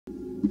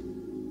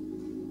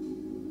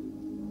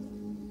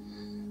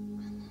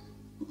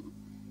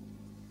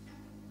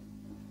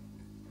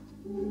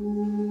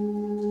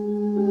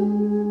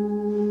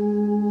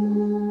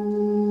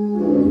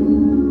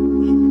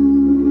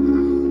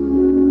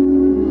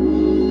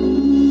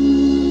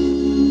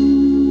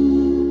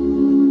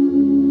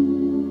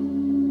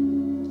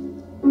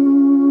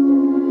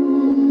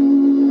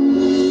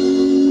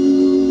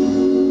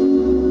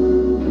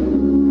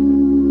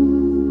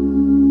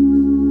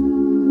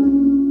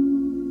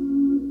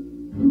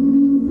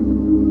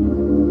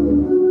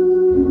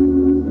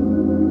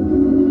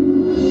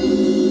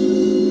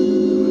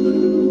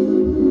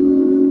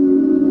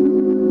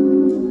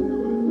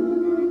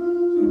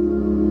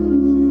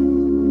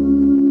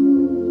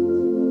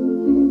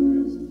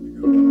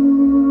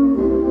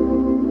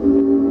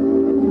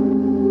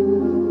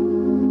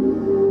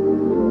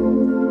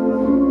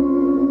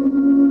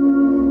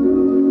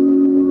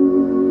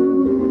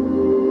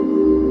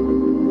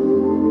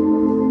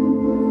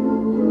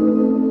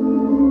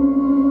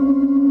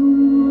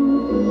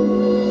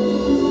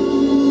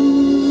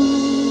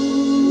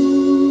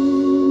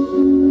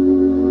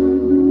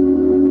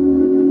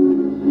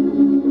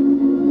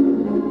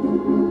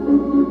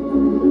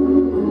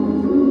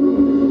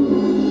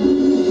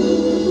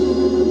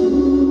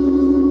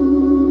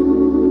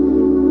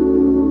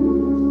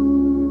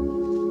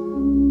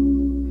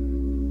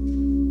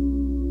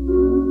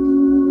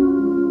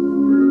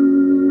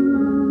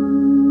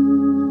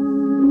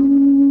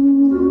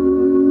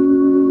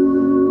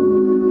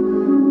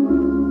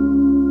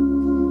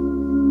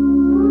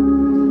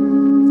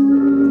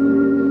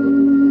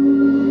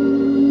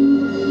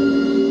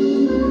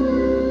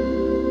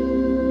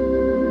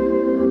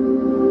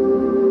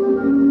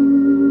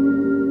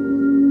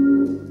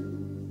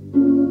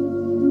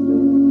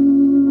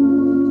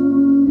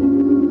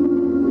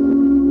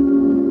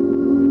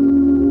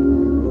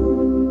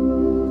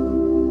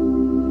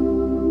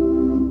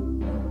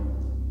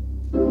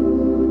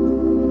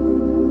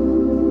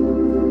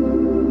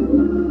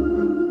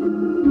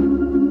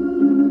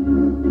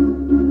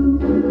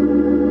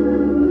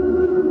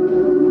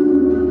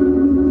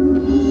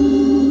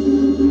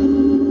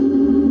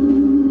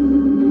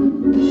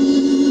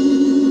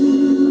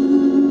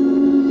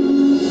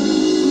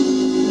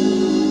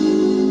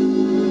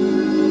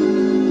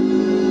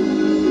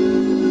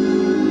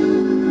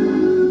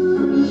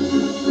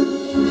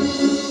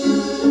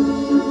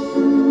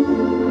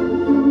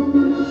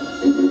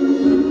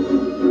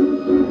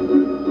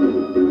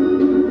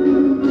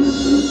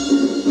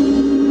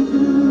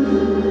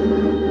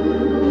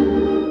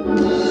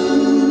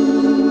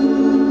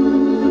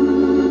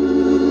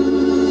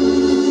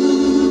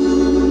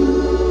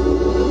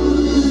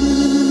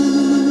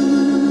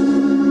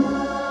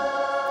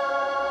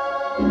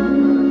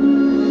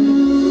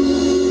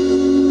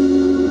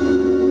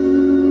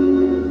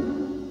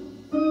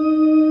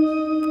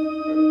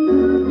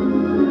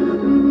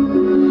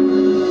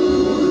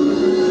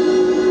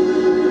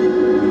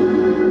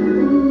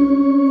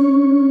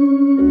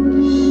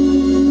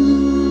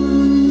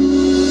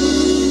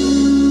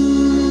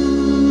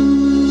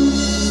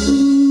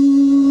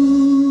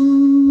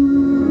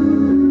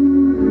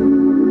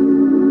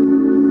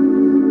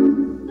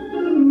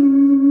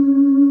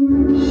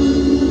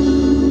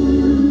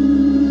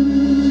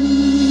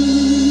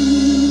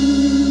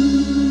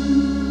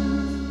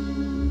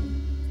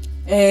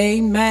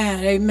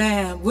Amen,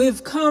 amen.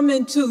 We've come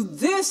into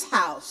this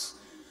house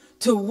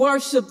to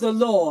worship the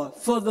Lord,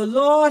 for the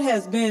Lord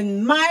has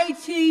been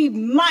mighty,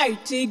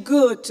 mighty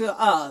good to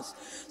us.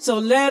 So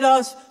let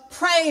us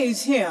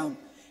praise him.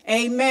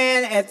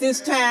 Amen. At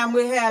this time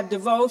we have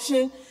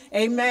devotion.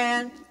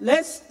 Amen.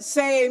 Let's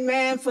say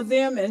amen for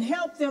them and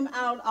help them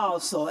out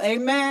also.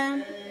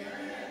 Amen.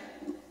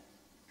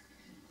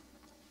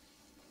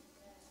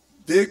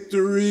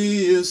 Victory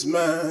is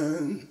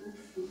mine.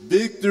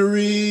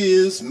 Victory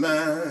is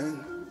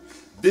mine.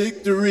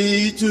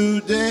 Victory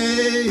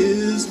today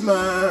is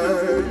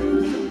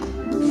mine.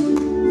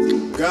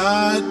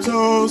 God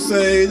told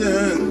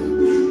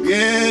Satan,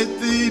 get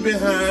thee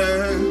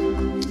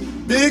behind.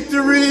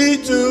 Victory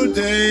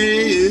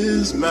today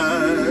is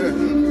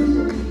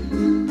mine.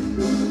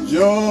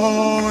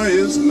 Joy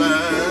is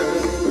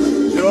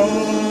mine.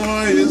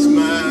 Joy is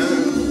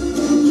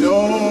mine.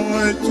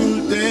 Joy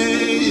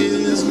today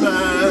is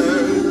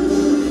mine.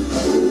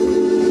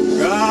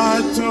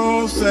 God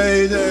told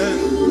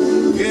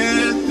Satan,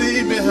 get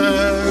thee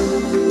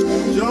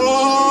behind.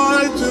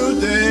 Joy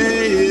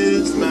today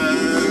is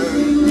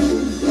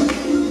mine.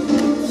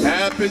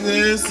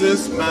 Happiness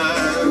is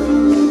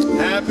mine.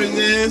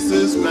 Happiness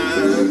is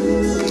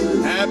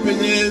mine.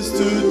 Happiness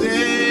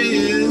today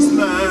is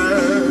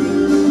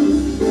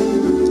mine.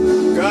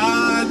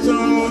 God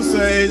told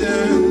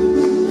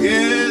Satan,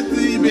 get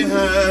thee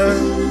behind.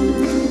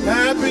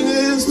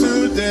 Happiness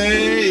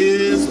today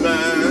is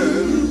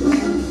mine.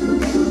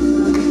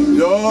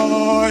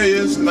 Joy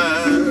is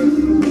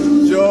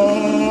mine.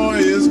 Joy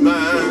is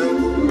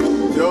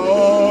mine.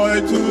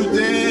 Joy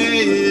today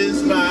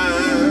is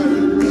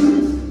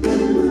mine.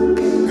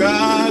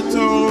 God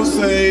told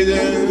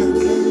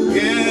Satan,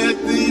 get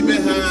thee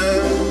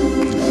behind.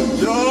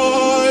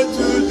 Joy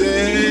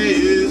today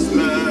is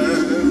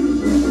mine.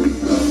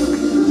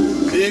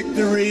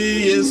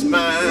 Victory is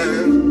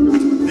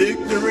mine.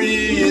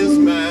 Victory is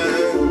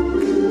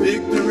mine.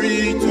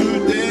 Victory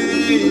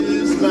today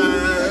is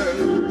mine.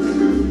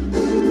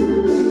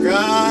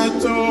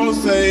 God told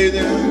Satan,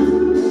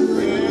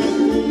 get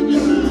thee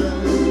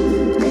behind.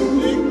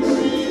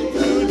 Victory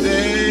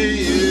today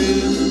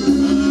is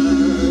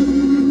mine.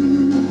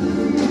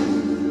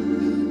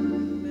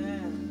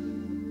 Amen.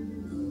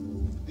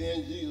 Then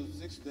Jesus,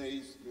 6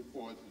 days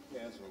before the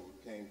Passover,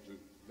 came to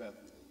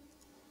Bethany,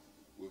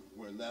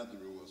 where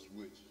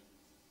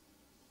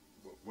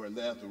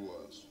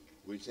Lazarus,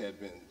 which had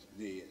been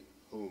dead,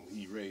 whom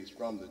he raised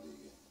from the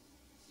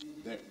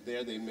dead.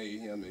 There they made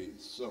him a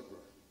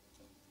supper,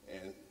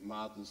 and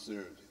Martha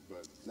served,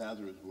 but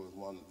Lazarus was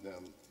one of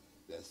them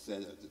that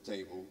sat at the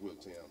table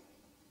with him.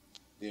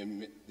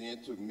 Then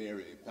took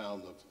Mary a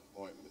pound of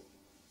ointment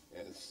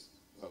and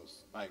of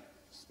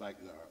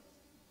spikenard,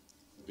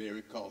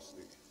 very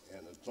costly,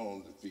 and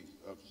atoned the feet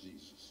of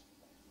Jesus,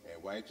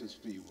 and wiped his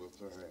feet with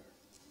her hair.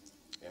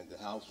 And the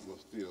house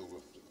was filled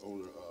with the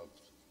odor of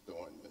the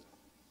ointment.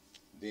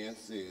 Then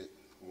said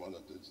one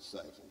of the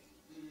disciples,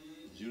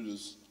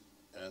 Judas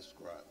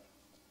Iscariot,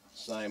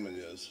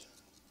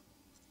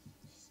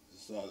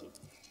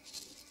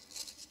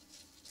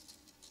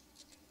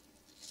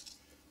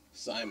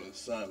 Simon's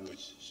son,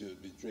 which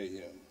should betray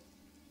him.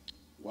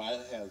 Why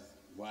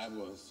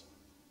was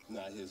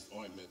not his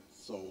ointment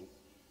sold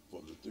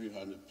for the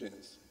 300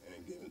 pence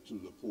and given to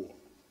the poor?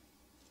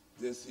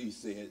 This he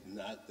said,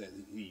 not that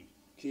he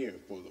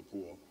cared for the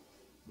poor,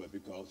 but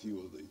because he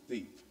was a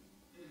thief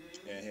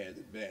and had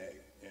the bag,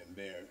 and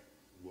there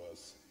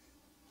was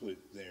put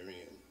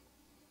therein.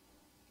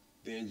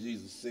 Then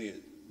Jesus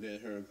said,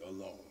 let her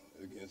alone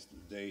against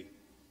the day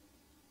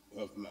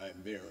of my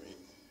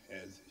burying,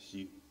 as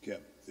she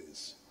kept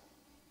this.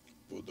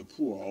 For the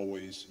poor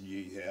always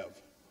ye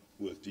have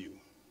with you,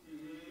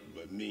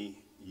 but me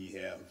ye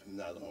have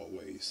not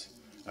always.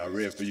 I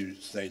read for you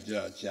St.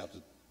 John chapter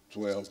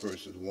 12,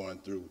 verses 1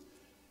 through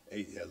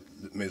 8.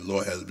 May the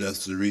Lord have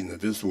blessed the reading of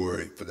this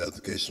word for the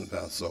edification of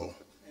our soul.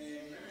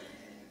 Amen.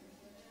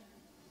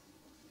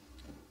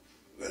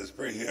 Let us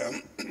pray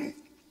here.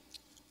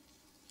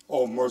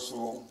 Oh,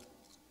 merciful,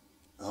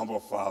 humble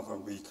Father,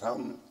 we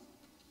come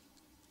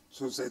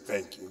to say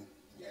thank you.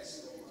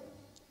 Yes, Lord.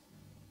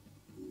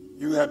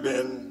 You have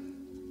been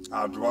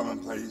our dwelling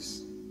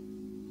place,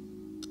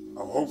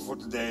 a hope for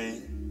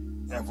today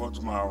and for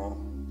tomorrow.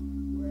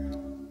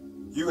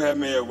 You have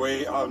made a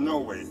way out of no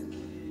way.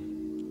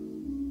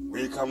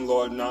 We come,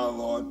 Lord, now,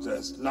 Lord,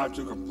 that's not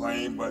to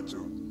complain, but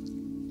to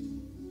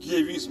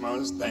give you some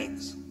honest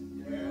thanks.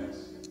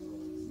 Yes.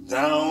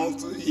 Down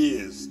through the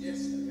years,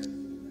 yes.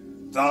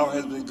 Thou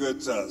hast been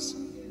good to us.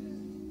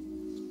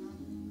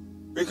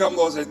 We come,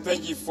 Lord, say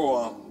thank you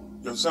for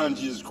your Son,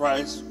 Jesus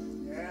Christ,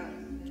 yeah,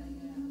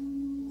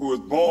 who was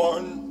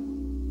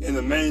born in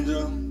the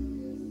manger.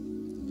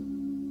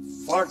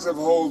 Fox of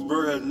holes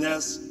bury a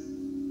nest,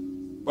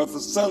 but the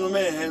Son of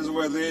Man has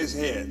where lay his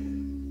head.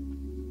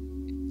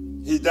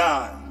 He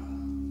died,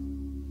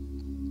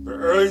 but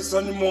early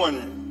Sunday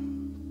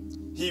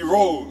morning, he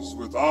rose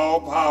with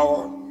all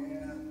power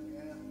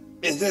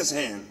in his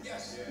hand.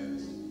 Yes.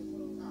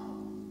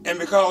 And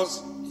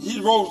because he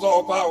rolls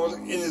all power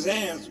in his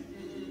hands.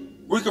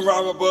 We can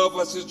rise above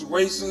our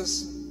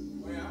situations,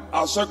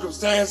 our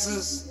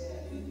circumstances.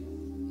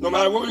 No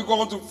matter what we're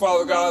going through,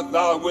 Father God,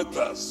 thou art with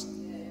us.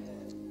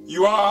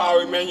 You are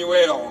our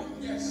Emmanuel.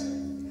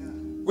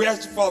 We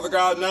ask you, Father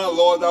God, now,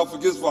 Lord, thou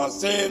forgive us for our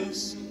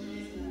sins,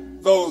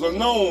 those are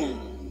known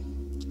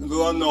and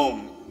those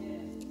unknown.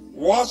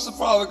 Wash the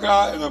Father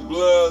God in the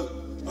blood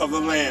of the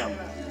Lamb.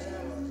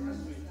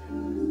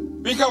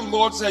 Become,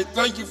 Lord, say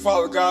thank you,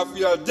 Father God, for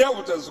you have dealt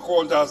with us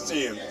according to our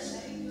sins,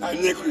 our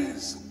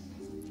iniquities.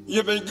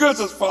 You've been good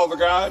to us, Father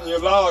God, and you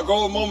allow our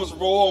golden moments to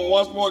roll on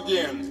once more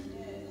again.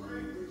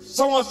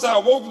 Someone said, I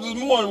woke up this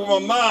morning with my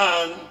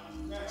mind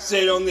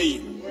stayed on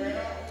thee.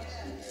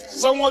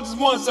 Someone this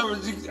morning said,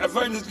 if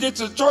I just get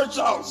to the church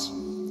house,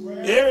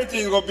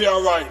 everything's going to be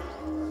all right.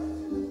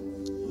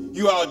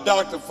 You are a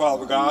doctor,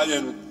 Father God,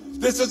 and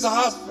this is a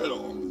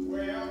hospital.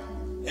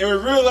 And we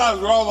realize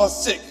we all are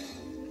sick.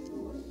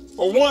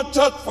 But one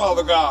touch,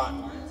 Father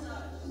God,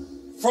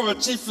 from a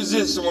chief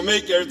physician will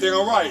make everything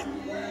all right.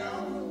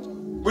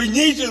 We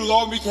need you,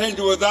 Lord. We can't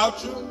do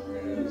without you.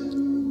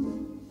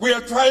 We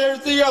have tried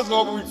everything else,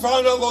 Lord, but we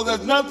found out, Lord,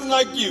 there's nothing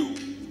like you.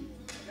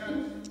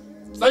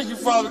 Thank you,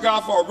 Father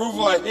God, for a roof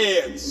over our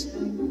heads,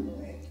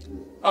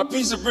 a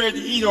piece of bread to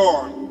eat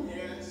on,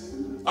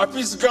 a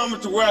piece of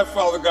garment to wear,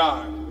 Father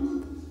God,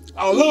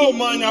 a little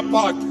money in our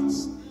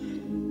pockets,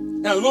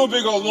 and a little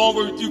bit go a long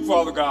way with you,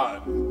 Father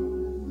God.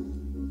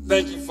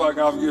 Thank you, Father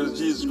God, for giving us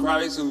Jesus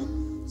Christ,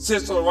 who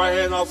sits on the right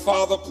hand of our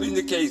Father, pleading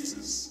the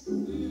cases.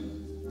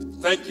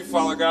 Thank you,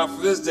 Father God,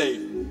 for this day.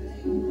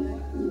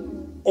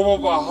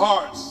 Open up our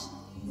hearts,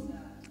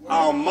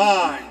 our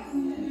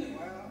mind,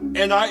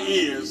 and our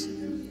ears,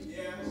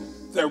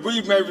 that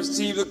we may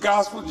receive the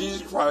gospel of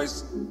Jesus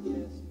Christ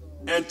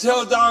and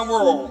tell the dying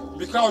world,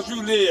 because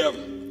you live,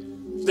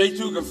 they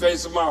too can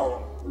face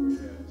tomorrow.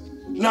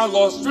 Now,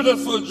 Lord, strengthen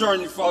us for the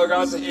journey, Father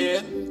God,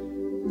 ahead.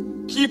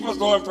 Keep us,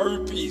 Lord, in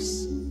perfect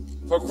peace.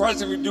 For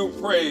Christ, we do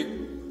pray.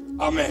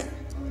 Amen.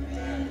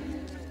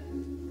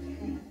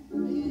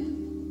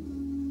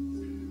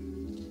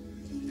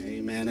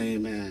 Amen,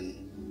 amen.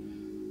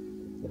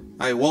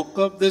 I woke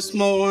up this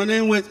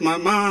morning with my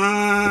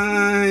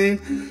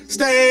mind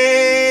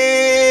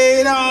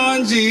stayed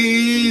on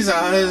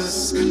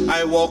Jesus.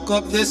 I woke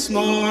up this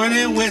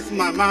morning with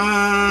my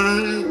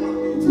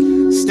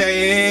mind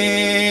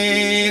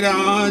stayed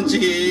on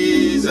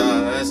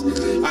Jesus.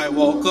 I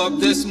woke up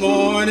this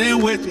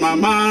morning with my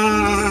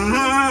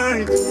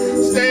mind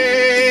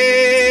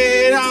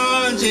stayed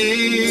on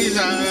Jesus.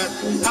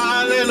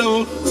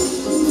 Hallelujah,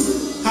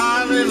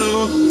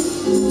 hallelujah.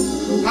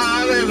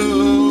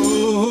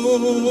 Hallelujah.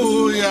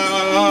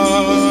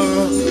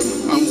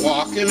 I'm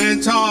walking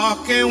and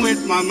talking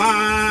with my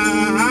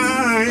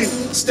mind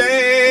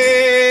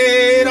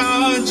stayed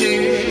on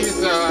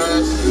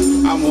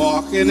Jesus. I'm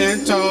walking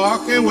and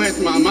talking with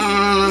my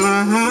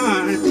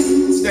mind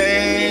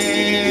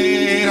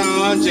stayed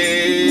on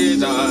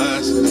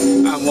Jesus.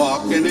 I'm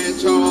walking and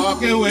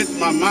talking with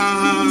my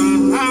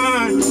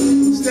mind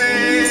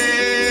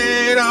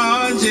stayed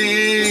on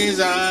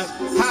Jesus.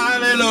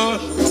 Hallelujah.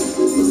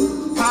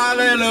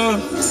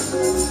 Hallelujah,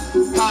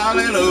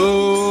 hallelujah.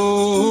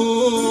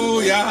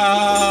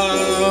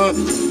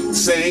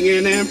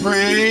 Singing and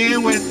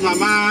praying with my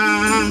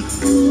mind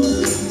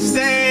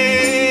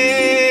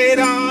stayed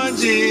on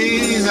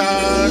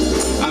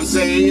Jesus. I'm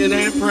singing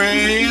and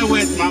praying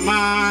with my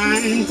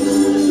mind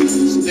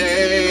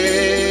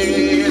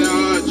stayed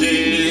on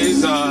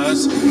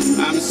Jesus.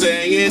 I'm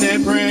singing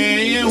and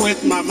praying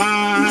with my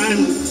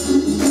mind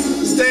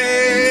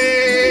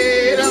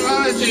stayed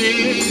on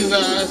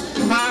Jesus.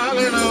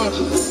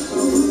 Hallelujah,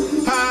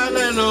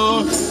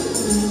 hallelujah,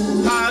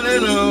 hallelujah.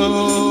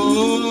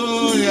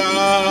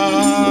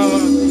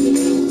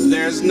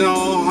 There's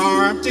no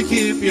harm to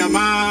keep your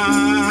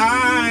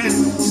mind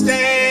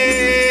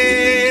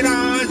stayed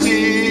on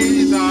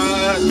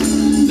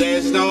Jesus.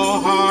 There's no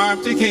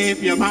harm to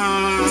keep your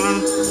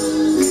mind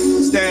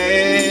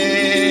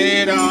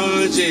stayed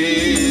on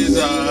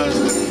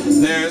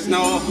Jesus. There's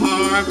no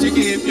harm to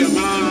keep your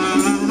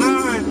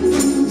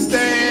mind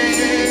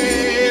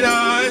stayed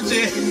on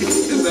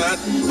Jesus.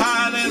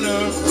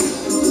 Hallelujah,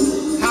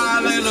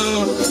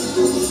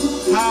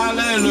 hallelujah,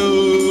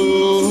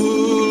 hallelujah.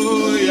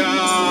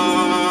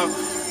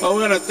 Oh,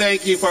 we're going to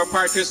thank you for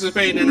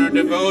participating in our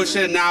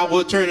devotion. Now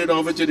we'll turn it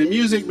over to the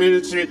music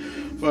ministry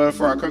for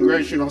our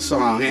congregational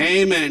song.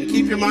 Amen.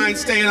 Keep your mind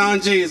stayed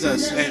on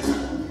Jesus.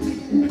 Amen.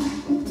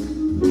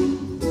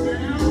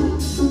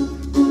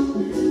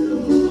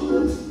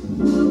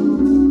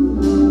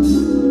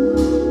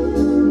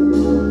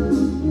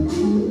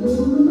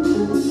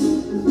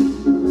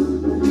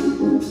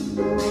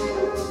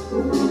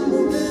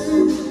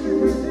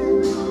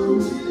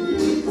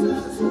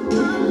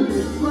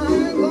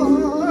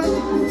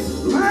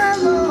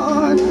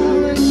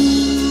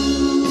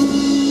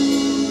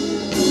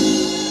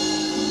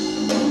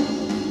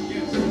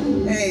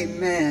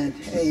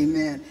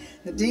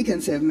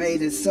 Deacons have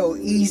made it so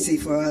easy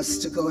for us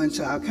to go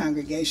into our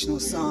congregational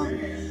song,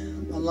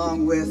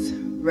 along with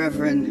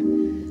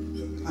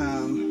Reverend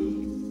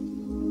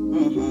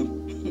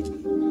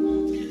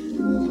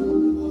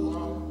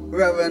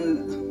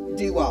Reverend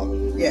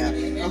DeWalt, yeah,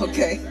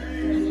 okay.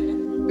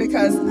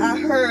 Because I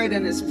heard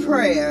in his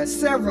prayer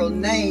several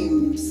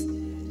names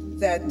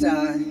that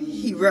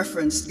he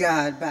referenced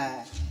God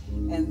by.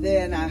 And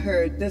then I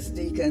heard this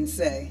deacon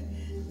say,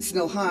 it's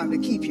no harm to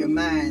keep your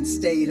mind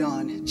stayed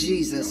on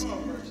Jesus.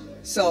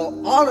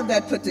 So all of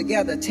that put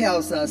together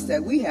tells us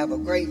that we have a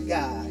great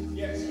God.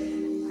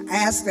 I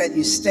ask that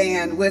you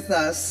stand with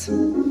us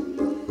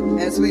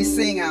as we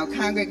sing our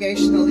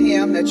congregational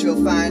hymn that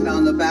you'll find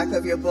on the back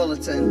of your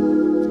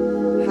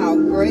bulletin. How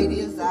great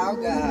is our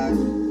God.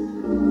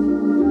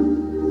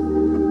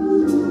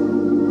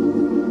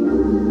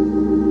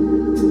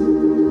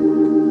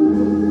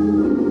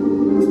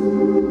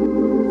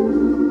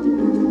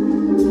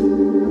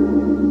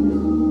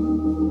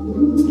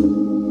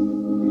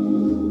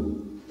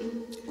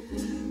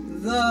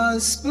 The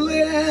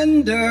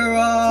splendor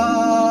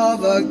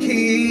of a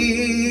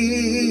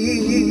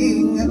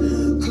king,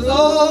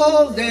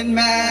 clothed in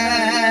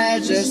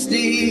majesty,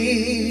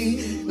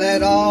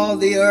 let all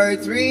the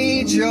earth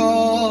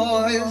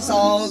rejoice,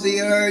 all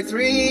the earth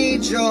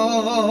rejoice.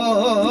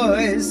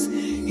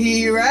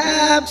 He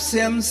wraps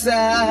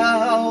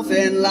himself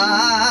in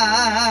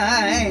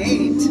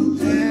light,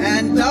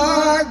 and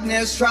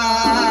darkness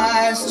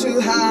tries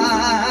to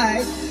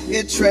hide.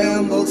 It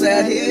trembles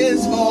at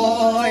his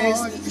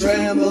voice,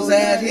 trembles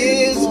at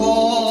his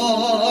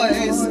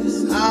voice.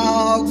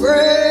 How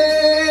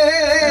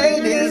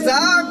great is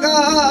our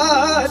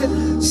God.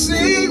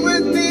 Sing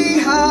with me,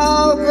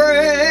 how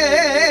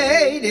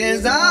great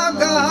is our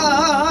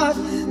God.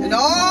 And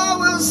all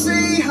will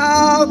see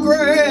how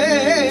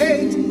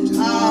great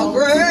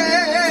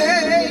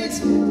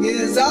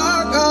is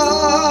our God.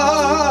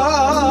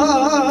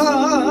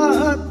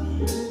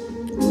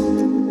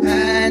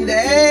 And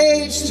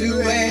age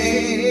to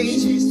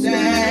age he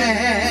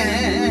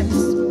stands,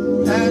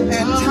 and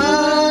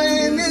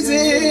time is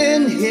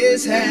in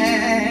his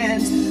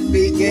hands,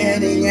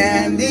 beginning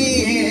and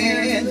the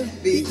end,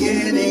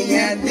 beginning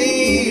and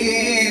the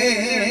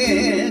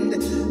end.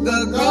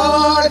 The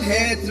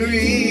Godhead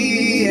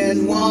 3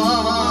 in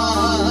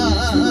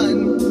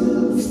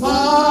 1,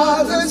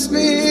 Father,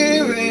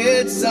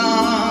 Spirit,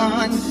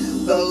 Son,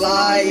 the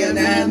Lion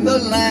and the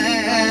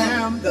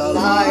Lamb, the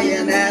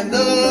Lion and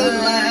the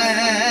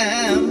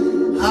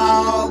Lamb.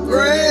 How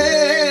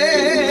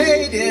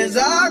great is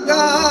our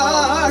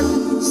God.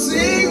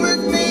 Sing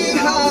with me,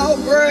 how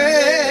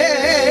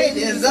great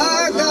is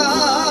our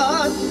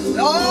God. And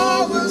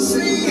all will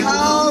see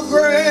how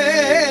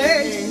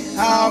great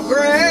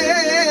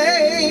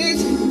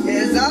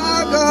is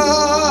our God.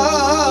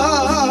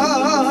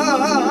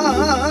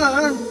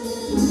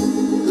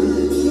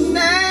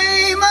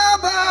 Name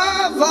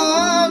above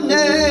all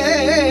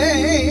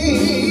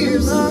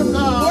names,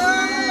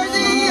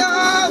 worthy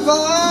of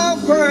all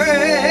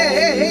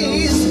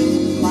praise.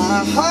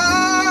 My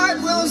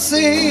heart will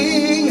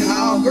sing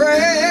how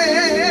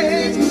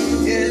great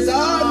is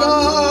our God.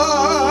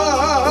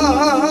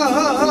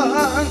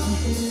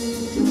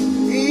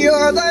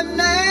 You're the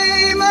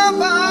name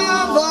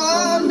above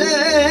all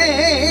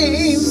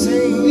names.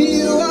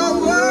 You are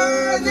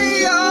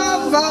worthy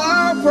of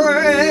our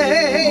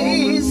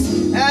praise.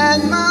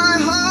 And my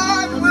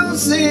heart will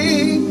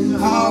sing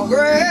how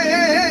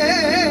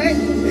great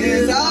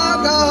is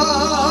our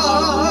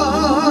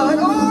God.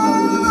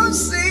 Oh,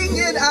 sing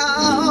it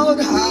out,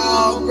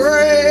 how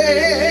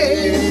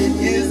great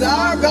is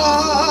our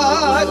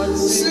God.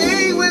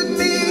 Sing with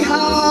me,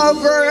 how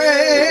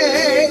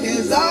great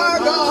is our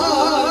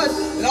God.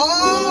 And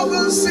all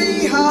will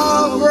see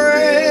how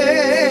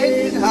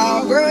great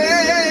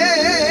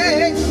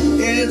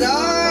is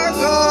our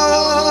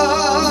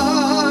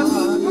God.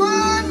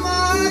 One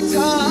more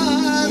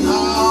time,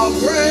 how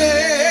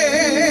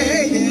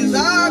great is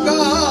our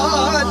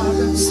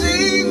God.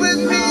 Sing with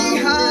me,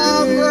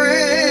 how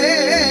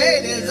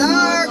great is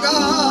our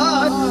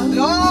God. And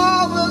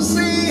all will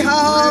see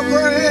how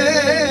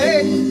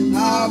great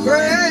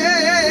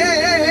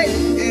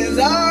is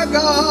our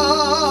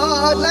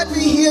God. Let me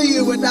hear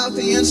you without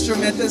the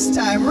instrument this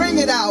time. Ring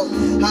it out.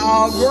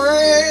 How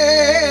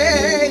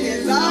great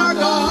is our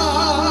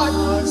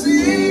God.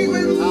 Sing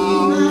with me.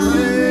 How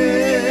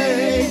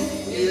great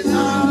is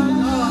our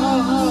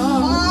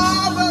God.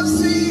 All will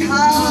see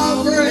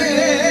how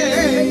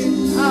great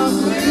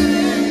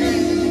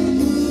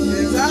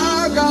is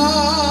our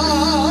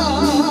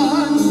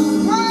God.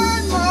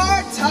 One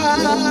more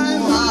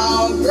time.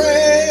 How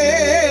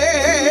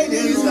great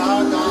is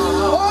our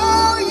God.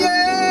 Oh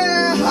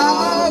yeah,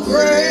 how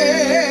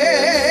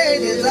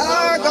great is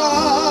our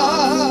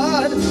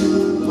God.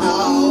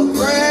 How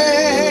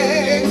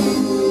great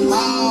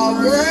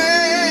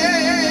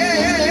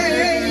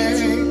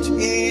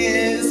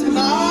is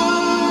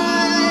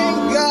my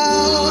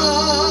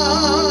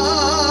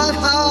God.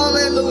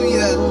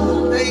 Hallelujah.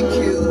 Thank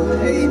you.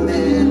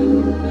 Amen.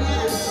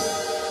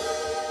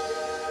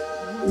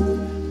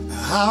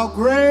 How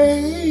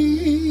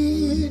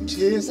great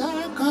is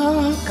our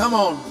God. Come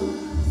on.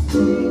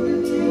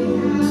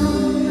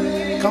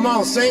 Come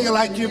on, sing it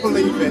like you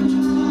believe it.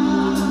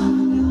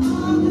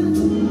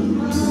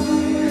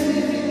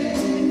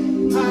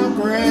 How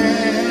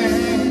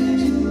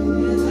great.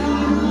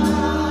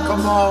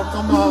 Come on,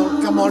 come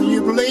on, come on.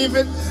 You believe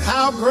it?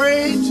 How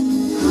great.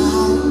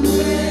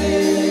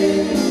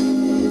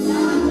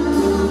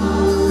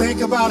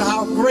 Think about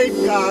how great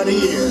God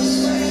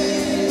is.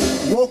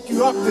 Woke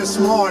you up this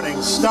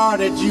morning,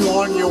 started you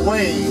on your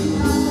way.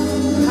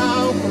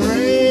 How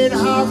great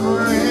is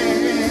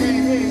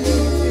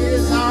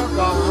our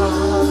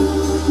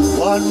God.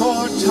 One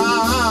more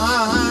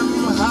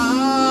time,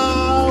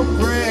 how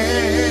great.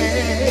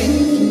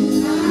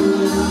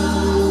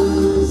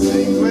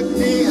 Sing with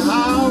me,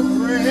 how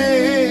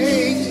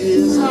great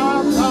is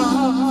our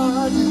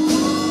God.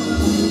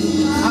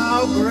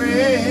 How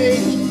great.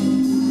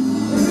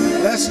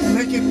 Let's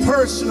make it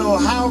personal.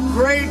 How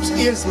great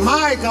is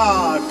my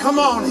God? Come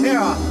on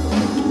here.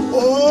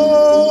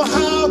 Oh,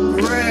 how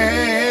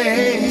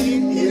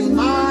great is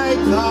my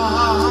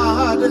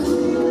God.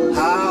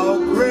 How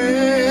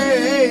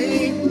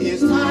great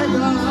is my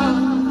God.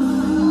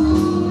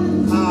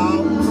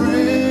 How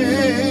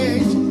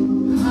great,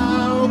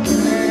 how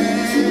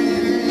great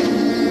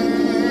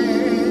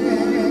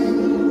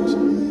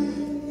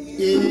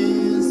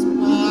is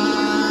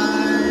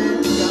my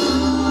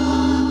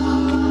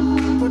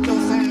God. Put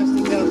those hands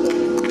together.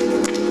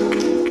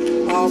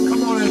 Oh,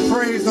 come on and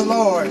praise the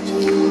Lord.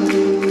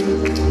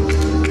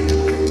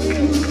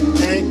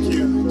 Thank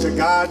you. To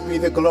God be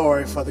the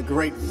glory for the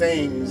great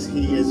things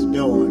he is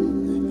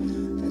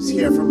doing. Let's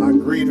hear from our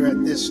greeter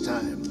at this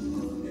time.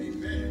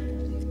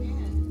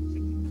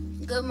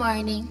 Good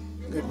morning.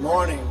 Good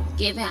morning.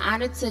 Giving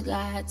honor to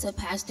God, to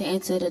pastor,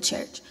 and to the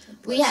church.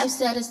 We have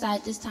set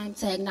aside this time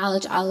to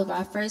acknowledge all of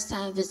our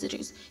first-time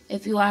visitors.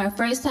 If you are a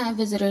first-time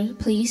visitor,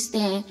 please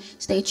stand,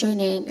 state your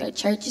name, your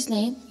church's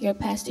name, your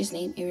pastor's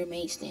name, and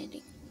remain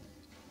standing.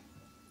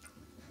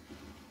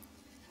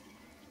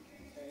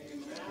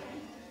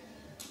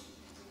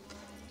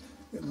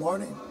 Good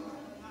morning.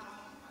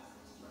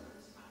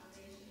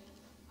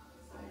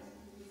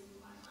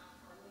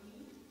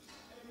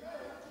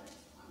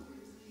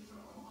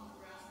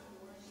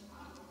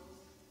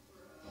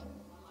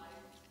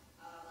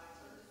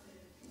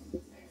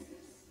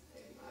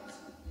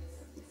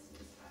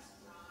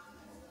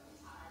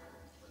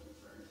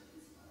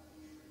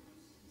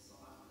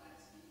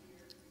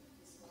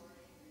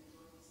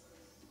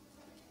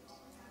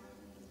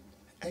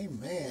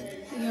 Amen.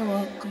 You're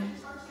welcome.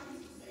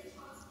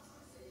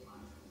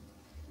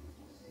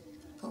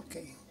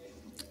 Okay.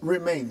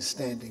 Remain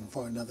standing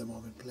for another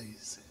moment,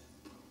 please.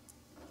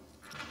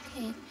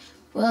 Okay.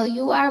 Well,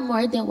 you are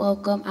more than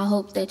welcome. I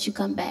hope that you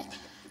come back.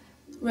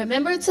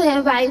 Remember to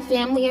invite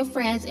family and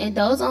friends, and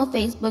those on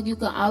Facebook, you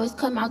can always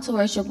come out to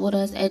worship with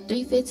us at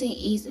 315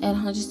 East at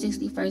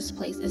 161st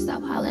Place in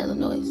South Holland,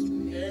 Illinois.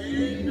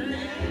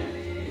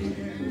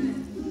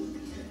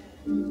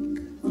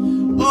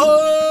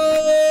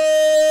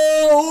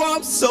 Oh,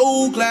 I'm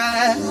so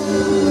glad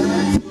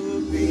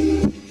to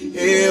be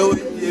here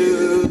with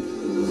you.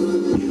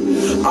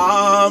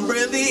 I'm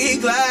really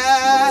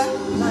glad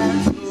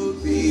to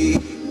be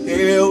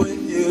here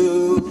with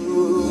you.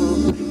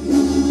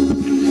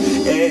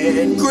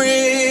 And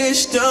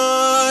Christian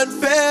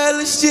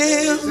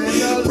fellowship,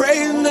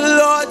 praising the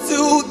Lord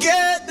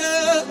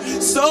together.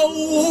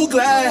 So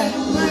glad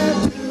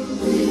to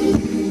be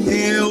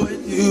here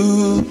with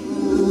you.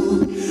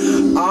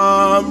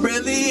 I'm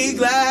really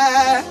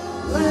glad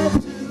to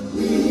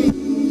be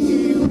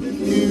here with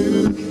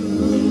you.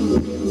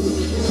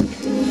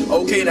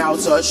 Okay, now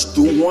touch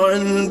the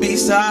one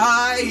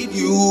beside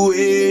you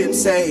and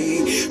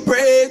say,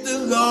 praise the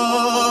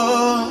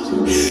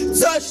Lord.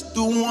 Touch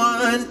the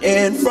one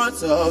in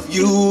front of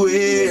you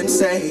and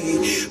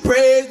say,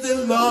 praise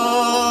the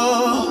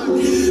Lord.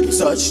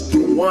 Touch the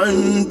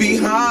one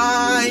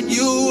behind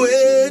you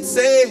and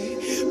say,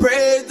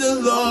 praise the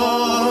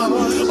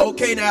Lord.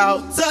 Okay,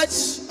 now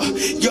touch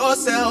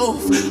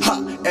yourself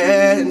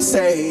and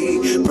say,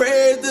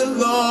 praise the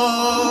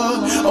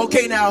Lord.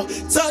 Okay, now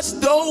touch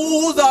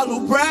those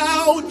all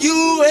around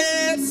you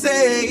and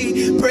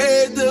say,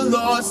 praise the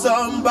Lord.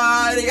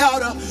 Somebody ought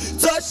to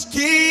touch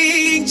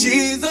King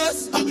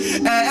Jesus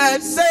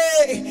and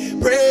say,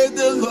 praise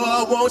the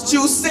Lord. Won't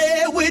you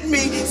say it with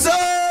me? So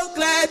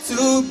glad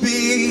to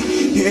be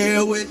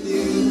here with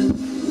you.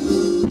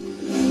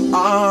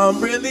 I'm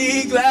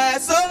really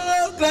glad, so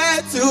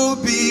glad to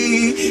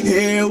be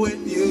here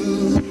with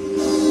you.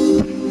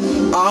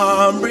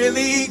 I'm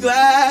really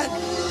glad.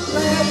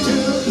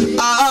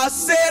 I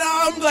said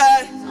I'm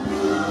glad.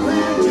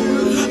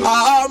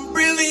 I'm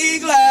really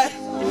glad.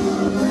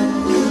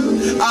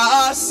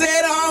 I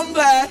said I'm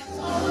glad.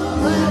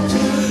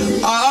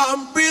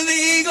 I'm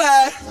really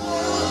glad.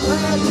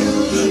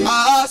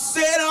 I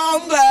said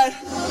I'm glad.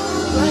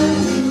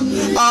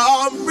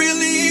 I'm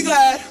really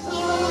glad.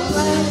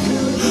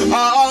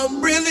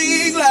 I'm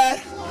really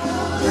glad.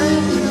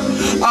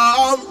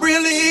 I'm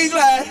really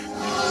glad.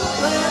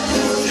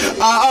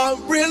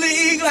 I'm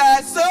really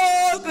glad, so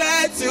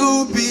glad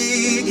to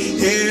be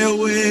here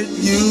with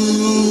you.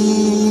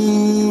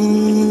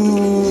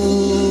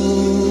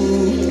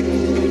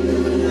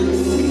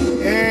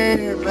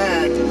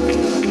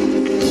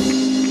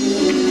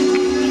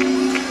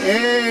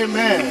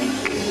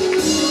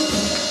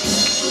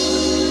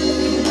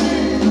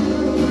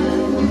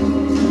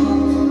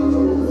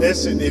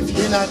 Listen, if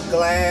you're not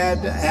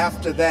glad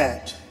after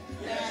that,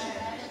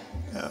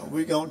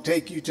 we're going to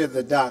take you to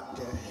the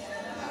doctor.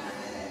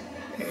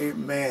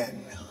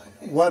 Amen.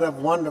 What a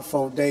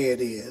wonderful day it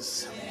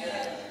is.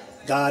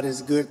 God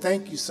is good.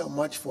 Thank you so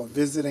much for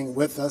visiting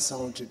with us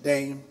on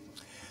today.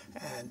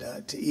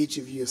 And to each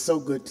of you, it's so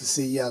good to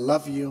see you. I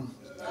love you.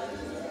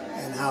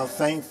 And how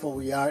thankful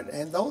we are.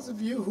 And those of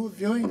you who are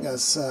viewing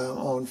us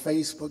on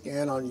Facebook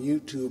and on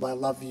YouTube, I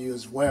love you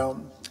as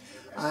well.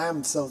 I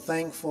am so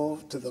thankful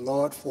to the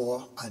Lord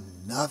for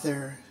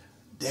another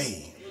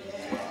day.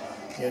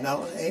 You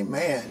know,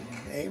 amen,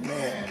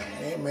 amen,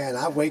 amen.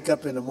 I wake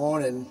up in the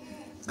morning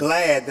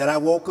glad that I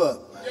woke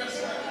up.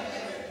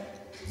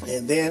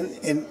 And then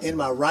in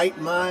my right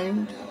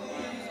mind,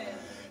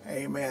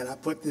 amen, I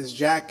put this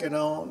jacket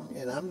on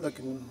and I'm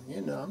looking,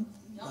 you know,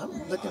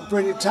 I'm looking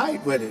pretty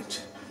tight with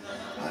it.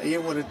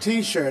 Even with a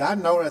t-shirt, I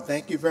know that,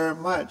 thank you very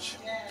much.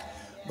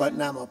 But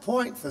now my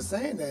point for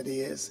saying that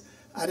is,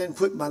 I didn't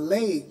put my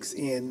legs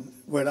in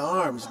where the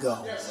arms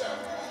go.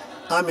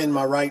 I'm in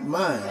my right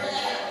mind.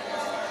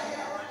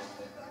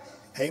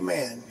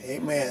 Amen,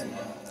 amen,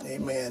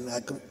 amen.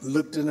 I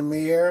looked in the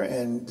mirror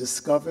and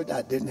discovered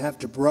I didn't have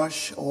to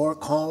brush or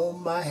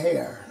comb my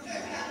hair.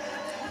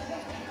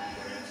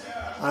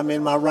 I'm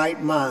in my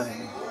right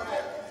mind.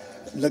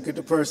 Look at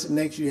the person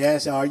next to you,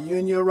 ask, are you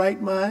in your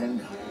right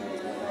mind?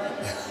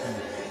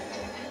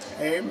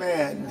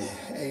 Amen,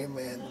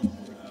 amen.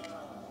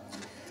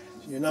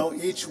 You know,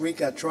 each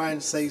week I try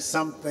and say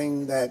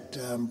something that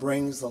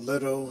brings a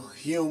little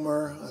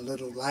humor, a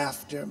little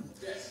laughter.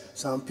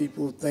 Some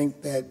people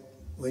think that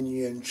when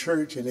you're in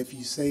church and if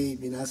you say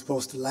you're not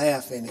supposed to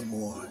laugh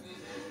anymore.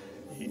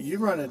 You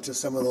run into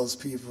some of those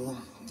people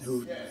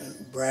who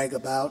brag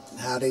about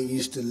how they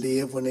used to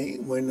live when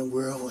the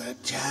world was a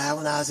child.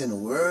 When I was in the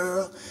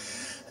world,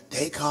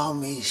 they called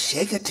me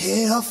shake a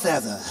tail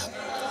feather.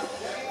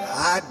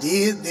 I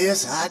did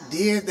this, I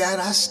did that,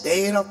 I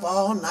stayed up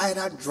all night,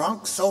 I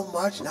drunk so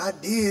much, and I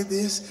did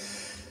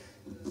this.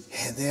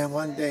 And then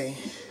one day,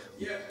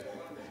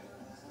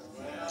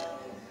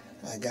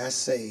 I got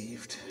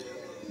saved,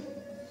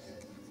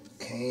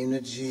 came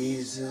to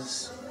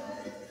Jesus,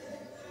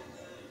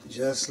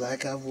 just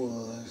like I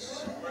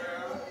was,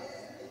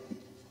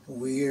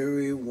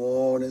 weary,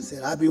 worn, and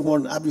said, I'd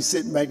be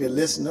sitting back there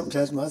listening to them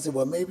testimony. I said,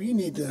 well, maybe you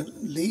need to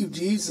leave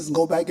Jesus and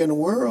go back in the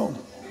world.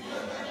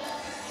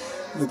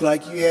 Looked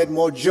like you had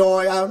more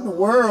joy out in the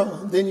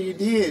world than you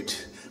did.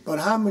 But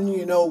how many of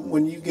you know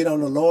when you get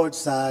on the Lord's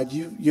side,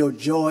 your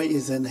joy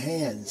is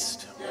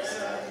enhanced?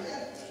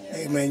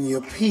 Amen,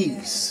 your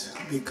peace,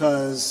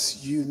 because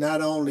you not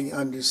only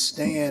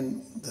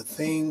understand the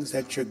things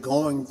that you're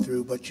going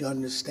through, but you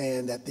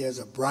understand that there's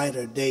a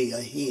brighter day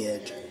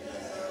ahead.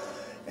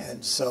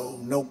 And so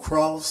no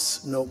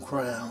cross, no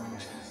crown.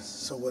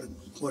 So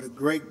what a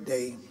great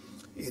day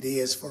it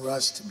is for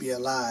us to be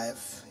alive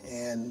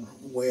and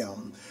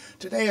well.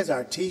 Today is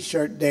our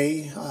T-shirt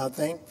day.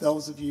 Thank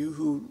those of you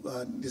who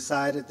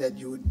decided that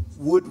you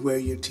would wear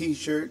your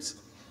T-shirts.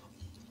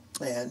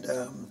 And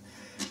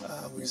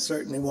we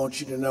certainly want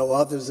you to know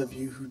others of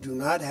you who do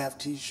not have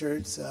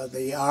T-shirts,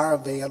 they are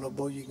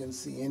available. You can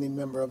see any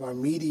member of our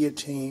media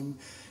team.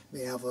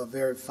 They have a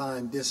very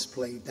fine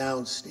display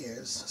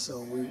downstairs.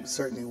 So we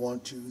certainly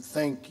want to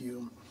thank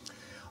you.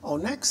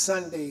 On next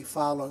Sunday,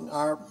 following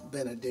our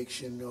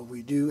benediction,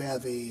 we do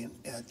have a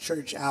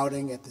church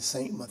outing at the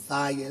St.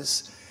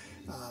 Matthias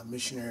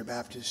Missionary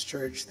Baptist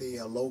Church. They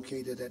are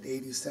located at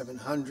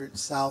 8700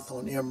 South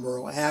on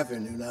Emerald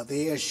Avenue. Now,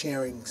 they are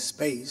sharing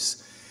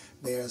space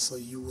there, so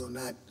you will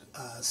not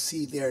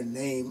see their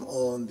name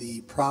on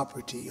the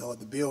property or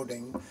the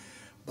building,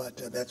 but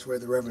that's where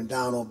the Reverend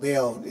Donald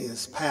Bell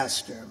is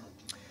pastor.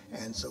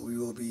 And so we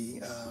will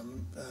be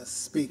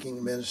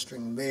speaking,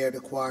 ministering there. The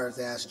choir is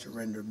asked to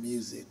render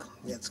music.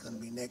 That's going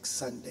to be next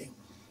Sunday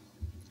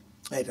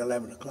at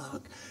 11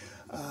 o'clock.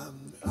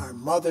 Our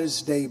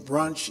Mother's Day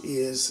brunch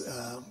is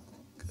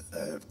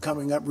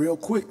coming up real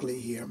quickly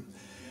here.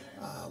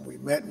 We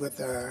met with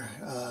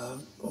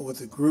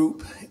the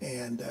group,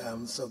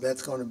 and so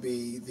that's going to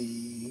be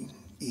the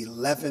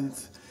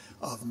 11th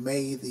of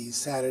May, the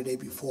Saturday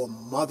before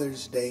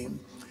Mother's Day.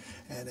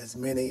 And as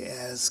many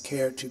as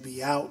care to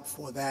be out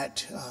for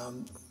that,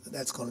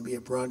 that's going to be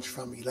a brunch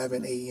from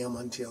 11 a.m.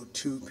 until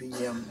 2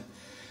 p.m.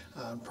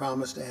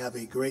 Promise to have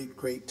a great,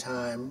 great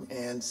time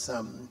and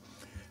some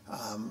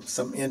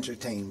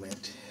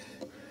entertainment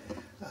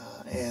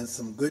and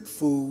some good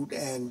food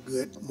and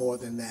good, more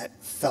than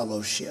that,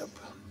 fellowship.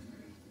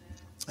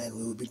 And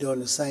we will be doing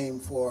the same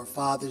for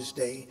Father's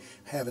Day,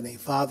 having a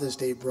Father's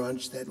Day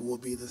brunch that will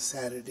be the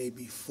Saturday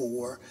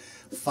before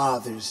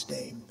Father's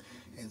Day.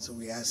 And so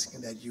we're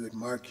asking that you would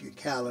mark your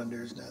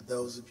calendars. Now,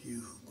 those of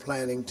you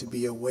planning to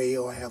be away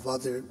or have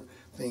other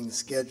things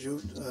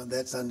scheduled,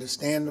 that's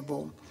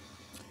understandable,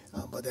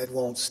 but that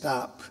won't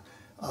stop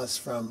us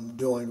from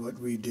doing what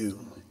we do.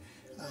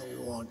 We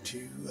want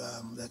to,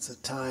 that's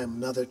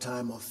another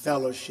time of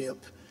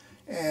fellowship.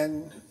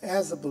 And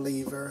as a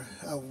believer,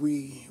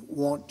 we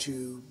want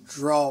to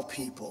draw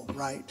people,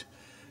 right?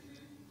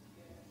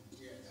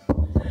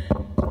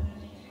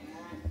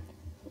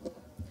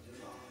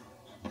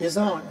 It's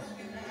on.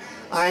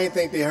 I ain't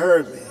think they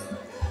heard me.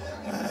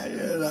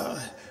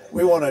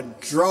 We want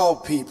to draw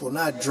people,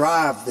 not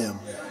drive them.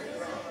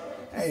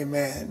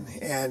 Amen.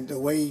 And the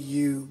way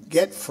you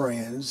get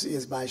friends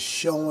is by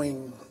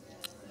showing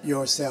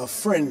yourself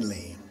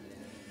friendly.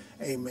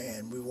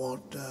 Amen. We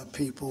want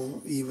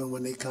people, even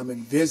when they come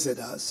and visit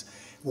us,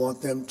 want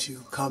them to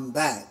come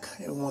back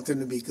and want them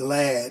to be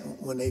glad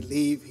when they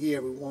leave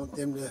here. We want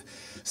them to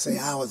say,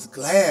 I was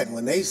glad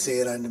when they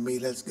said unto me,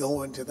 let's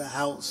go into the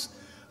house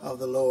of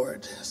the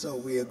Lord. So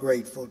we are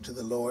grateful to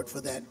the Lord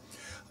for that.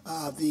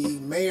 The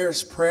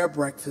mayor's prayer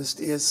breakfast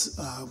is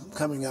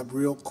coming up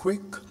real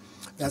quick.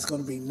 That's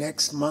going to be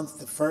next month,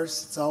 the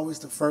first. It's always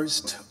the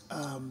first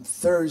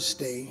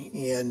Thursday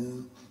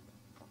in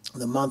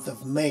the month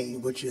of May,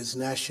 which is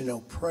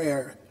National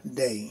Prayer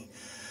Day.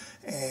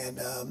 And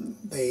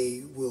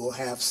they will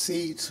have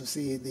seats.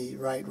 See the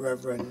Right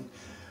Reverend,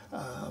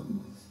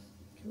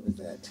 who is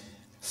that?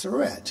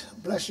 Surratt,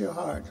 bless your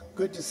heart.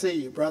 Good to see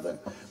you, brother.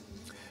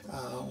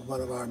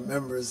 One of our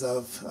members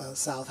of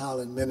South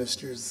Holland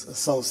Ministers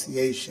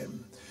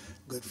Association,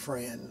 good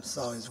friend.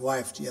 Saw his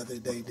wife the other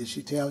day. Did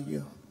she tell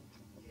you?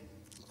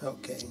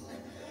 Okay.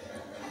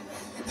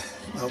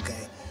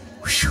 Okay.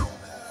 Whew.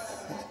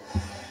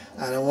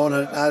 I didn't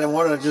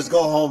want to just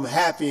go home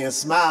happy and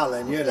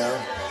smiling, you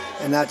know,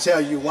 and not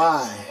tell you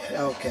why.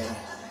 Okay.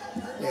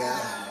 Yeah.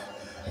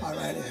 All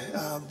right.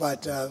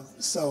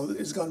 So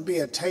it's going to be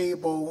a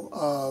table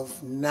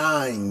of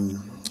 9.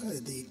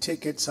 The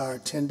tickets are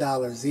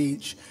 $10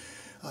 each.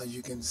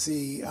 You can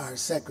see our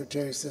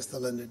secretary, Sister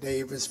Linda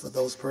Davis, for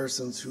those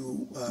persons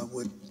who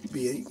would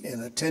be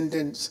in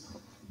attendance.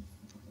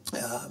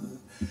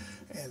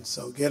 And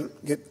so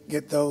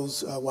get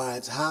those while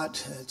it's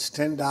hot. It's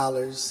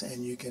 $10,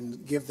 and you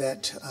can give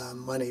that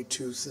money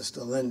to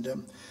Sister Linda,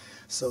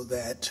 so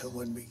that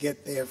when we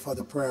get there for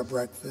the prayer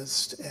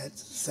breakfast at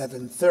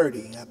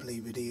 7:30, I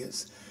believe it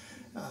is,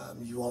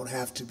 you won't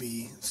have to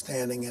be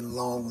standing in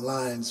long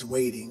lines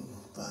waiting.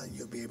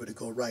 You'll be able to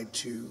go right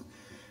to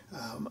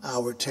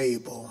our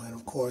table. And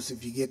of course,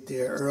 if you get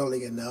there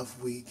early enough,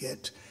 we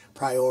get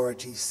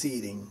priority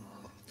seating.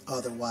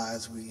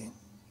 Otherwise, we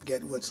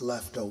get what's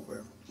left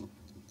over.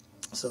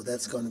 So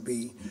that's going to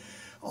be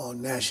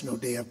on National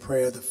Day of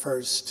Prayer, the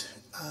first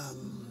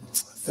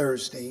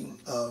Thursday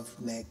of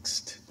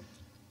next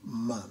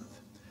month.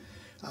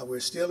 We're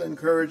still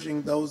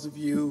encouraging those of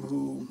you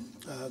who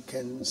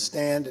can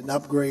stand and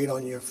upgrade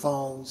on your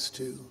phones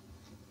to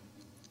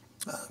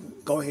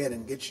go ahead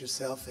and get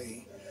yourself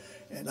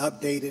an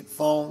updated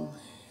phone.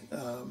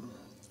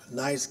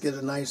 Get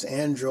a nice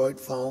Android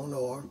phone,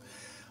 or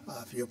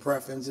if your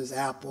preference is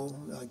Apple,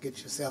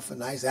 get yourself a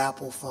nice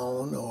Apple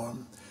phone, or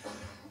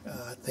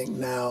I think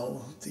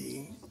now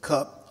the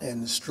cup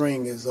and the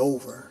string is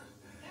over.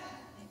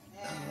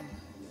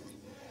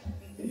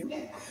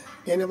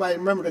 Anybody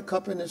remember the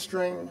cup and the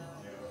string?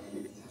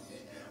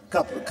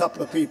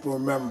 Couple of people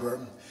remember.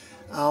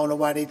 I don't know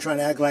why they trying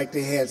to act like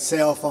they had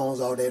cell phones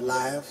all their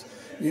lives.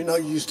 You know,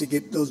 you used to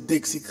get those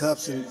Dixie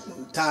cups and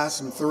tie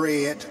some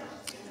thread.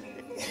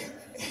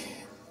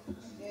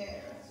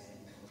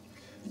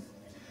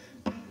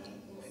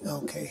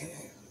 Okay.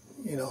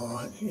 You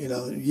know,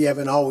 you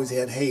haven't always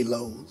had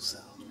halos.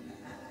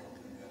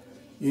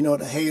 You know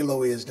what a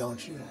halo is,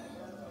 don't you?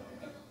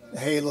 The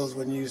halos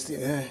when you used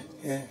to,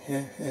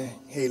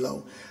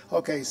 halo.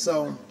 Okay,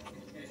 so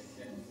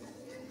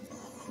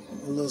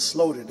a little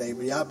slow today,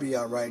 but y'all be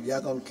all right.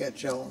 Y'all gonna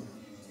catch on.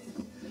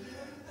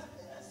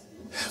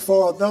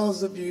 For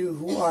those of you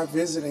who are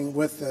visiting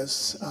with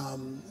us,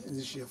 this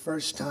is your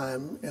first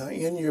time,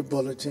 in your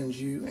bulletins,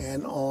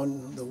 and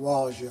on the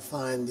walls, you'll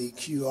find the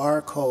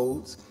QR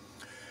codes.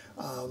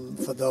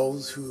 For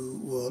those who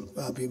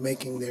will be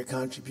making their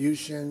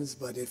contributions,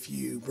 but if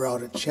you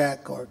brought a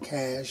check or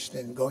cash,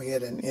 then go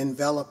ahead and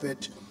envelope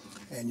it,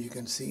 and you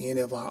can see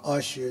any of our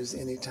ushers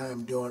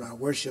anytime during our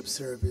worship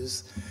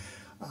service,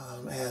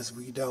 as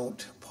we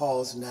don't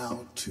pause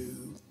now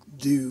to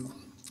do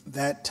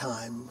that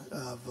time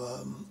of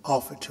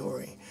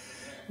offertory.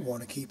 We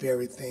want to keep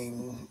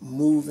everything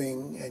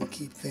moving and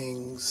keep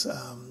things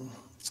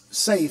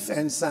safe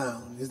and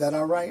sound. Is that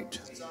all right?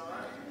 It's all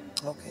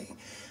right. Okay.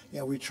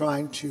 Yeah, we're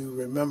trying to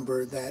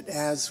remember that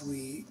as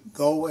we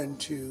go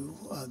into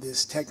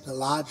this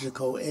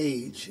technological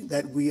age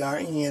that we are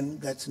in,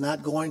 that's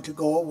not going to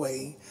go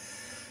away.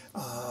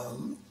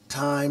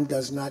 Time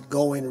does not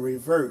go in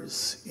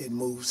reverse. It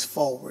moves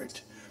forward.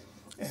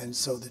 And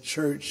so the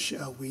church,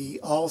 we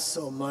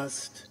also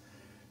must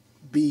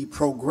be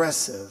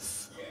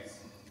progressive.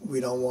 We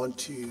don't want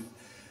to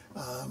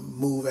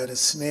move at a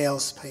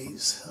snail's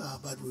pace,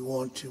 but we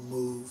want to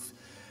move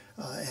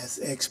as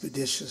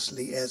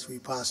expeditiously as we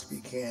possibly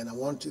can. I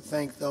want to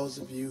thank those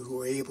of you who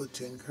were able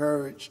to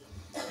encourage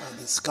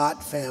the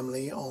Scott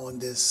family on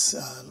this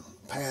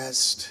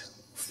past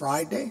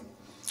Friday,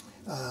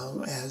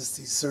 as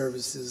the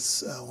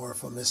services were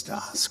for Mr.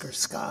 Oscar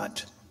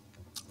Scott.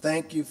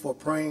 Thank you for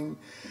praying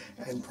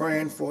and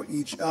praying for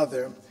each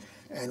other,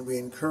 and we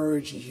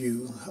encourage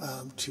you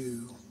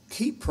to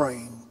keep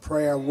praying.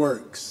 Prayer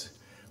works.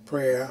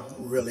 prayer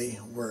really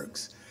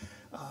works.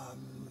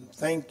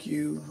 Thank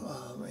you,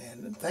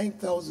 and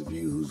thank those of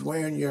you who's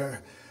wearing your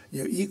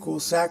equal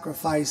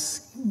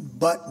sacrifice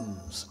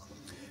buttons.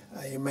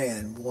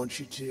 Amen. We want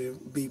you to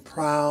be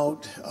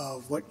proud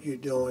of what you're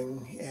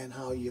doing and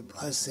how you're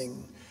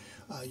blessing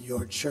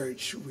your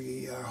church.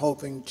 We are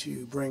hoping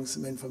to bring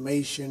some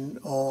information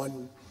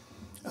on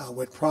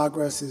what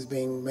progress is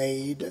being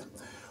made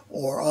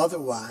or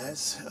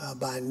otherwise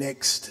by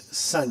next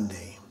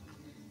Sunday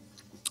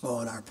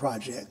on our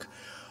project.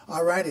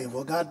 All righty.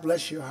 Well, God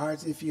bless your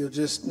hearts. If you'll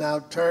just now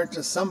turn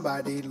to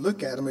somebody,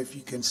 look at them, if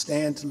you can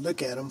stand to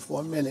look at them for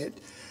a minute,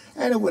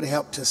 and it would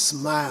help to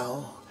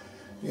smile,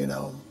 you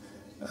know.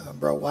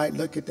 Bro White,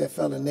 look at that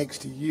fella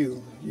next to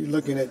you. You're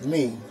looking at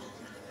me.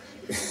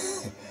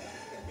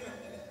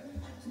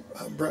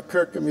 Bro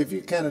Kirkham, if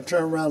you kind of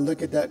turn around and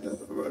look at that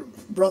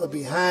brother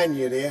behind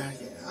you there,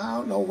 I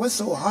don't know what's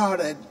so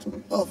hard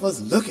of us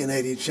looking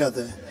at each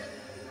other.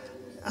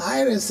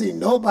 I didn't see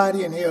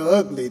nobody in here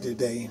ugly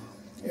today.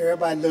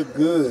 Everybody look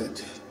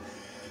good.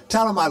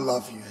 Tell them I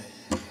love you.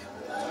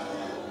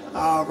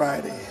 All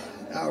righty.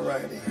 All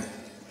righty.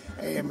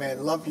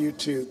 Amen. Love you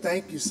too.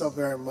 Thank you so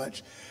very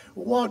much.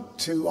 We want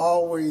to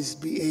always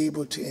be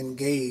able to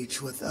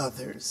engage with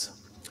others.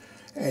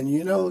 And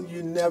you know,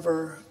 you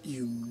never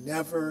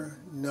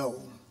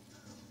know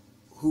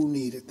who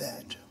needed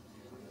that.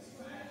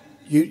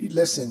 You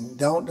listen,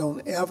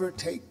 don't ever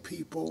take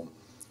people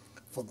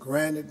for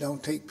granted.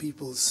 Don't take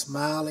people's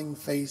smiling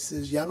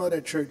faces. Y'all know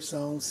that church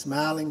song,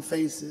 Smiling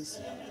Faces?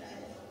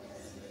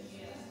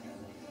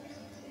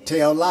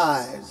 Tell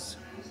lies.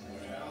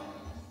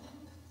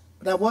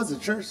 That was a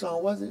church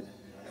song, was it?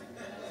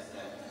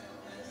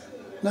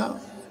 No.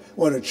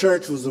 Well, the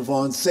church was the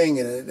one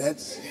singing it.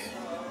 That's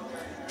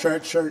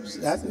church.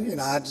 That's, you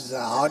know, I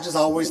just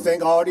always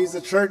think all these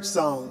are church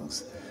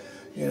songs.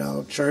 You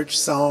know, church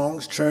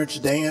songs,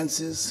 church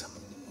dances,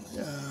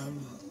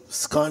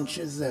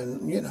 scunches,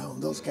 and, you know,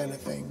 those kind of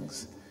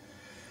things.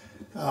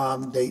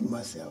 I'm dating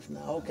myself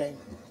now. Okay.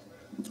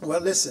 Well,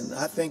 listen,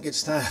 I think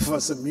it's time for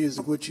some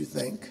music. What you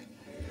think?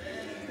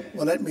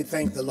 Well, let me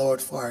thank the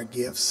Lord for our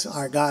gifts,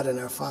 our God and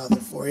our Father,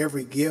 for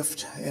every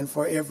gift and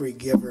for every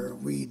giver.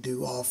 We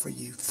do offer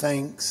you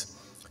thanks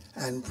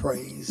and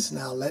praise.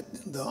 Now let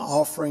the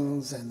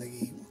offerings and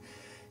the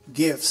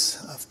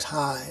gifts of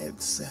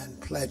tithes and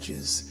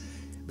pledges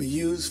be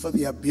used for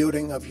the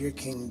upbuilding of your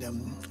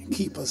kingdom.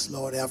 Keep us,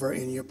 Lord, ever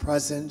in your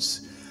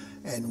presence,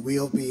 and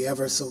we'll be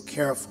ever so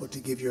careful to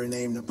give your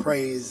name the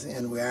praise,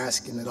 and we're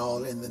asking it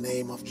all in the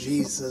name of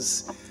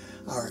Jesus,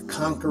 our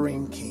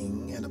conquering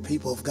King. And the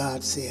people of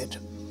God said,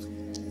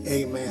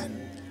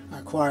 amen.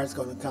 Our choir is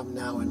going to come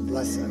now and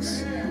bless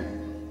us.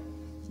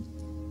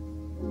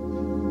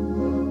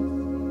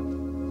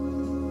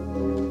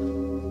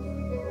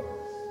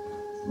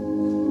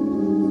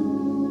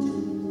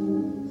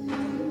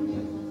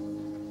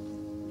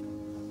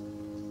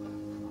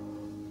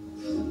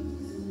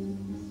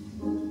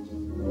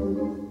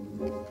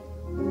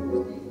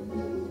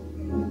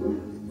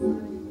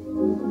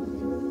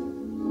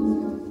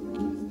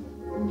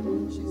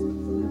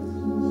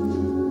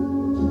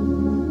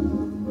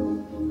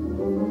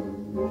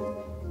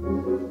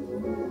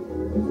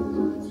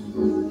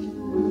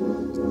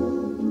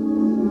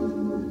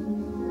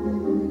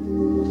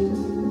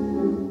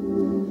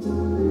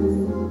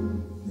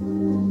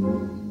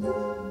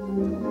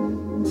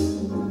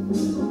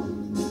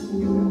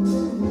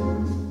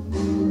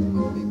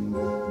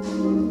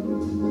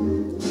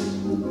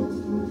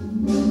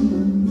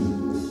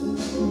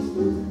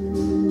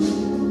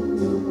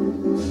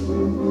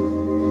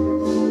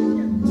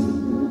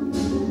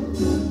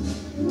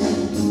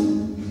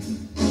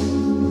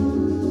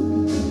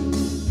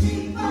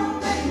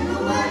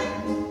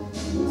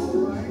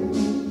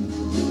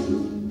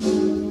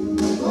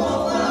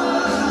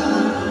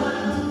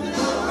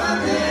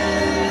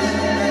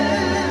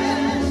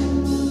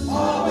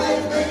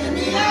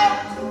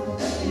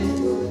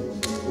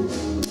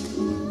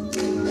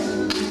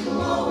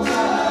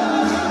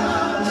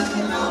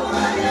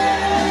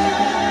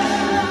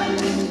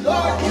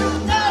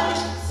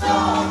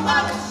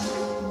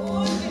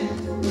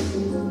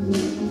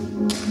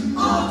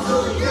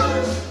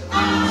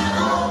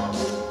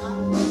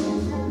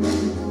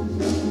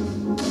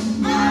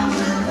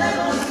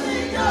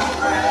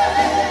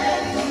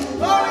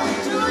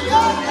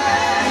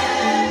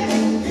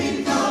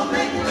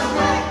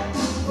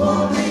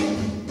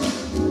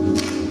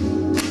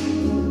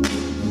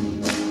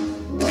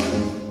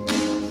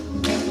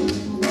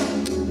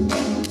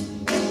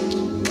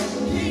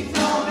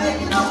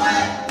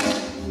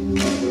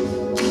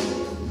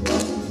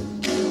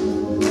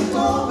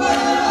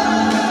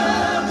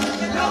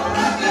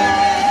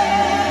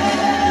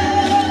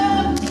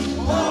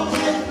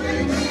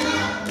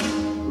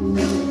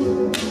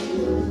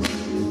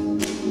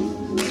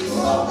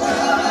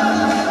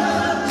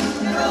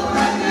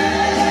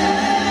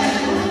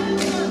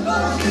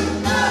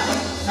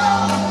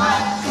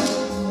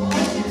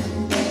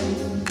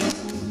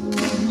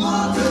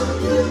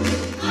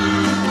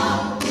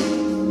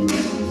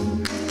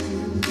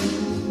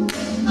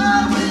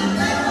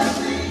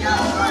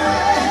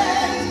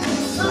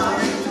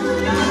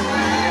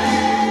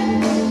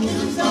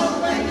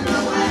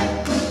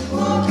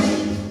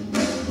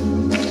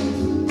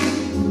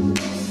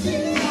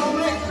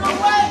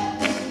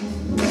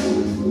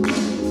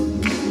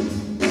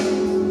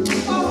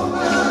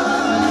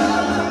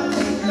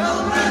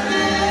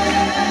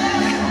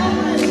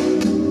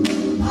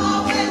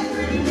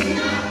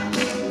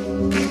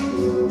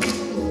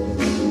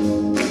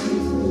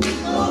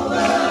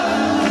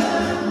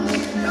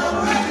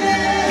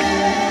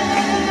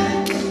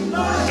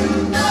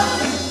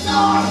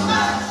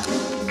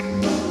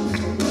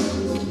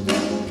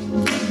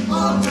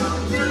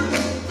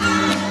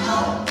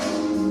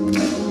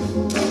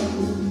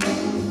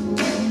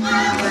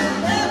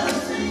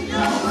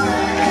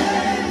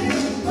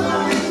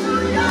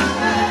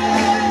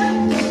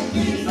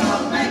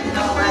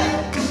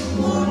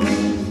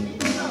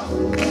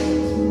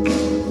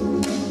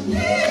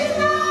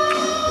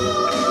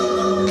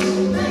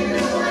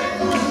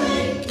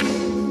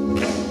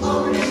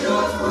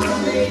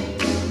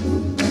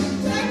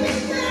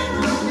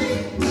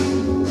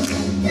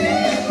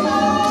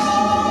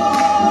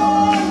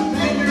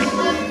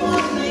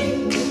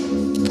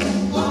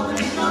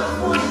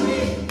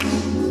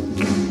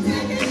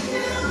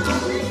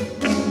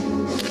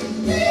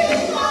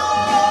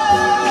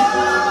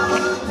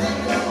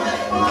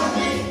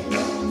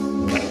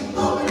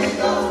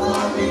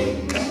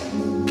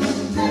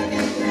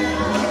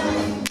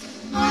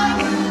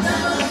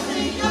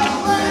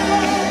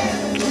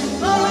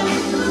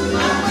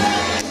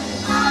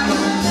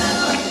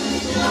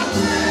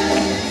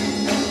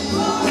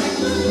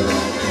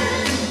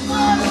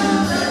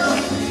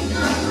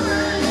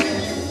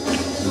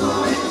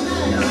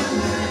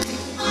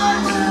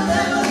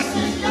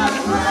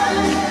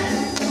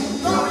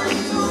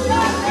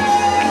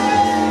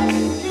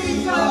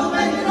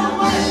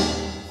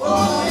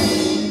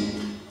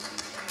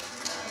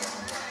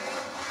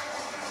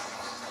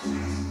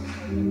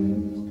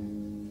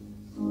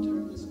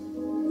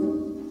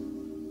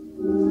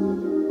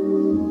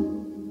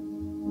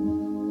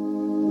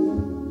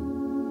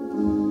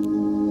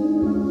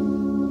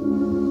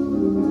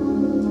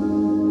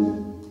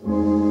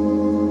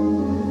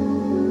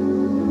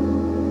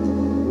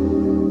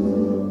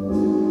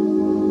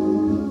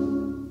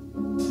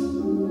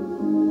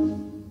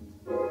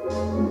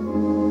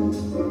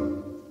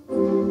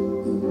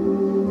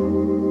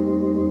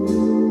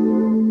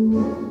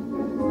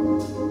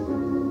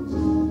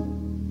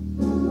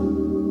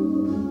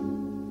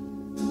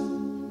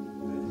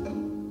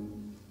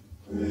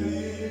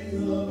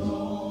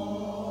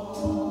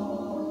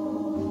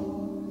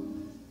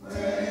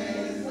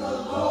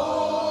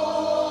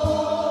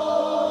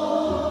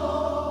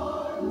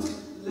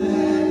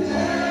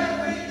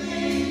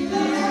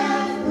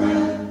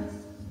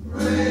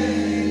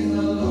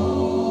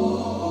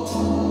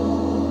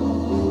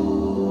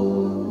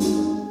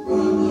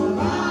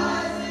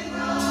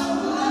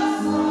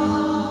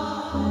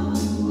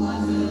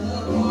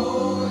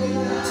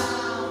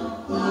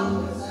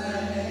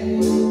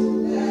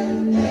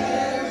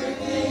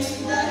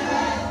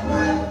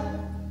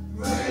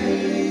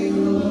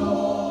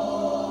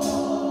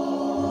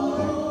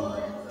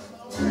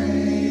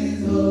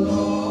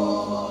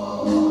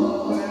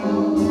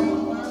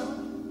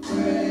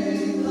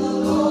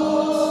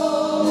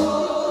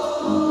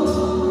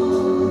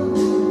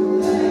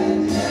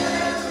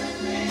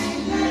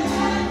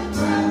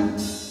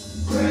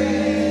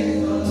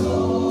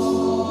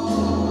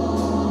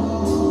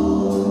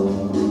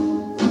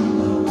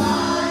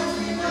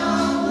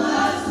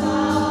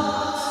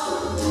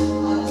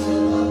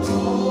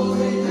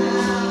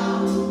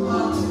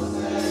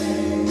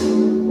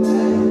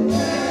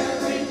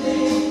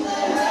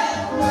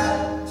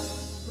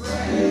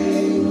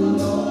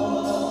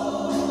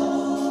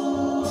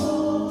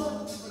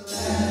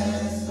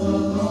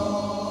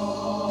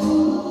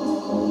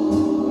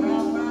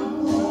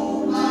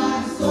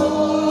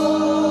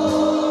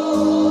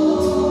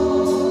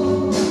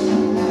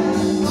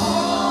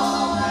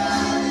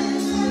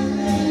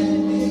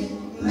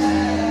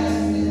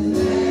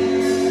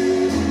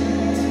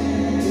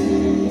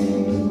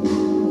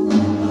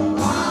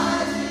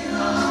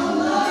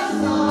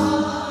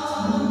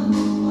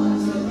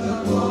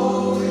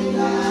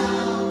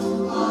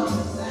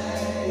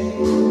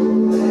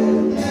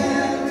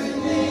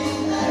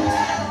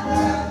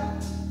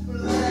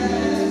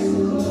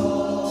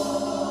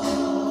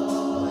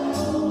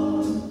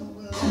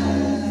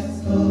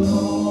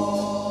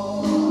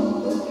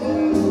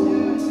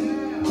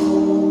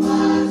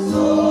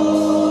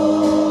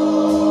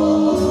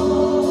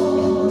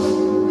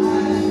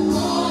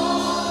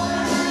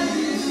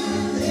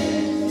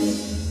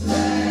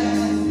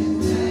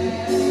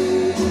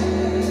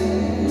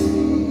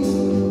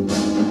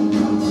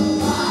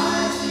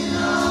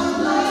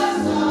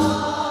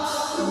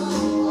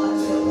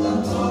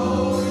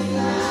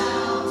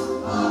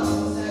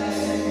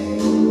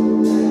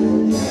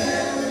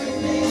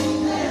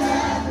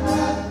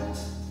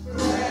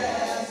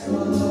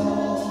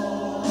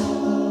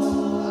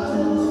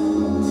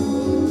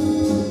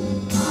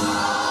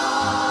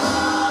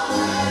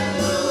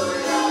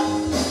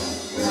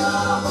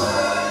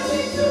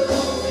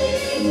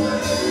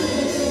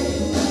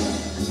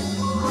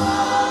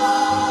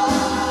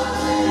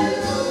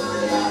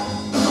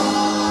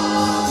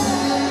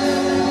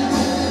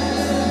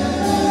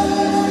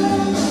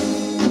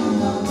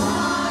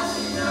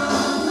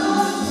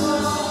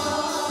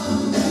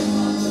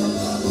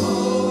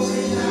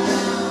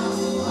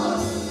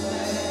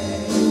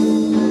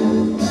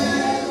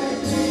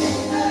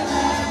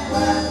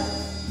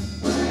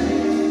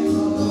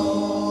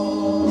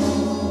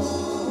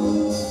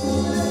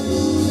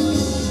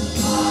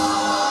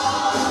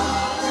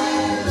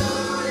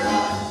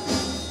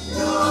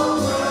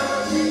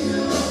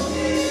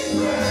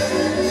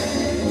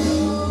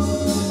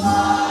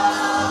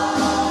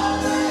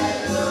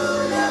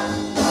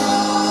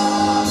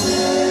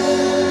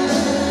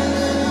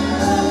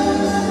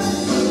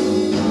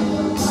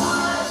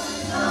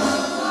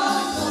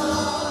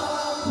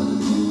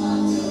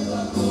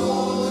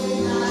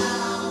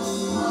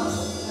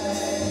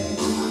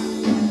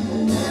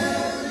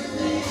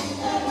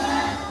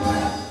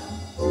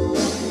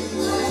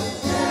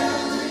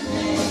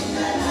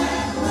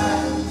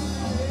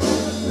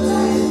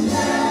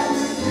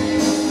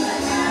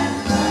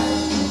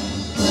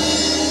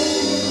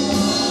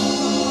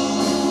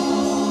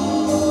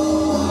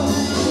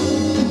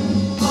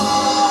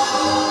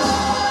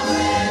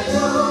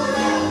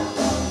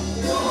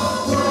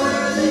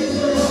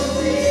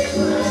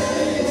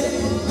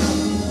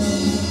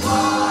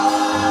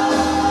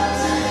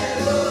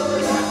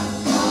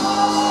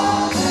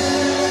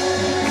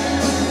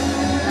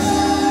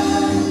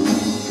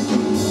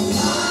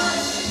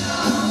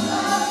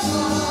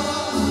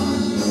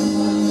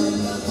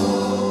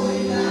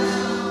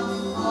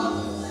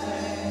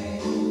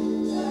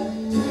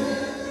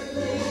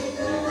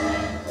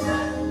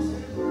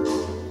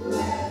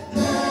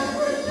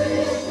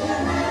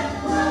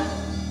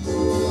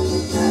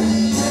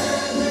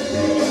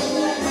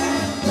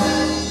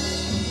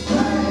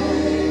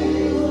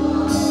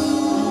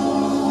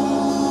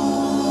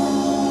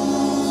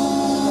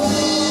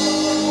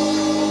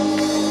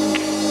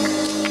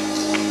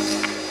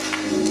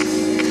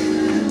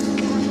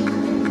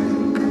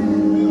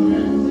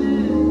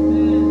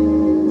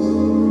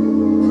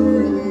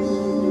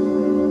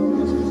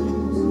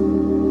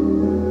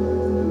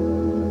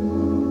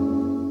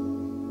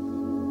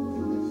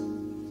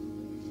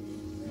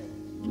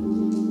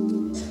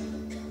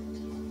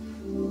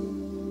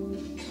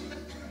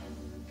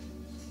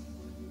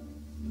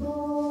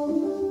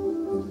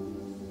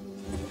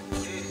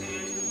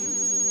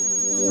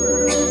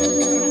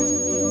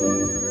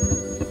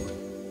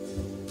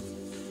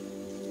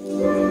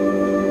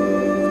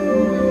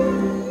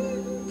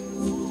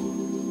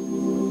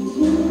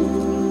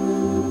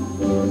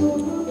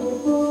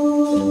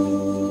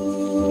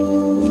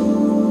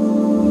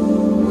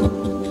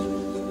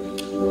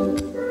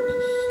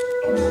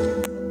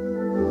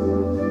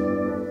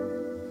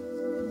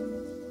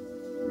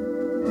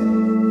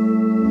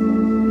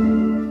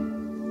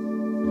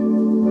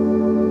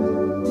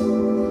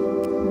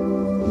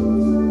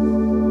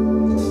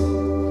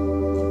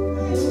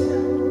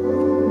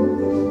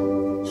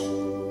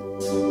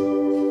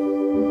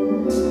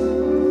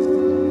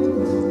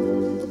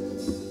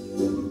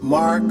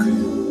 Mark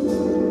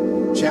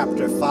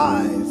chapter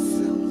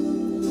 5.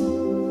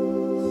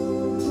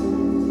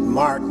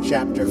 Mark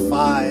chapter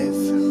 5.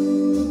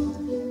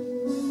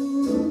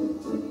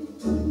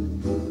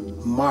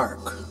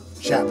 Mark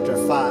chapter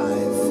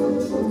 5.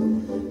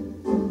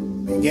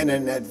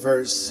 Beginning at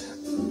verse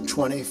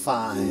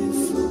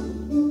 25.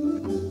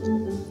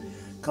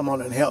 Come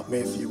on and help me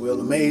if you will.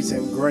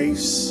 Amazing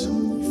Grace.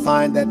 You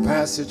find that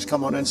passage,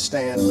 come on and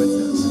stand with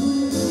us.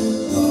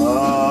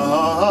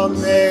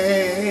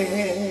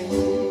 Amazing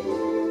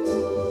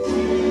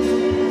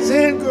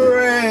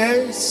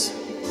Grace,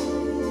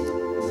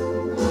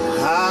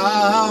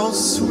 how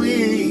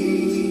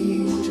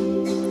sweet.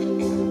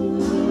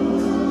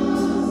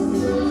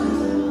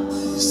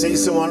 See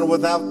someone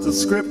without the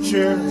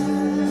scripture?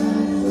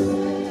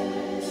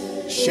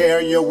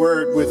 Share your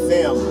word with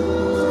them.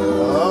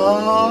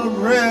 A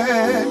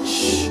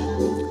wretch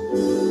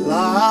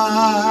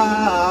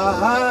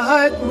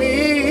like me,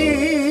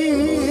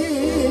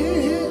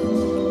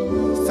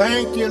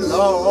 thank you,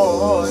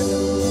 Lord.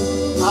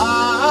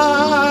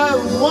 I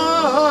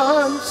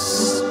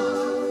once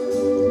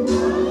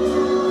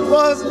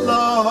was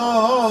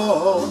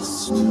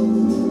lost,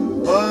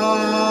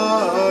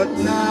 but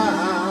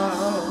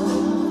now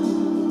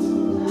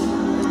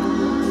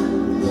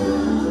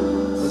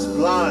was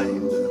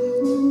blind.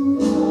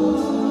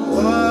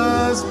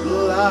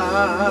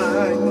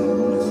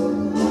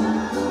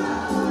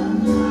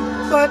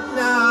 But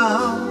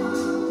now,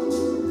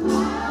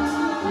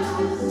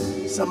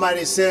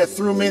 somebody said,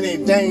 through many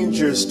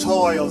dangers,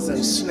 toils,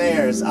 and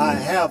snares, I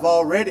have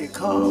already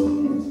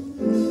come.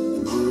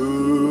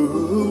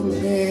 Through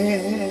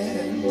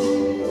many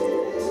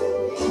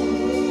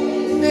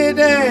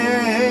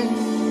dangers,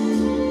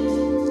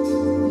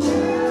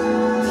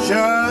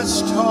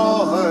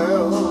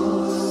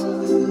 toils,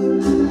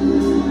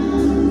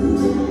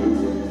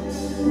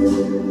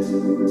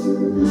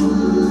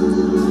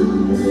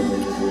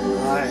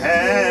 I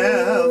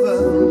have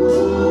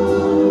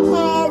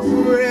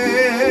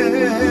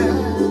already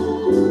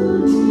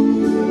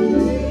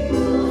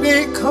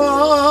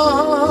come.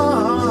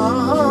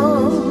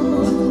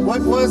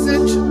 What was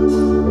it?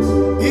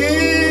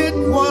 It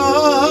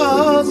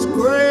was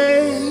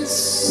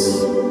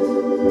grace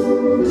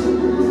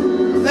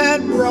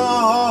that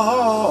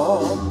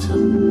brought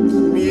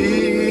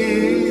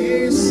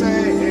me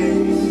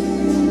safe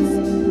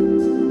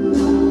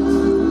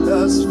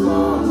thus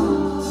far.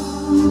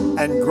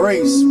 And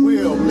grace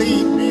will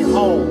lead me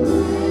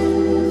home.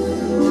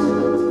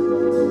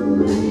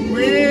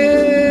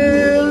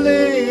 Will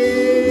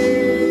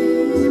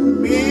lead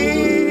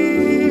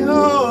me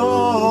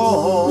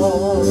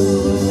home.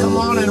 Come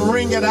on and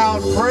ring it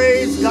out.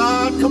 Praise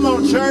God. Come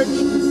on, church.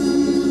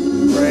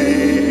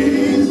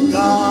 Praise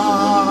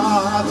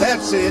God.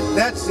 That's it.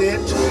 That's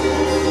it.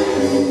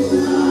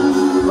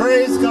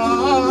 Praise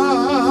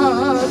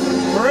God.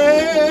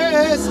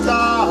 Praise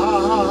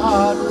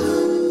God.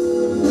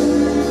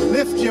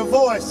 Lift your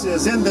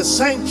voices in the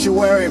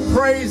sanctuary.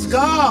 Praise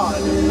God.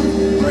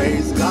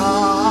 Praise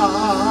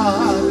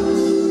God.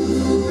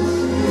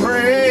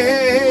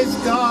 Praise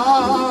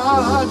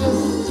God.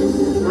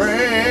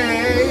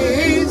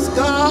 Praise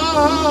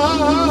God.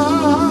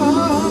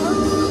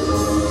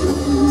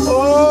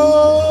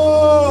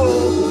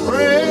 Oh,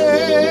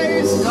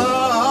 praise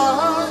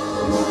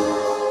God.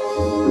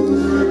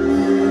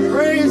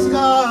 Praise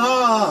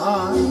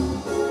God.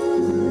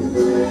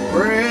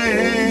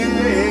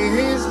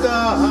 Praise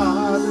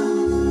God.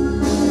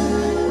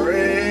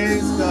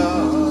 Praise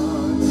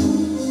God.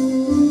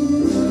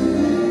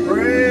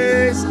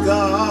 Praise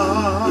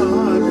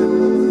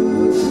God.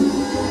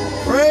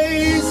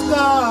 Praise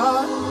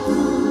God.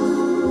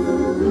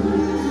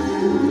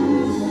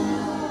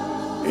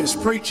 It's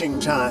preaching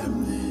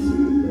time.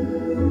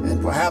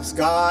 And perhaps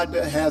God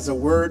has a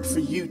word for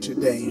you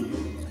today.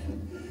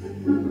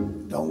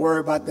 Don't worry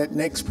about that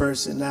next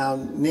person now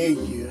near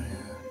you.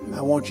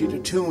 I want you to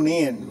tune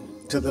in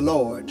to the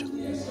Lord.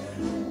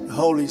 The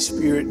Holy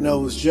Spirit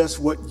knows just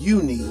what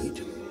you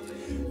need,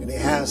 and He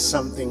has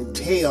something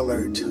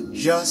tailored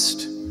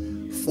just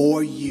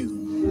for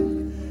you.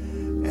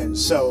 And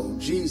so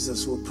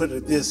Jesus will put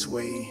it this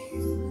way: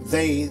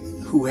 they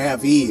who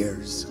have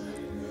ears,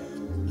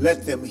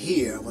 let them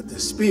hear what the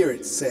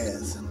Spirit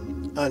says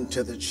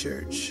unto the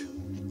church.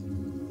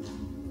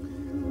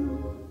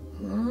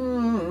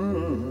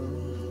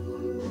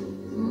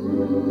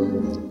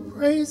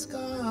 Praise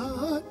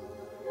God.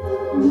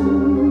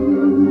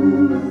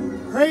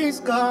 Praise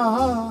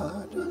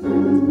God.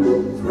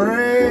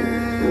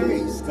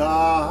 Praise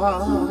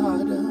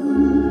God.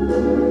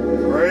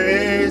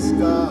 Praise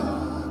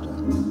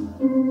God.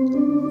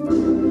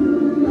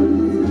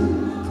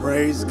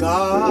 Praise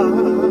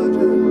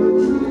God.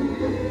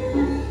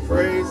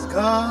 Praise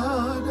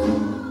God.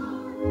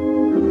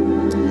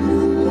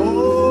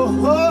 Oh,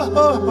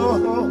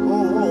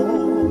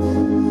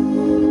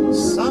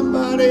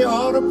 somebody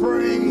ought to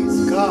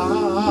praise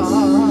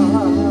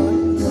God.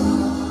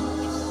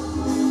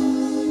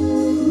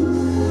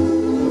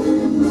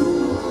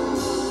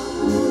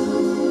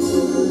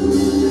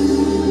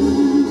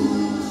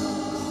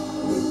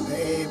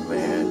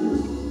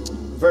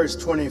 verse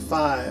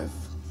 25.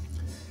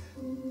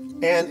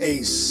 And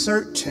a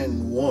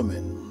certain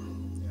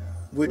woman,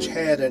 which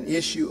had an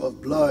issue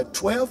of blood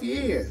 12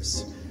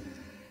 years,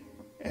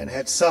 and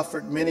had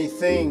suffered many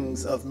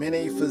things of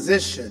many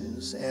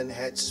physicians, and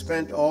had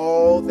spent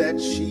all that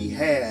she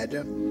had,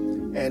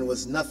 and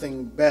was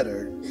nothing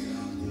better,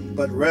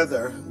 but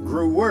rather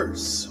grew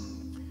worse.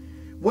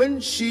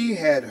 When she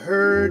had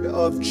heard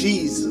of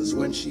Jesus,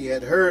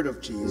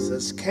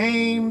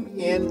 came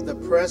in the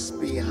press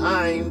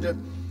behind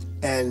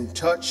and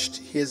touched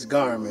his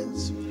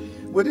garments.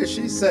 What is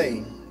she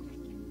saying?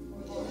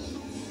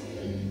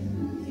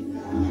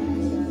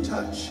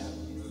 Touch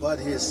but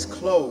his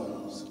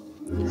clothes,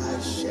 I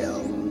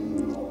shall.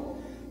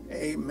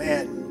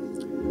 Amen.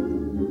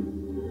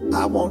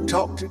 I won't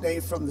talk today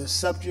from the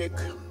subject,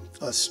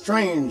 a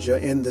stranger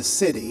in the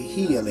city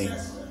healing.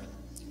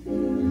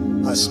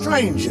 A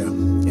stranger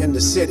in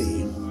the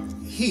city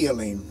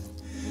healing.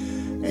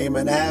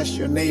 Amen. Ask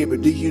your neighbor,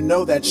 do you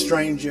know that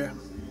stranger?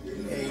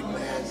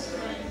 Amen.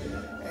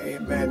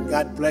 Amen.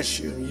 God bless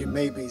you. You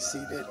may be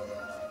seated.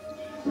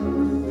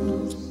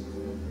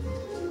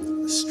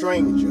 A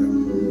stranger.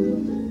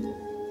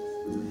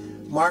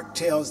 Mark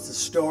tells the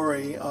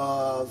story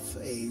of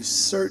a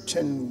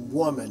certain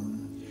woman.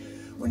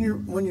 When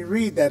you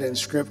read that in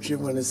Scripture,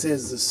 when it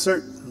says a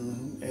certain,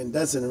 and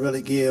doesn't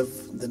really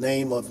give the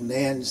name of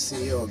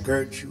Nancy or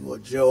Gertrude or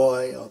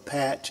Joy or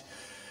Pat,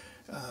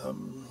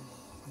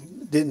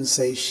 didn't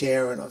say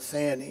Sharon or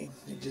Fanny.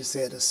 It just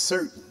said a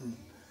certain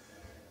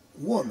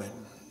woman.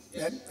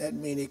 That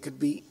means it could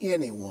be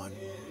anyone.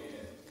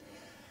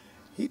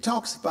 He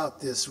talks about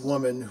this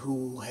woman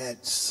who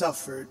had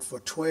suffered for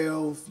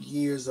 12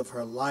 years of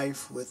her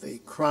life with a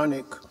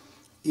chronic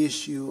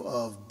issue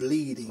of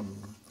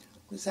bleeding.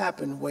 This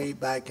happened way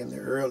back in the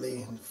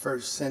early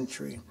 1st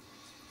century.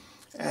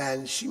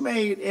 And she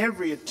made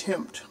every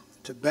attempt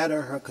to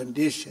better her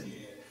condition.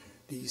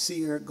 Do you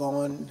see her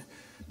going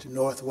to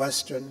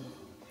Northwestern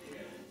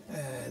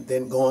and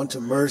then going to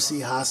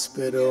Mercy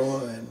Hospital?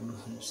 And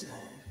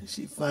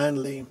she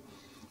finally,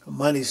 her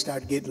money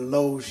started getting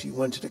low. She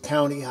went to the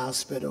county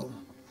hospital,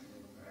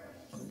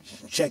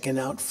 checking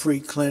out free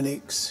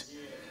clinics.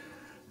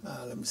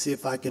 Let me see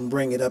if I can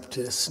bring it up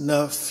to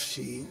snuff.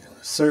 She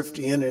surfed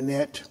the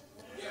internet.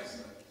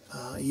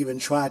 Even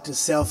tried to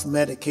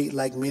self-medicate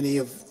like many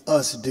of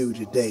us do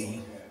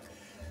today.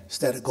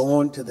 Instead of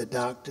going to the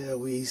doctor,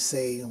 we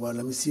say, well,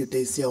 let me see what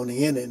they say on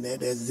the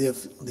internet, as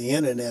if the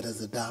internet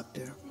is a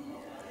doctor.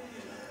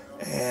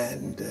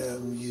 And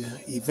you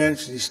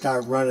eventually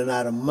start running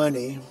out of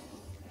money.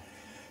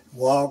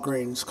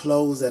 Walgreens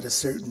closed at a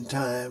certain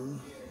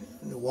time.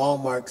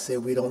 Walmart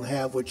said, we don't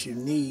have what you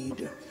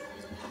need.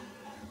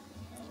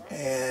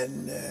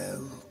 And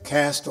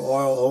castor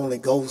oil only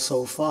goes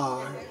so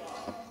far.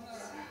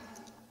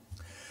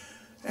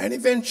 And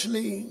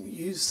eventually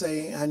you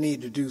say, I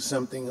need to do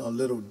something a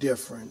little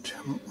different.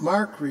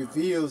 Mark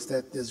reveals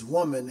that this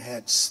woman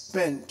had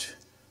spent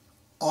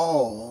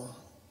all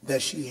that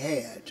she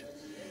had.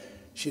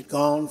 She'd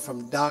gone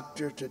from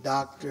doctor to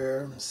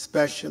doctor,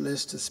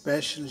 specialist to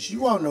specialist.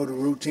 You all know the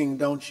routine,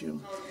 don't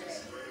you?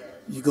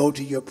 You go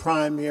to your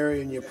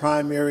primary, and your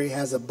primary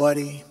has a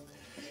buddy,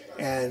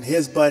 and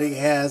his buddy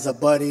has a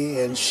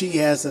buddy, and she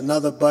has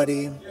another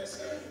buddy.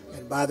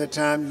 By the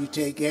time you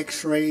take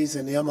x-rays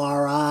and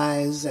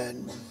MRIs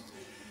and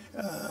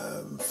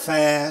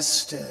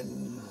fast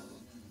and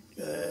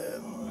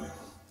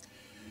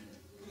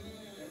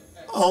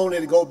only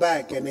to go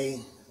back and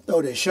they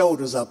throw their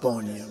shoulders up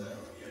on you.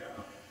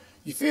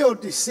 You feel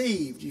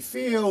deceived. You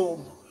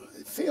feel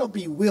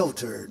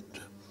bewildered.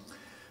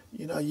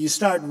 You know, you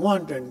start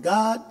wondering,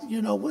 God,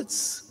 you know,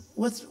 what's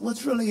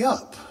really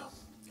up?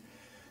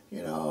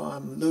 You know,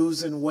 I'm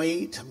losing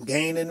weight, I'm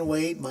gaining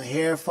weight, my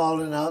hair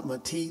falling out, my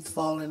teeth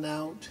falling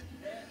out.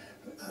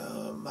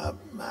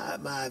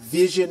 My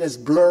vision is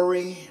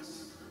blurry.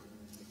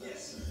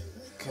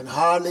 Can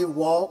hardly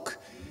walk.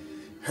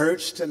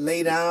 Hurts to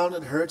lay down,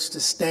 it hurts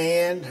to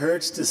stand,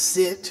 hurts to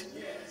sit.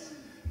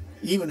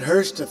 Even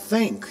hurts to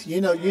think.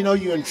 You know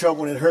you're in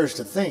trouble when it hurts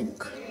to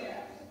think.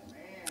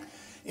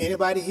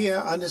 Anybody here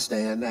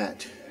understand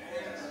that?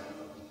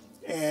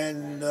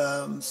 And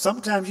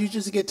sometimes you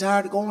just get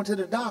tired of going to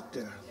the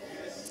doctor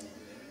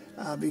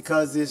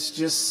because it's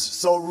just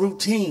so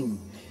routine.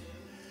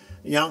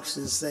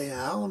 Youngsters say,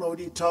 I don't know what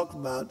you're talking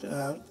about.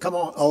 Come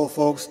on, old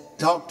folks,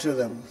 talk to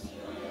them.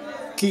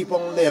 Keep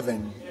on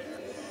living.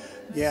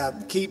 Yeah,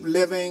 keep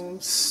living.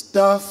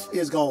 Stuff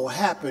is going to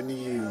happen to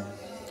you.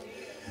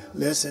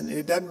 Listen,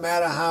 it doesn't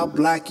matter how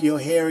black your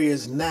hair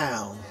is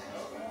now.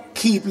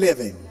 Keep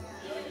living.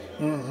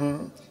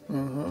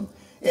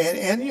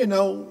 And you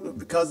know,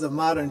 because of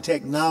modern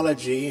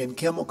technology and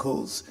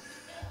chemicals,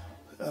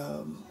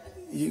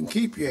 you can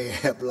keep your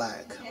hair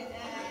black.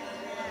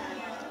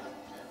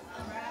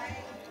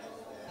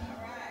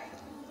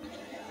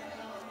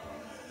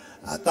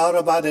 I thought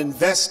about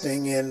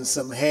investing in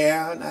some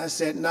hair, and I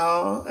said,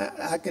 no,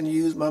 I can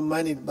use my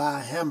money to buy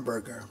a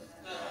hamburger.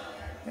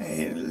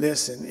 And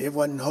listen, it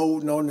wasn't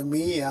holding on to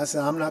me. I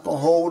said, I'm not going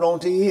to hold on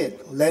to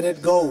it. Let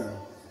it go.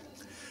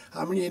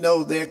 How many of you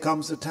know there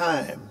comes a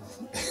time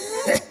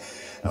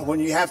when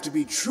you have to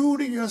be true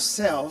to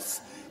yourself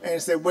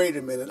and say, wait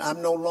a minute,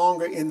 I'm no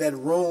longer in that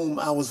room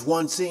I was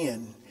once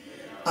in.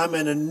 I'm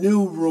in a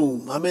new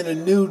room. I'm in a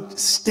new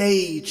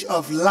stage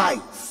of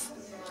life,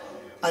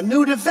 a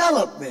new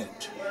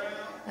development.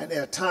 And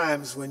there are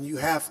times when you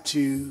have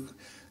to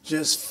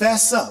just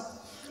fess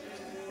up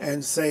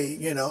and say,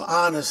 you know,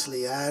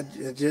 honestly, I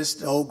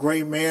just, old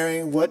gray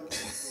Mary, what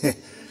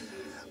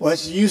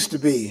she used to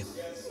be.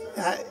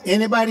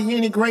 Anybody hear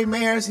any gray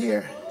mares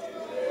here?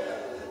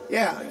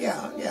 Yeah.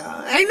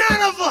 Ain't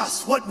none of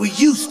us what we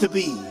used to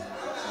be.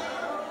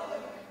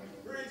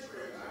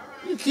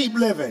 You keep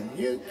living.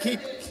 You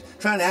keep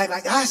trying to act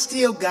like, I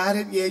still got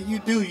it. Yeah, you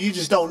do. You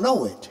just don't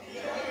know it.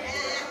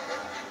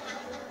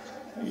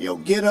 Your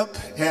get up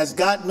has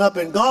gotten up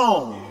and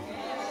gone.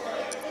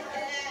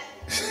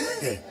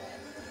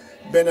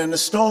 Been in the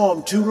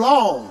storm too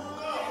long.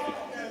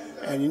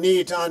 And you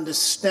need to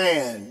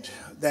understand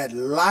that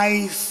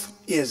life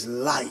is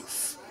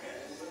life.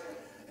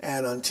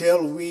 And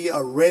until we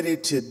are ready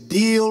to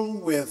deal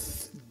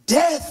with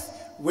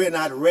death, we're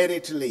not ready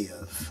to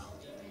live.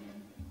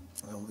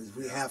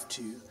 We have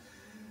to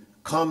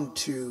come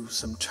to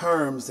some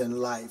terms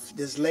in life.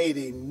 This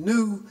lady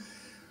knew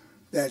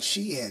that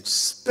she had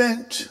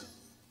spent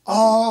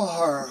all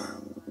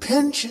her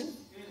pension,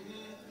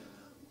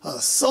 her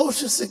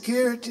Social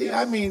Security.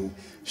 I mean,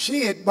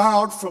 she had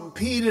borrowed from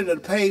Peter to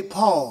pay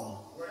Paul.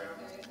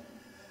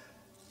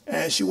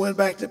 And she went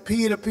back to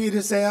Peter.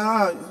 Peter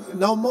said,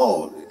 no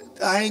more.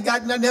 I ain't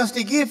got nothing else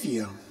to give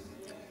you.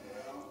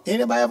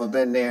 Anybody ever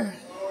been there?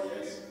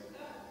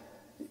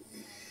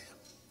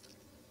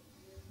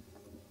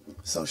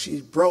 So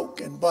she's broke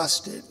and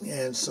busted,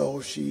 and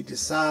so she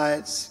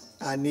decides,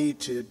 I need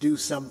to do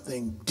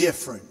something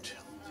different.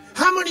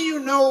 How many of you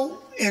know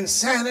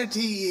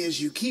insanity is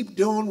you keep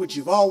doing what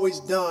you've always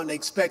done,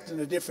 expecting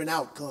a different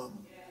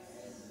outcome?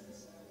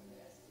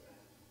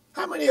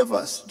 How many of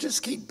us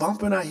just keep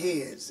bumping our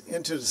heads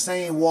into the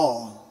same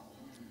wall,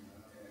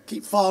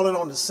 keep falling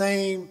on the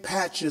same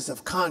patches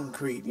of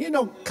concrete? You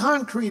know,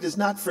 concrete is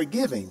not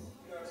forgiving.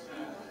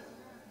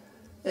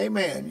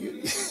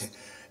 Amen.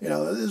 You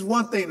know, there's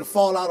one thing to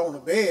fall out on the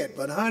bed,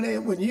 but honey,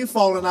 when you're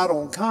falling out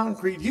on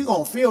concrete, you're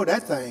going to feel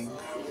that thing.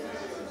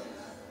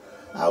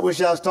 I wish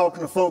I was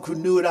talking to folk who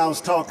knew what I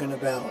was talking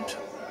about.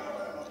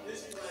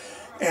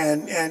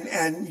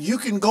 And you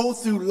can go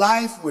through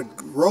life with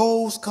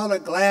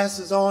rose-colored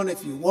glasses on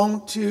if you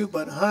want to,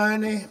 but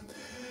honey,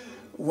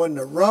 when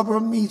the rubber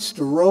meets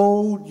the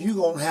road, you're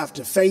going to have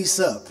to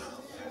face up.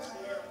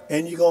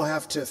 And you're going to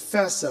have to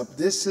fess up.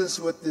 This is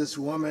what this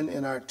woman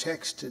in our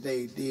text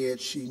today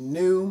did. She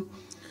knew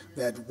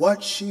that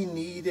what she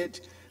needed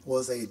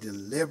was a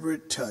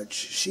deliberate touch.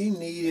 She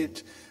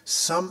needed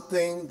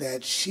something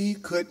that she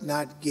could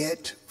not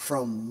get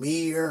from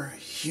mere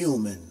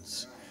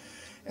humans.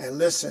 And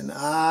listen,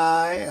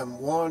 I am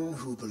one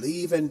who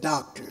believes in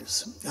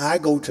doctors. I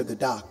go to the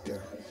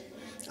doctor.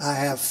 I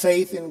have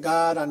faith in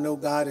God. I know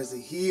God is a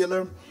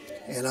healer,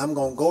 and I'm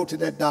going to go to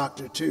that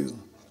doctor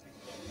too.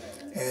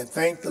 And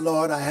thank the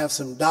Lord, I have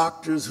some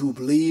doctors who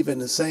believe in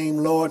the same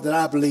Lord that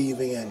I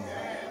believe in.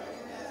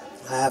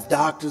 I have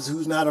doctors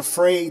who's not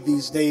afraid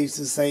these days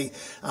to say,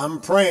 I'm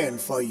praying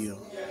for you.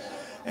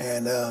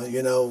 And,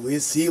 you know, we'll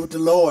see what the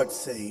Lord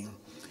say.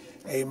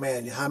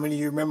 Amen. How many of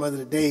you remember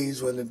the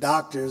days when the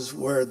doctors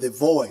were the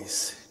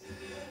voice?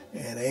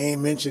 And they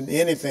ain't mentioned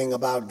anything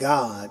about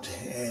God.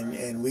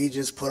 And we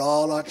just put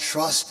all our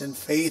trust and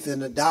faith in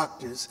the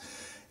doctors.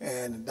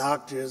 And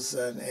doctors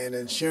and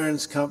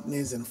insurance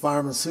companies and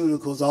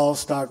pharmaceuticals all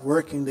start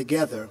working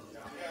together.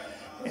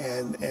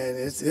 And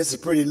it's a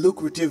pretty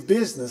lucrative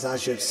business, I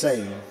should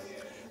say.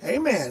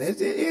 Amen.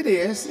 It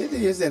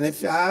is. And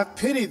if I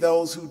pity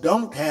those who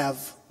don't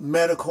have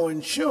medical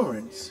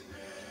insurance.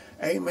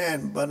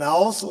 Amen. But I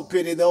also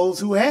pity those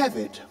who have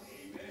it.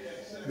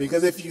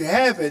 Because if you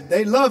have it,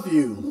 they love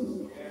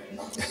you.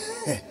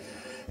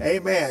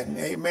 Amen.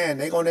 Amen.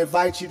 They're going to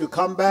invite you to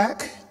come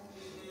back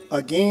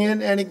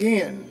again and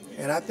again.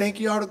 And I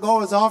think you ought to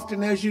go as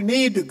often as you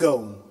need to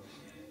go.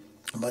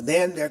 But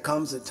then there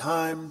comes a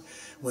time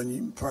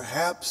when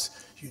perhaps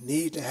you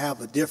need to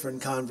have a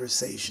different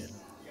conversation.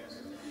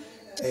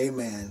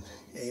 Amen.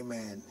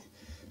 Amen.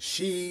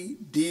 She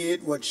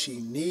did what she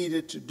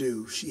needed to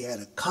do. She had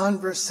a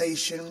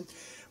conversation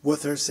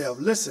with herself.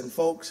 Listen,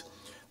 folks,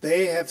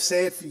 they have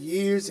said for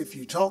years, if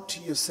you talk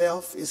to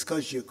yourself, it's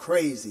because you're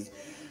crazy.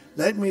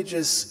 Let me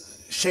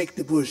just shake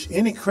the bush.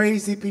 Any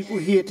crazy people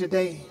here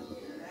today?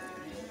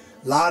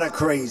 A lot of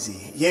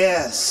crazy.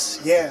 Yes.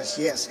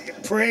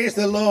 Praise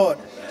the Lord.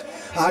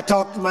 I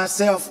talk to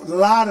myself a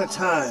lot of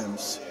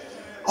times,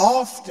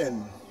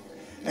 often.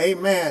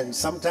 Amen.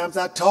 Sometimes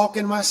I talk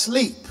in my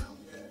sleep.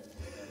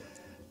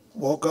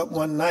 Woke up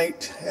one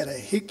night, had a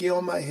hickey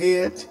on my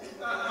head,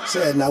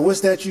 said, now what's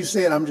that you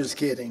said? I'm just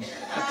kidding.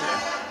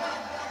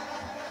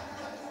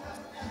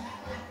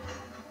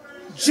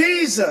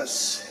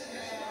 Jesus.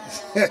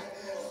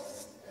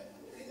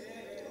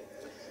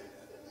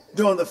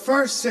 During the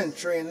first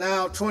century and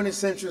now 20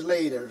 centuries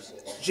later,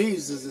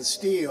 Jesus is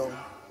still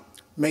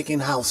making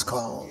house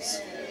calls.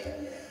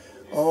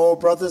 Oh,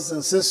 brothers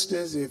and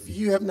sisters, if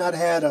you have not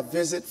had a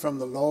visit from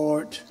the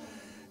Lord,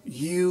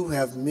 you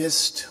have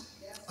missed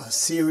a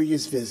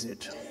serious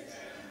visit.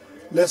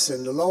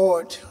 Listen, the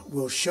Lord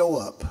will show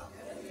up.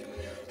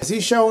 Has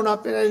he shown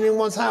up in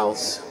anyone's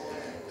house?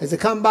 Has he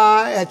come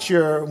by at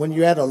when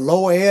you're at a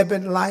low ebb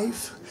in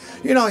life?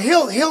 You know,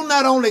 he'll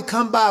not only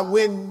come by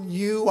when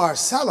you are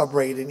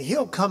celebrating,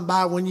 he'll come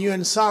by when you're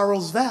in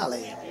sorrow's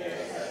valley.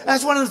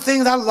 That's one of the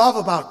things I love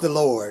about the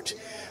Lord.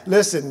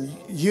 Listen,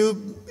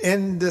 you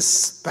in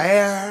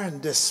despair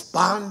and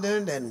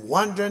despondent and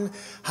wondering,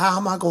 how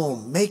am I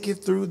going to make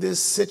it through this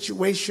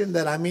situation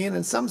that I'm in?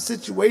 And some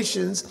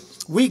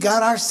situations we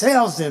got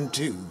ourselves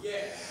into.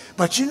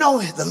 But you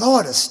know, the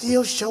Lord will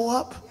still show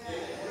up.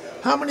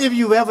 How many of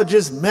you ever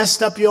just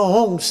messed up your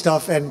own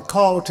stuff and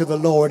called to the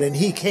Lord and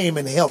he came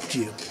and helped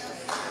you?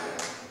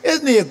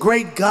 Isn't he a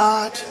great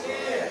God?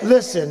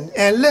 Listen,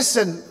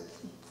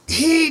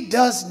 he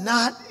does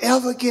not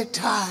ever get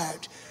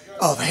tired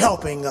of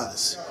helping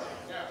us.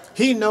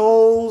 He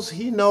knows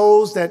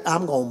that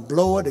I'm going to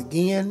blow it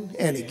again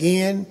and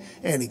again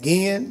and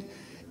again.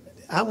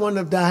 I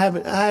wonder if I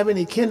have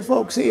any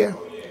kinfolks here.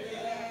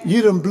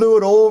 You done blew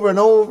it over and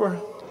over.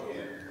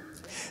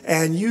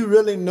 And you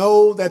really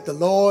know that the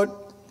Lord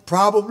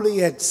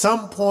probably at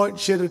some point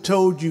should have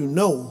told you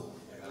no.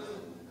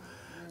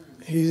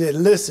 He said,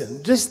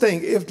 listen, just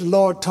think if the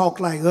Lord talked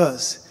like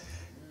us,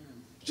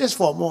 just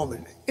for a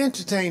moment,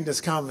 entertain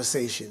this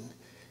conversation.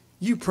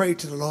 You pray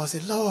to the Lord, say,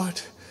 Lord,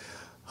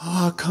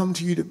 I'll come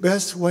to you the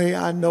best way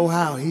I know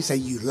how. He said,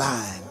 you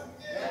lying.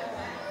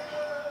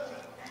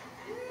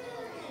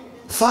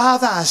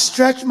 Father, I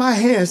stretch my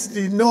hands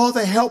to no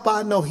other help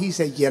I know. He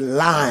said, you're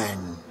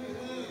lying.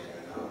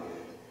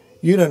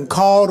 You done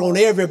called on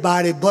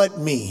everybody but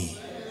me.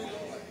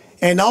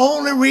 And the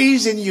only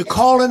reason you're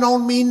calling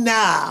on me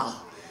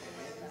now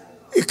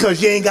is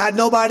because you ain't got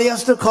nobody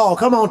else to call.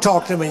 Come on,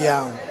 talk to me,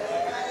 y'all.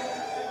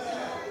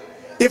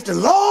 If the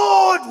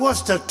Lord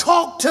was to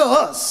talk to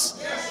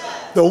us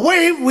the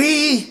way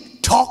we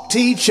talk to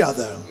each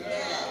other,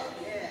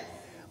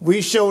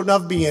 we sure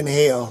enough be in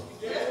hell.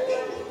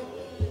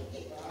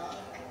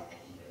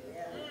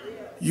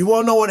 You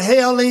want to know what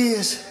hell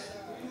is?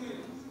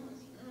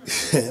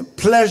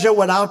 Pleasure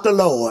without the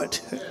Lord.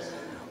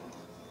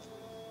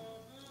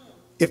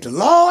 If the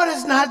Lord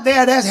is not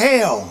there, that's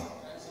hell.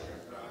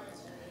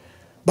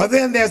 But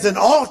then there's an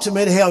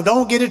ultimate hell.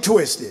 Don't get it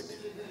twisted.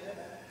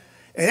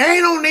 It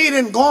ain't no need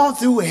in going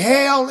through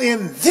hell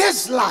in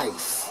this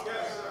life,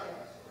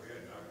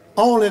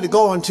 only to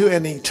go into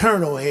an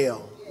eternal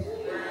hell.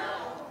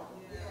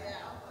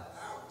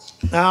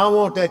 Now, I don't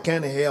want that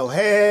kind of hell.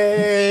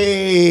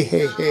 Hey,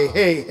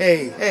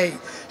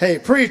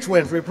 preach,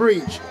 Winfrey,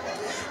 preach.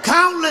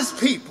 Countless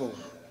people,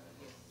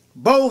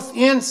 both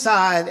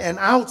inside and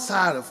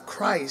outside of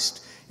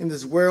Christ in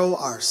this world,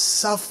 are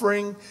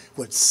suffering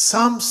with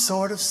some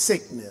sort of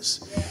sickness.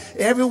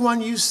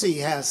 Everyone you see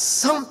has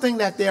something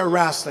that they're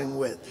wrestling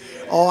with.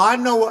 Oh, I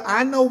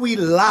know we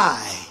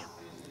lie.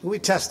 We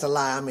test a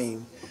lie,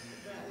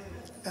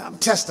 I'm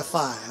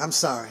testifying. I'm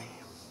sorry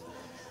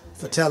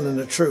for telling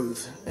the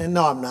truth. And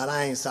no, I'm not.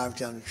 I ain't sorry for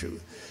telling the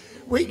truth.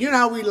 You know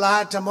how we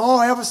lied to them?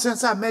 Oh, ever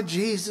since I met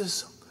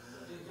Jesus,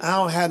 I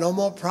don't have no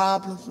more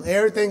problems.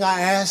 Everything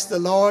I ask the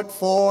Lord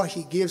for,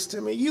 he gives to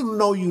me. You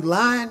know you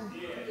lying.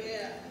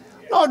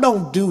 Lord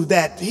don't do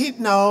that. He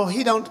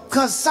don't,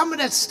 because some of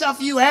that stuff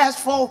you ask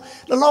for,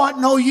 the Lord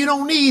know you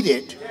don't need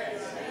it.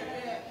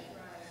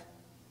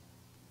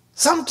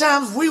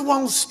 Sometimes we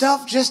want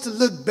stuff just to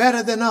look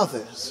better than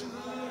others.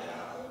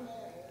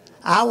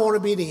 I want to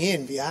be the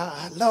envy.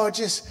 Lord,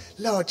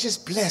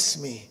 just bless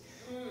me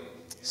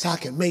so I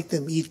can make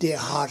them eat their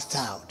hearts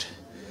out.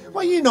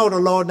 Well, you know the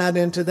Lord not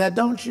into that,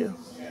 don't you?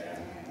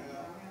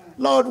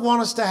 Lord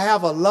wants us to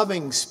have a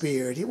loving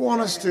spirit. He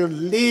wants us to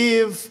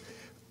live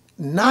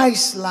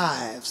nice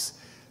lives,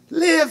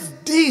 live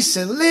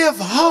decent, live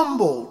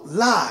humble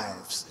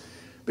lives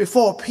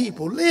before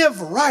people,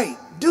 live right,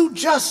 do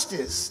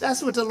justice.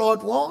 That's what the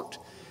Lord wants.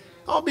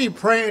 I'll be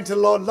praying to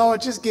the Lord, Lord,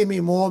 just give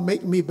me more,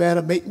 make me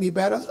better, make me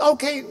better.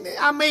 Okay,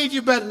 I made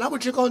you better. Now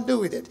what you going to do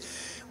with it?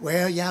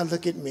 Well, y'all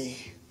look at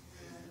me.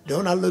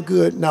 Don't I look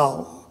good?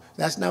 No,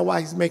 that's not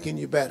why he's making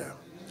you better.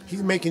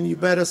 He's making you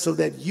better so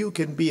that you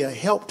can be a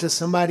help to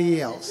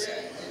somebody else.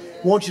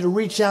 Want you to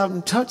reach out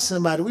and touch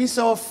somebody. We're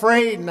so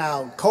afraid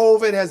now.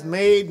 COVID has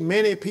made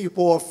many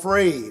people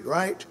afraid,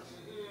 right?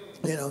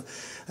 You know,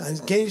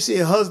 can you see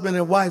a husband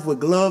and wife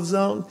with gloves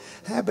on?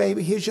 Hey,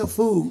 baby, here's your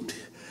food.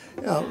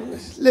 You know,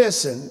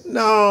 listen,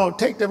 no,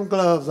 take them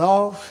gloves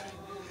off.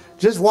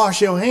 Just wash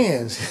your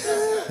hands.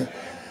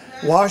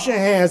 Wash your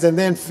hands and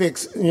then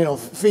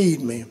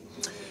feed me.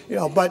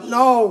 But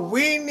no,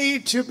 we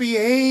need to be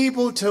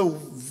able to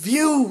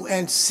view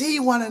and see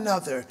one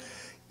another.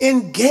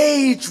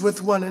 Engage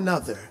with one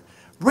another.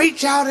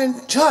 Reach out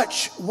and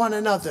touch one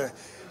another.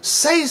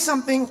 Say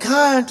something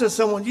kind to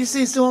someone. You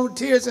see someone with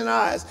tears in their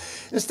eyes.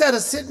 Instead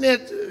of sitting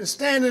there,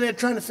 standing there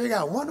trying to figure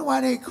out, wonder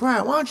why they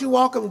crying. Why don't you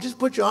walk up and just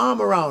put your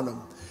arm around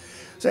them?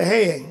 Say,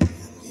 hey,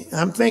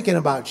 I'm thinking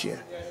about you.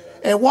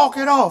 And walk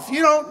it off.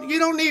 You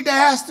don't need to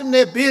ask them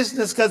their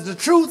business, because the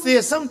truth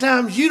is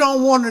sometimes you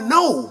don't want to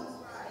know.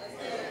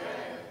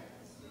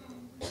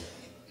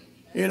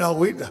 You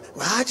know,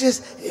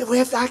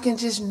 if I can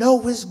just know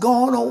what's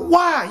going on.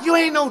 Why? You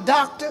ain't no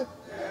doctor.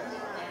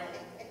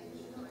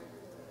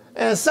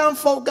 And some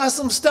folk got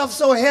some stuff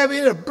so heavy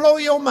it'll blow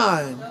your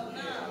mind.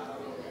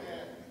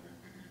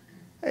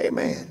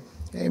 Amen.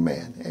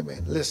 Amen.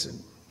 Amen. Listen,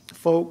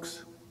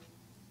 folks,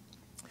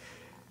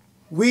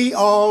 we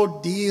all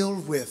deal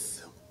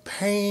with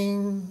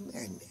pain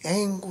and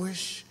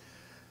anguish,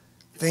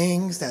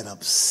 things that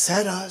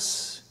upset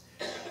us,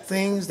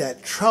 things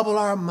that trouble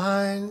our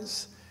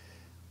minds,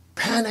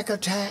 panic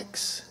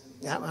attacks.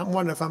 I'm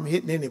wondering if I'm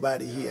hitting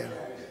anybody here.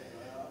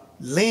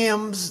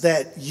 Limbs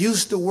that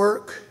used to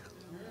work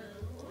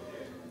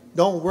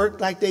don't work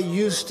like they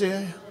used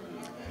to.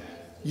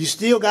 You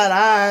still got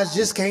eyes,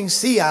 just can't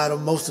see out of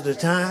them most of the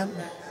time.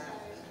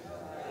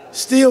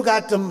 Still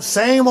got them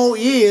same old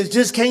ears,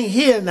 just can't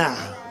hear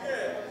now.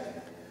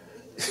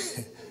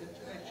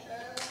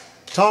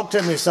 Talk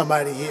to me,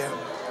 somebody here.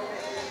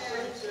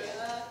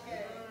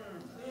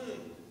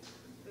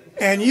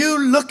 And you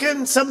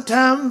looking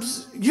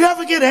sometimes, you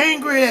ever get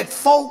angry at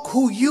folk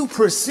who you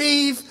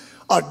perceive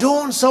are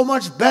doing so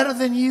much better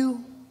than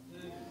you?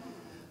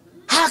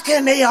 How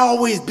can they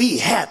always be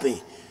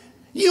happy?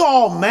 You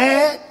all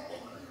mad?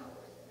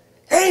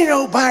 Ain't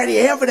nobody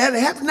ever that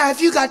happy. Now,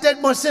 if you got that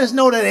much sense,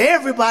 know that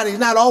everybody's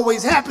not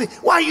always happy.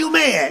 Why are you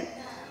mad?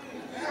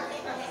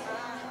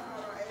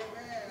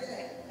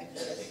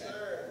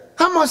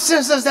 How much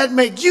sense does that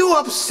make? You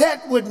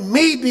upset with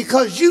me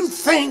because you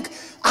think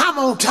I'm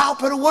on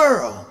top of the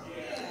world.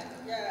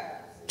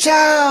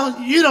 Child,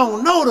 you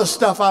don't know the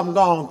stuff I'm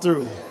going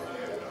through.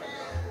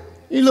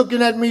 You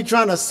looking at me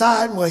trying to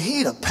side, well,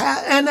 he the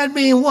pastor, and that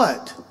mean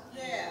what?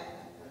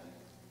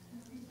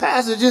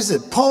 Pastor just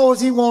as poor as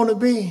he want to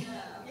be.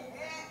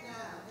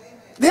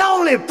 The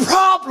only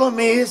problem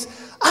is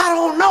I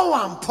don't know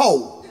I'm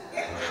poor.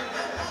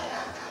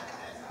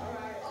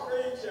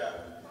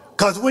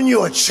 Because when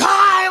you're a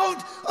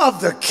child of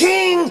the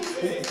King,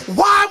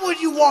 why would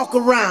you walk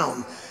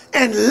around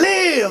and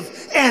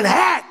live and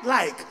act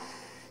like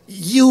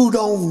you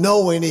don't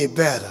know any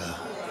better?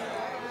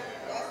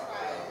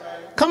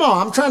 Come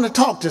on, I'm trying to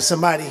talk to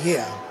somebody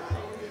here.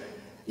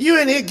 You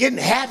in here getting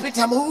happy,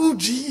 telling me, oh,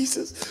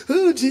 Jesus,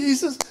 oh,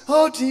 Jesus,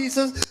 oh,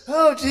 Jesus,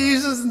 oh,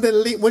 Jesus. And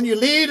then when you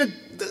leave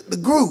the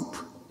group,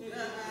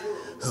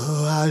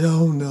 oh, I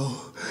don't know.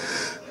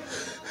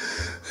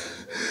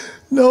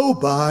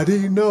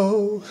 Nobody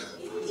knows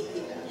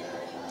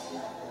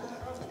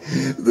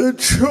the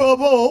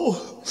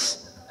trouble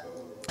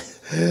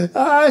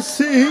I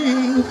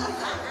see.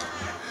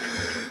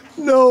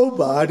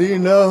 Nobody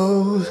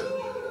knows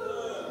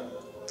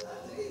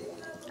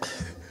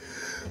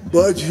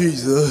but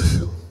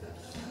Jesus.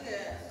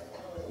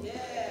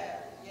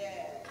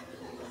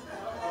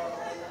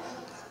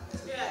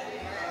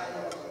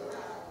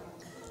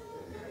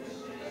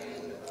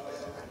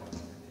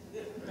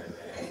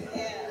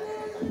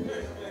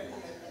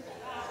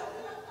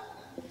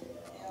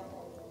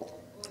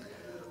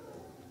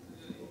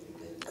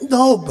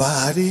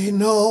 Nobody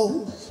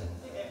knows.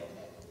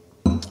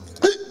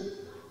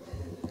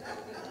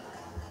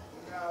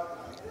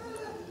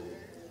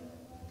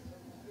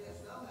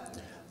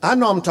 I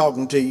know I'm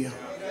talking to you.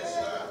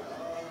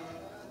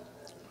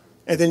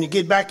 And then you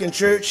get back in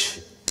church,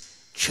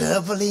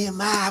 trouble in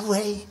my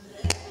way.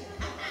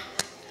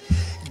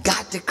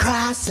 Got to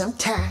cry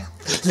sometime,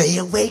 lay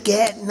awake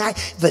at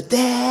night, but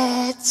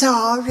that's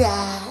all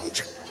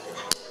right.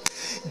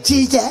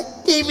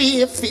 Jesus gave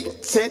me a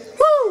fit, said,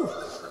 woo!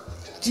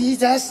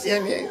 Jesus,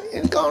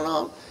 and going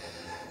on.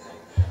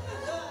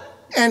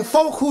 And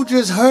folk who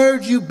just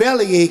heard you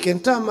belly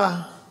aching, talking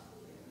about,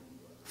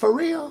 for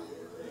real?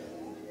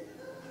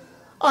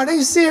 Are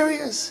they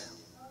serious?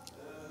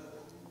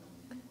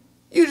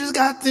 You just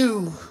got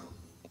through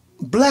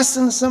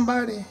blessing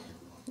somebody.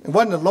 It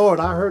wasn't the Lord.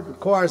 I heard the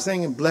choir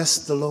singing,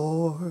 bless the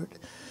Lord.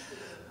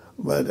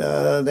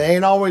 But they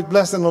ain't always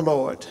blessing the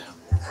Lord.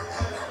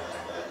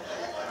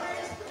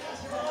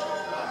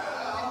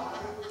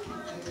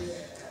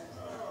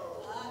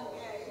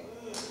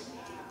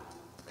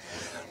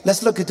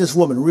 Let's look at this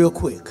woman real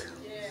quick.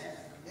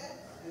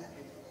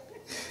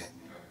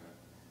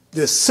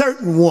 This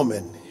certain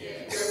woman.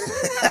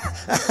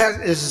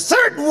 It's a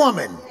certain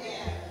woman.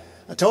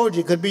 I told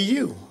you it could be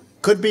you.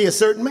 Could be a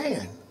certain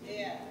man.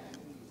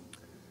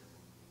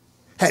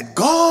 Had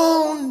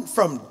gone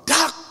from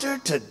doctor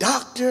to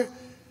doctor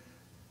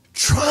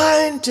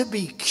trying to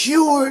be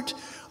cured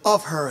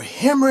of her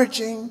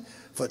hemorrhaging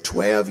for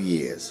 12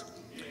 years.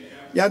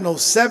 Y'all know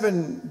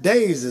 7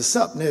 days is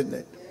something, isn't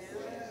it?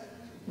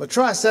 But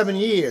try 7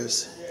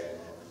 years.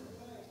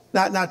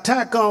 Now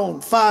tack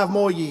on 5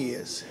 more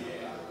years.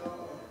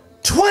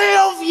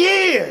 12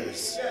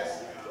 years.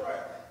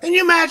 And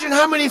you imagine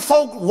how many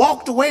folk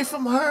walked away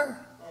from her?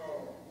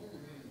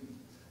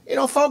 You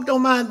know, folk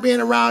don't mind being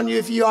around you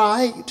if you're all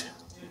right.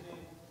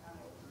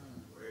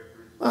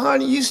 But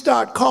honey, you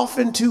start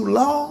coughing too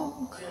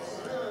long.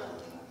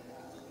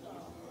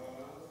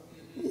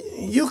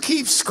 You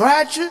keep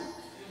scratching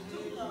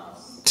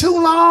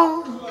too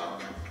long.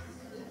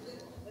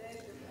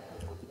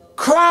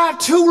 Cry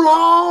too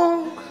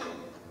long.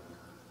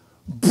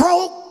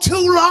 Broke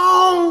too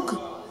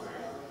long.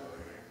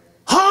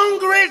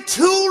 Hungry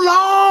too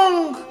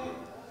long.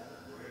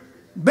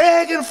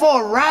 Begging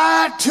for a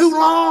ride too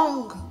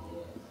long.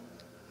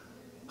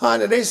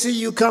 Honey, they see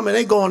you coming,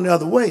 they going the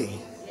other way.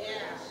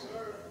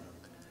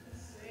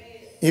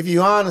 If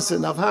you're honest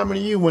enough, how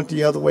many of you went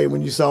the other way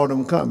when you saw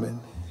them coming?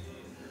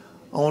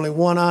 Only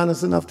one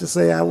honest enough to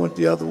say, I went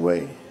the other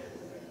way.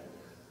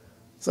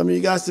 Some of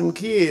you got some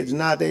kids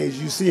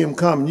nowadays, you see them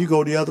coming, you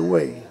go the other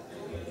way.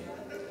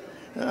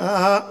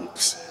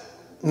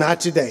 Not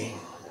today.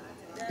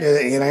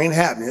 It ain't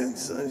happening.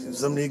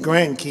 Some of these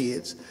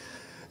grandkids.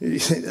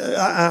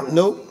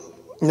 Nope,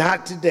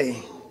 not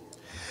today.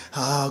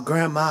 Oh,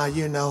 Grandma,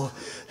 you know,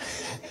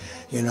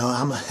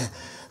 I'm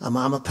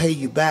gonna pay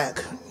you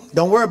back.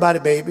 Don't worry about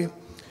it, baby.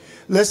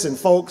 Listen,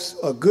 folks,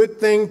 a good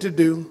thing to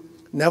do,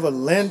 never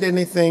lend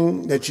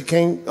anything that you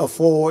can't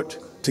afford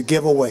to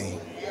give away.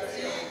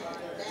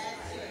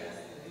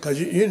 Because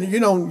you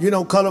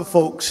know colored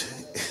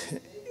folks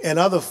and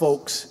other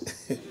folks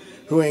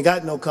who ain't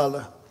got no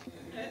color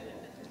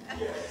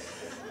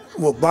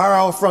will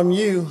borrow from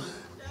you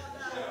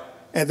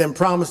and then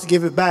promise to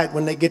give it back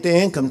when they get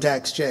their income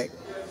tax check.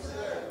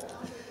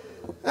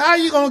 How are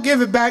you going to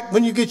give it back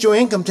when you get your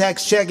income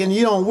tax check and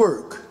you don't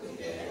work?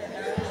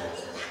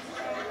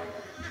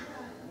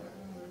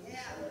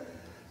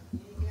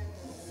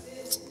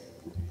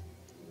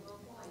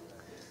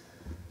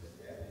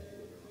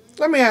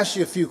 Let me ask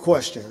you a few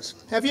questions.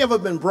 Have you ever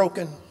been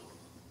broken?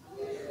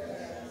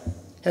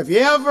 Have you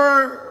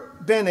ever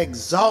been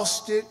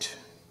exhausted?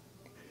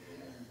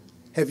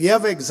 Have you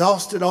ever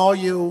exhausted all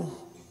your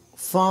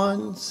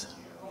funds?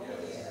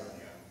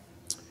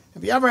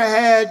 Have you ever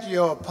had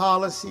your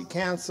policy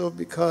canceled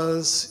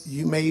because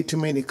you made too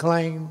many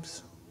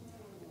claims?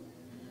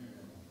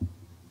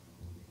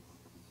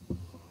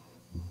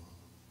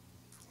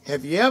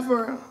 Have you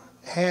ever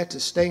had to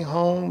stay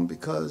home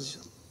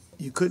because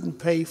you couldn't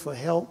pay for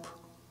help?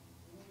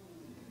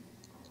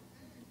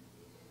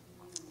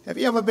 Have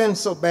you ever been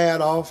so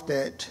bad off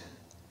that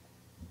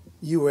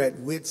you were at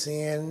wit's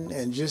end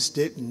and just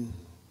didn't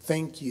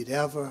think you'd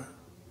ever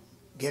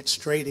get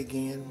straight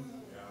again?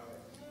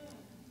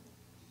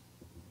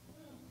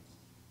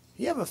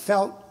 You ever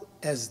felt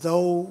as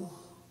though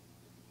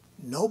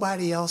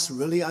nobody else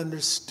really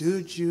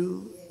understood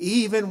you,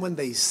 even when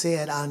they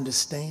said, I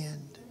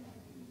understand?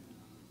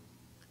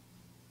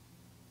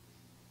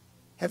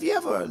 Have you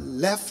ever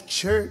left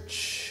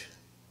church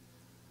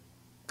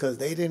because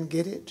they didn't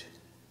get it?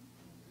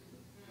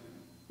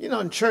 You know,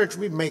 in church,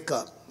 we make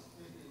up.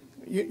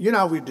 You know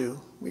how we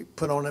do. We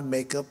put on a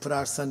makeup, put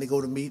our Sunday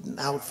go to meeting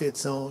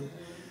outfits on,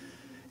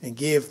 and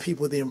give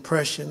people the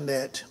impression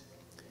that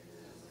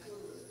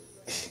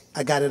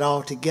I got it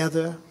all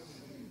together.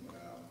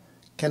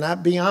 Can I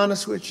be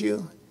honest with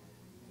you?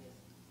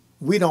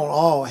 We don't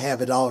all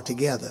have it all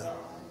together.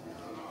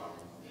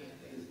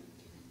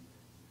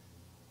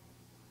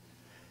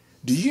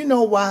 Do you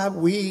know why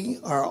we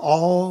are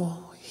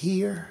all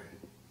here?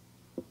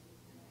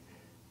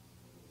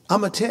 I'm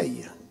going to tell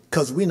you,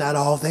 because we're not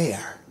all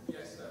there.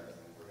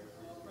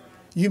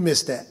 You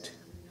missed that.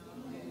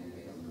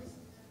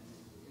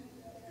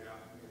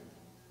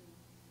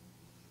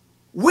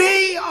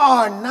 We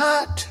are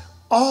not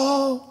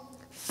all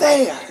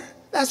there.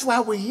 That's why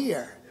we're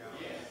here.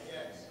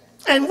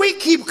 And we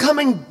keep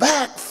coming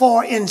back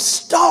for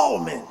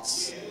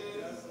installments.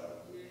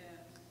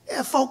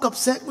 Yeah, folk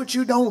upset with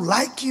you, don't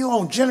like you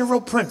on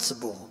general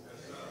principle.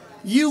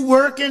 You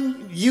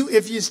working,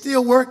 if you're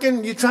still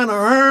working, you're trying to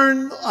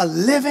earn a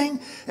living,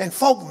 and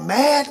folk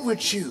mad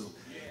with you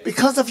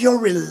because of your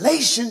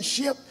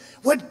relationship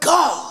with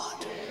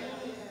God.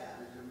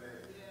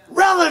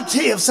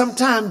 Relatives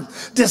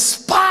sometimes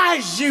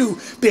despise you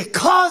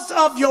because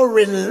of your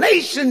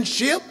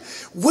relationship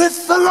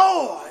with the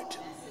Lord.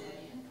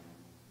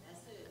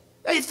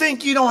 They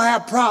think you don't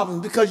have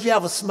problems because you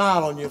have a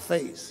smile on your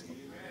face.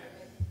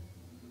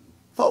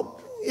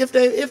 Folk, if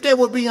they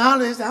would be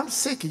honest, I'm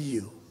sick of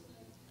you.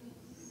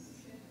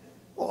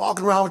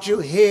 Walking around with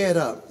your head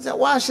up. Say,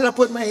 why should I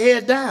put my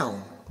head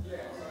down?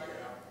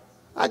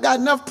 I got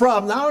enough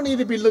problems. I don't need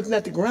to be looking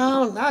at the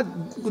ground. I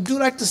do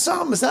like the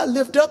psalmist. I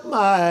lift up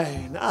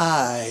my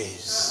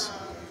eyes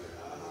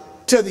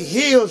to the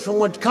hills from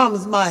which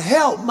comes my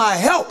help. My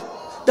help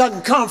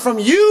doesn't come from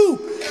you.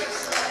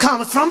 It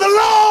comes from the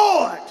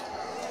Lord.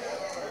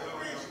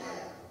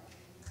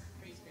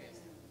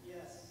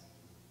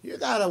 You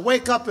got to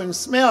wake up and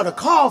smell the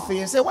coffee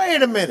and say,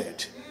 wait a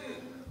minute.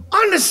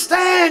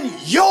 Understand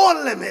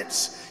your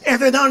limits and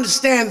then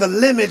understand the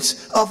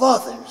limits of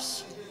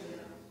others.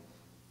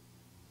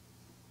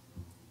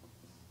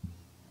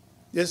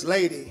 This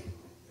lady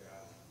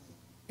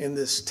in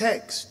this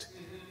text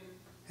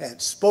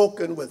had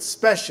spoken with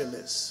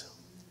specialists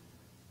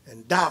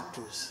and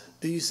doctors.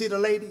 Do you see the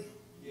lady?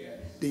 Yes.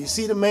 Do you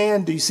see the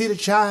man? Do you see the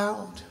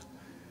child?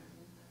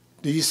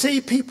 Do you see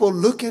people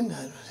looking?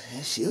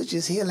 She was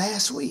just here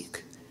last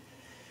week.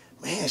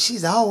 Man,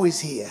 she's always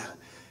here.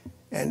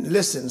 And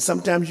listen,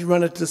 sometimes you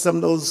run into some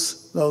of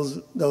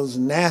those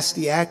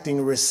nasty acting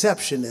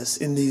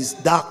receptionists in these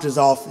doctor's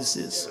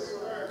offices.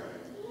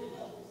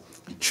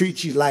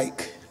 Treat you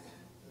like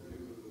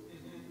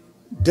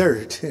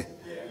dirt.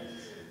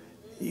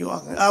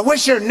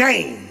 What's your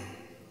name?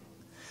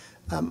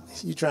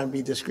 You trying to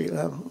be discreet.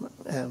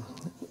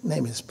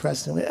 Name is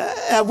Preston.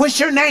 What's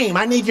your name?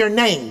 I need your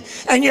name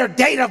and your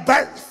date of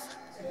birth.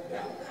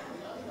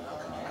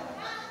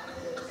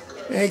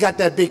 They got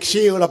that big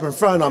shield up in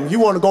front of them.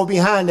 You want to go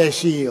behind that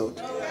shield.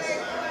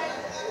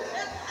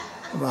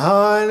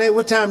 Honey,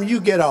 what time you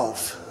get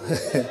off?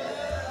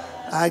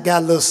 I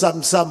got a little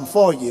something, something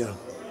for you.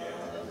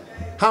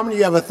 How many of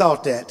you ever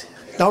thought that?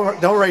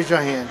 Don't raise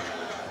your hand.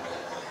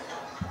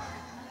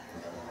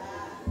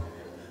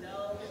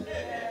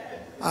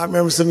 I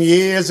remember some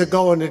years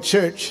ago in the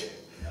church,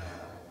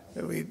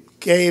 we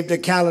gave the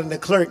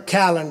clerk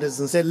calendars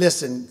and said,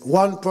 listen,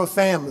 one per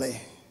family.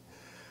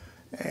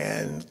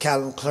 And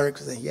calendar clerk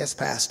said, yes,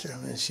 Pastor.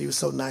 And she was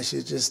so nice, she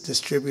was just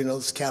distributing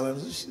those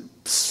calendars.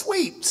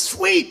 Sweet,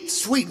 sweet,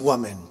 sweet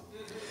woman.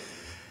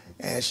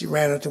 And she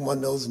ran into one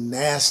of those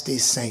nasty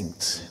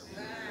saints.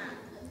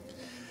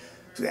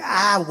 She said,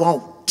 I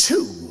want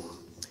 2.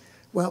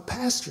 Well,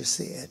 Pastor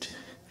said,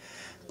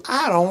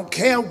 I don't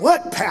care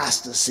what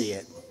Pastor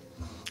said.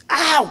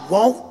 I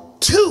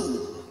want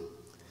 2.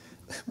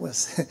 Well,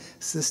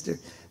 sister,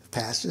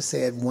 Pastor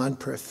said 1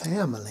 per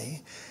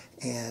family.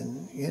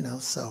 And,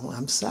 so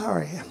I'm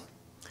sorry.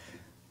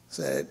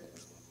 So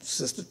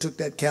sister took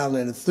that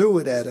calendar and threw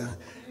it at her.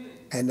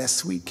 And that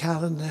sweet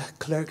calendar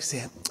clerk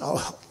said,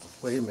 oh,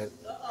 wait a minute.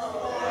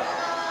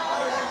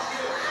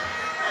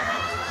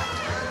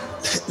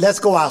 Let's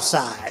go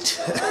outside.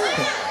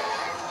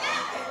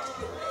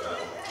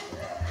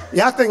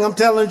 Y'all think I'm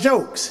telling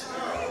jokes.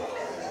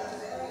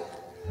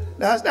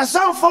 Now,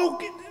 some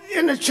folk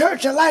in the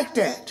church are like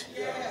that.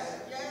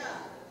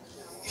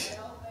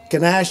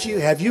 Can I ask you,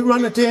 have you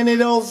run into any of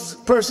those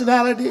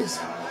personalities?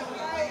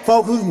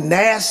 Folk who's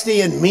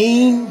nasty and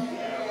mean.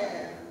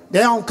 They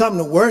don't come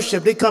to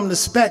worship, they come to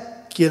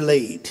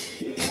speculate.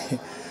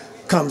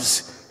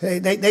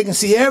 They can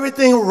see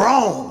everything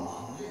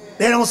wrong.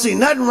 They don't see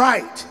nothing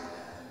right.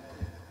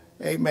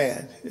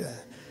 Amen.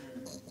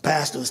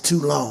 Pastor was too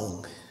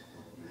long.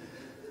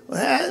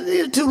 Well,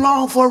 it's too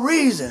long for a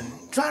reason.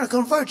 Trying to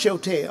convert your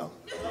tail.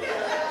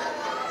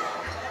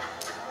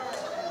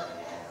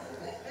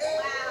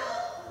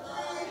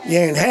 You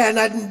ain't had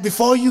nothing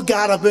before you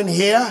got up in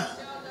here.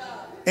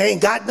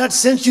 Ain't got nothing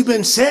since you've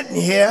been sitting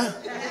here.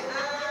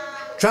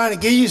 Trying to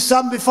give you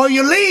something before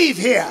you leave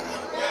here.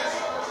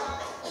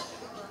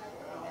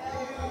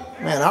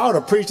 Man, I ought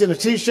to preach in a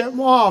t-shirt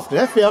more often.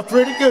 That felt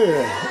pretty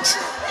good.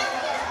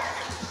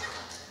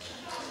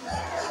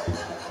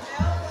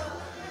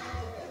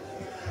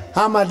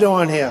 How am I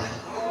doing here?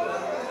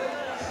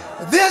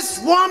 This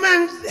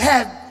woman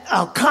had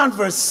a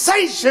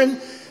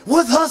conversation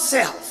with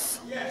herself.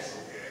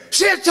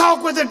 She'd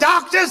talk with the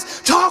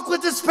doctors, talk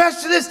with the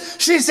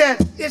specialists. She said,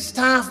 it's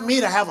time for me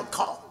to have a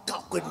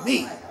talk with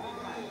me.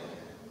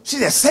 She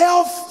said,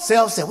 Self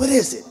said, what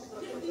is it?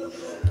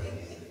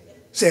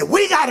 Said,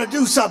 we got to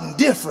do something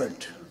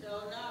different.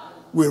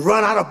 We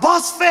run out of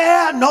bus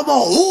fare, no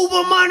more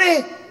Uber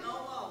money.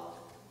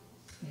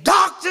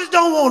 Doctors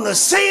don't want to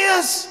see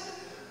us.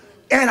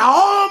 And I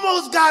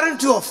almost got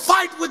into a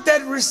fight with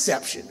that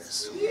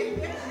receptionist.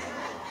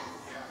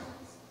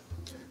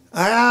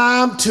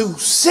 I'm too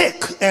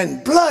sick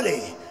and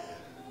bloody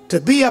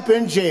to be up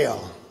in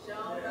jail.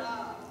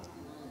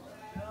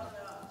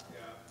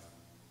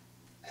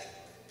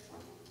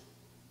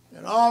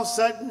 And all of a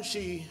sudden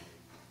she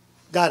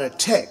got a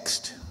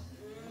text.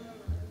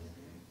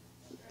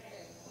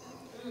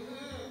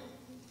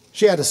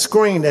 She had a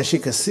screen that she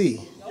could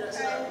see.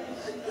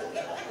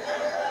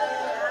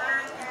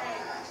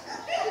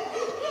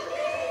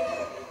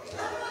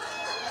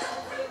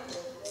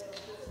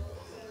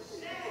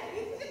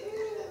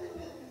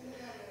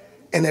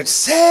 And it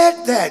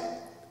said that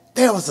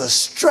there was a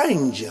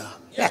stranger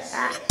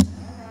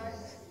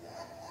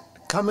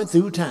coming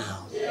through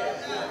town.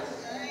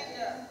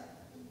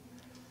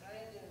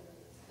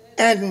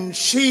 And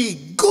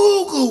she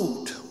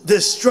Googled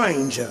this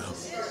stranger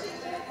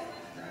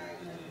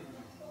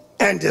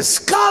and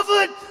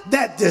discovered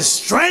that this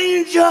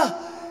stranger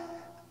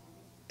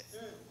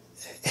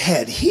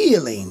had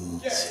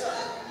healings,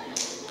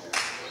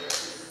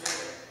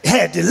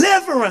 had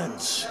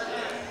deliverance,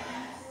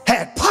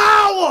 had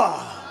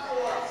power.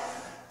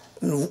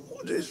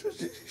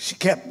 She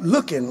kept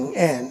looking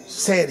and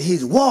said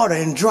he's water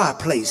in dry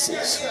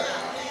places,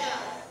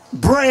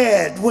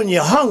 bread when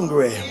you're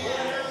hungry.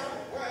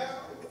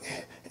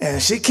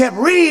 And she kept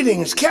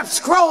reading, kept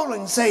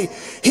scrolling, say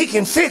he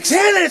can fix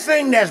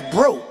anything that's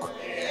broke.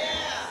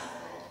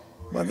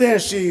 But then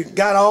she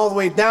got all the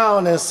way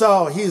down and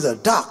saw he's a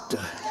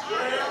doctor,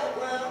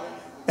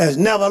 has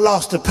never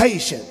lost a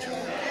patient.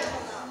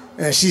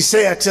 And she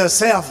said to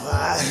herself,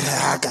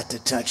 I got to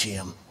touch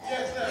him.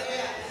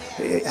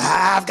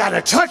 I've got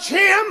to touch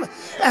him.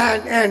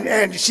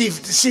 And she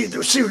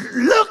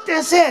looked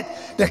and said,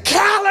 the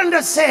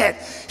calendar said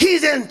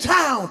he's in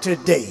town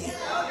today.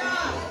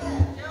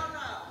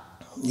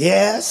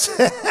 Yes.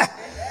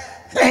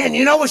 And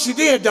you know what she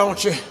did,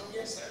 don't you?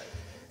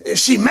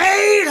 She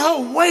made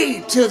her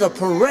way to the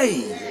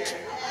parade.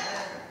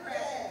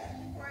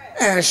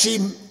 And she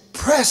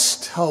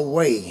pressed her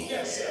way.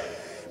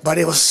 But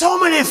there were so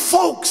many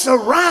folks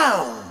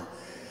around.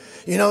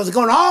 You know, there's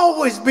going to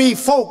always be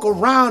folk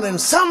around, and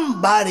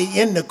somebody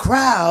in the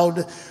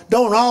crowd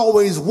don't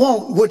always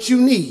want what you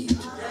need.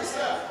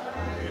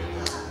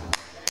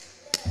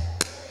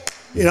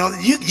 You know,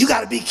 you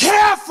got to be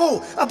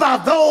careful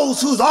about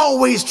those who's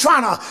always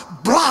trying to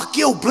block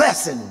your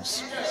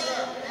blessings.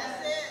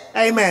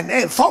 Amen.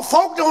 Hey,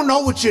 folk don't know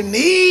what you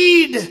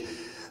need.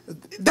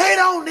 They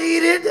don't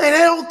need it, and they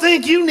don't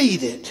think you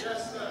need it.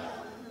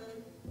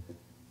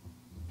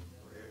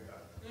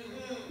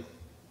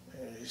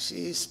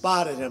 She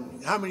spotted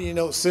him. How many of you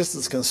know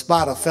sisters can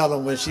spot a fellow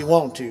when she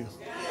want to?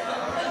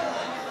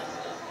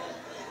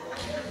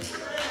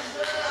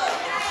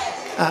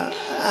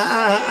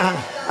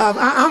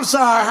 I'm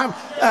sorry.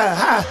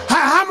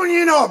 How many of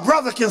you know a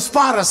brother can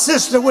spot a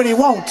sister when he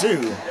want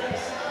to?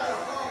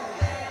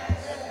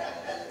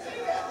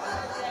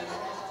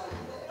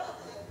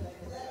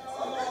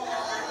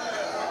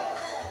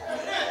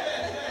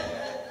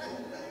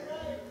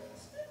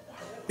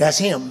 That's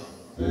him.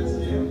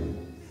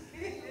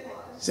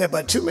 Said,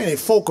 but too many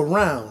folk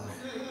around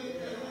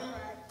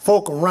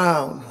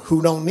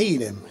who don't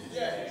need him,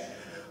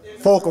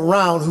 folk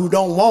around who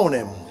don't want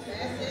him,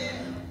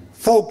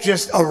 folk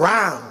just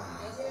around.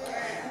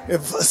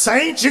 If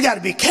saints, you got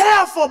to be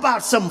careful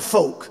about some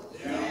folk,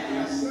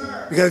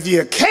 because if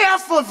you're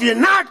careful, if you're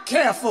not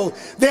careful,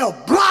 they'll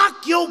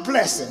block your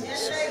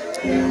blessings,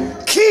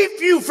 keep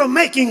you from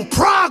making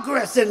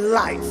progress in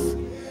life.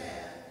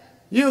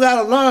 You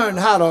got to learn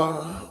how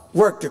to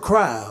work the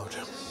crowd.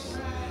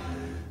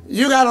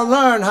 You got to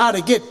learn how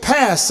to get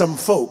past some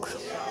folk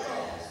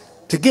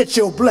to get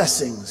your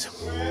blessings.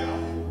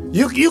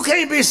 You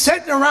can't be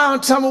sitting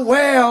around telling me,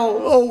 well,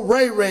 oh,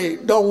 Ray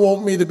don't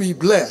want me to be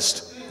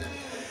blessed.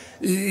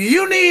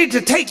 You need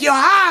to take your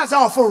eyes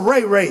off of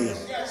Ray.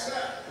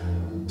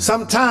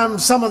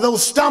 Sometimes some of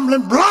those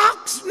stumbling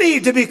blocks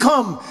need to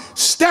become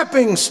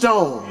stepping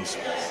stones.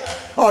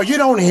 Oh, you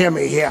don't hear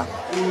me here.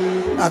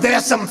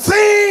 There's some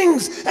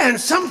things, and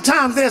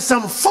sometimes there's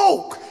some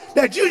folk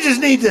that you just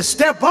need to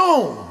step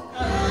on.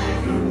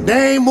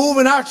 They ain't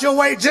moving out your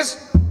way. Just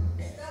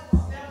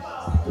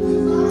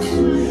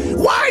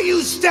why are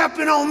you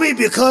stepping on me?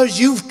 Because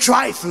you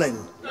trifling.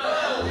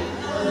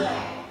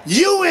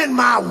 You in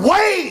my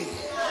way.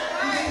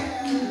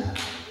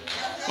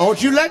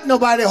 Don't you let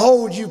nobody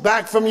hold you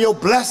back from your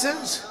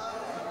blessings.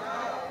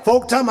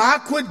 Folk tell me I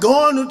quit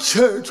going to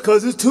church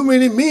because there's too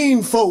many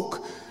mean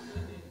folk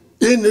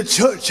in the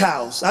church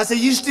house. I say,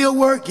 you still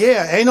work?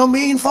 Yeah, ain't no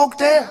mean folk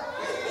there.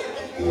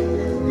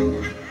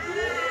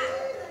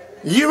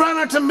 You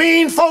run into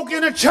mean folk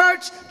in the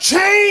church,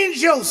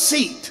 change your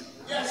seat.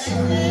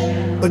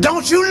 But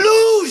don't you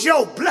lose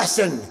your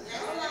blessing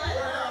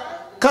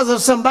because of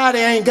somebody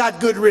ain't got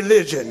good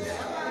religion.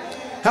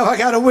 Have I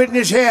got a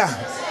witness here?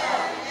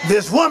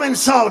 This woman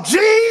saw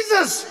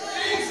Jesus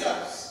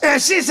and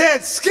she said,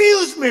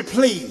 excuse me,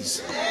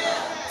 please.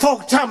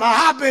 Folk tell me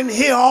I've been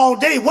here all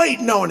day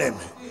waiting on him.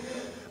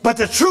 But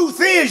the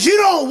truth is you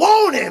don't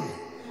want him.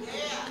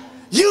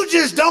 You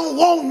just don't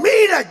want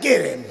me to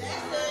get him.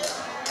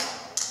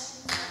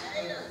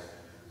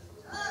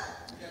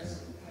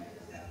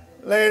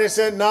 Lady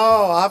said,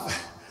 no,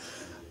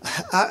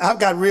 I've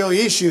got real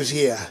issues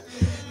here.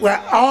 Well,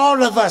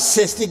 all of us,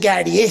 sister,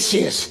 got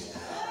issues.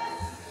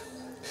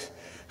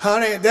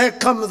 Honey, there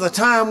comes a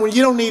time when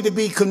you don't need to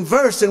be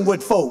conversing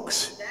with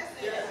folks.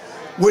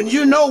 When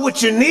you know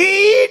what you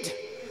need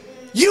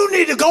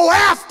to go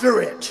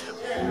after it.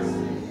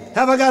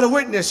 Have I got a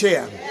witness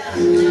here?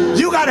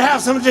 You got to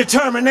have some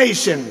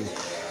determination.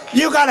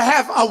 You got to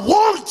have a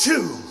want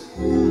to.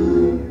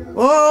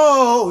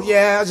 Oh,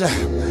 yeah.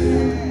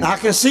 I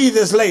can see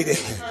this lady.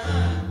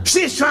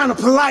 She's trying to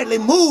politely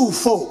move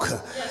folk,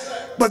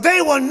 but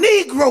they were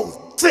Negro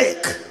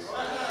thick.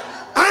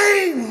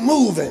 I ain't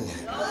moving.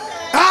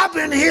 I've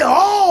been here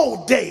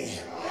all day.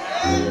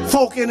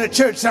 Folk in the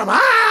church tell me,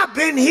 I've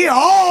been here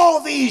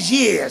all these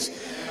years.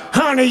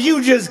 Honey,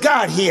 you just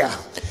got here.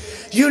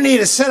 You need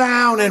to sit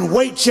down and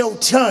wait your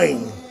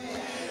turn.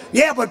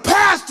 Yeah, but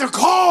pastor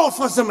called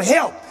for some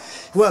help.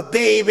 Well,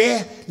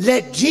 baby,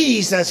 let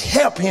Jesus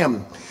help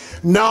him.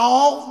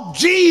 No,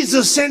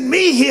 Jesus sent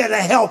me here to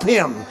help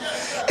him.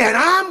 And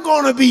I'm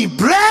going to be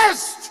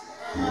blessed.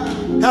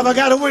 Have I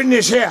got a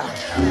witness here?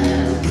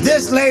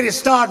 This lady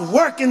started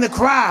working the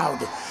crowd.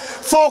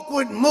 Folk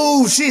wouldn't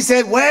move. She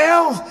said,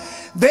 well,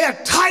 they're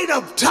tight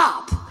up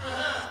top,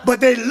 but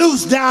they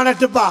loose down at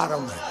the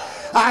bottom.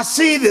 I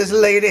see this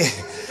lady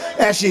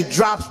as she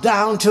drops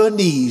down to her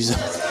knees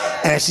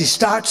and she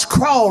starts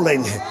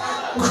crawling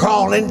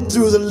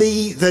through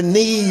the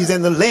knees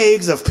and the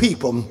legs of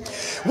people.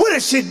 What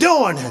is she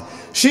doing?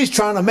 She's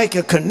trying to make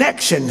a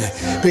connection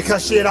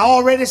because she had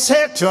already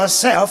said to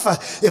herself,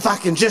 if I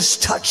can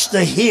just touch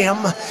the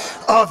hem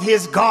of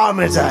his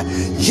garment,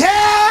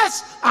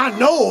 yes, I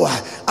know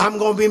I'm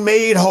going to be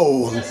made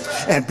whole.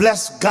 And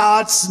bless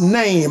God's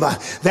name,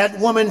 that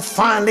woman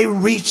finally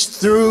reached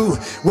through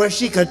where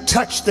she could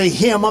touch the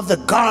hem of the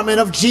garment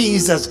of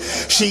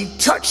Jesus. She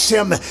touched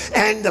him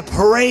and the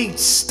parade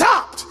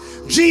stopped.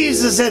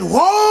 Jesus said,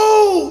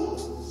 whoa,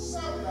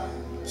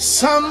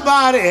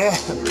 somebody,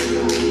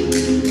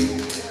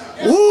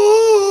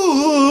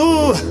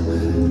 ooh,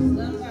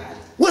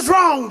 what's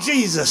wrong,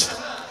 Jesus?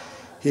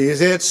 He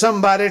said,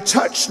 somebody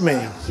touched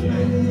me.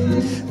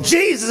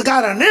 Jesus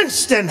got an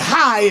instant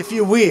high, if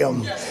you will.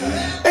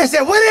 They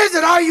said, what is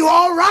it? Are you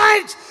all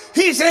right?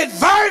 He said,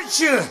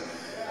 virtue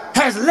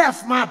has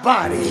left my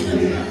body.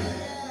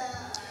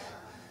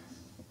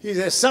 He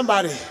said,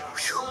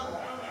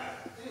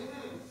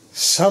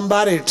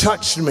 somebody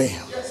touched me.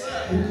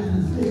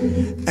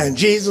 And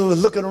Jesus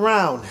was looking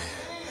around.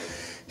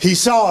 He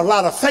saw a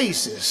lot of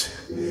faces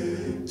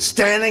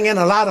standing in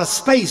a lot of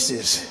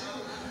spaces.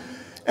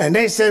 And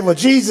they said, well,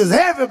 Jesus,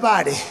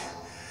 everybody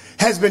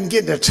has been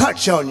getting a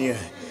touch on you.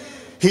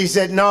 He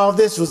said, no,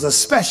 this was a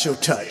special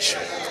touch.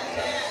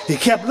 He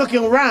kept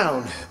looking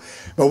around.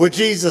 But what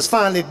Jesus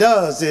finally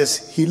does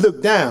is he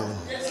looked down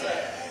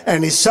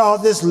and he saw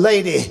this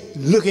lady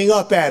looking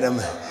up at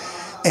him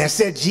and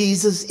said,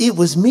 Jesus, it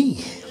was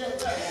me.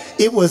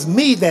 It was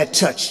me that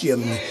touched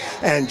you.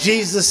 And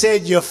Jesus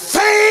said, your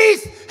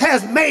faith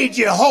has made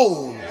you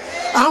whole.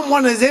 I'm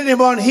wondering, has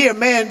anyone here,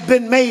 man,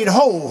 been made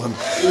whole?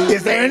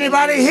 Is there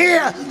anybody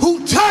here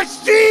who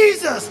touched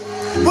Jesus?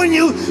 When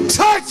you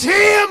touch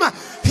him,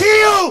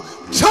 he'll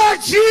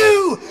touch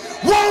you.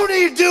 Won't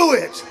he do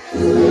it?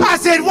 I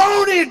said,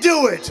 won't he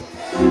do it?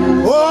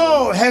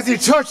 Oh, has he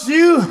touched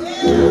you?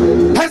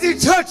 Has he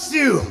touched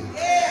you?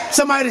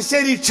 Somebody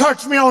said he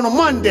touched me on a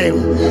Monday,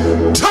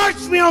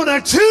 touched me on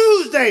a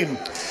Tuesday.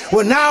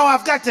 Well, now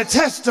I've got the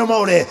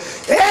testimony.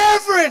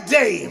 Every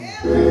day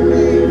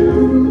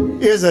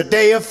is a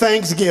day of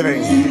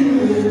thanksgiving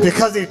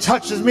because he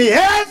touches me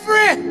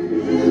every.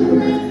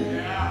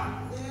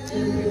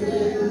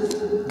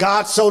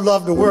 God so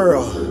loved the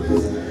world,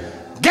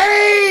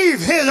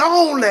 gave his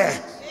only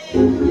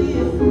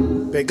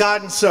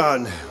begotten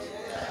Son.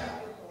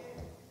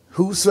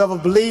 Whosoever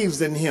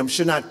believes in him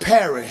should not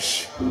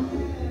perish.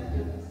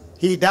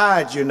 He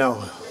died, you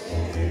know.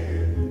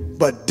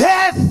 But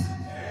death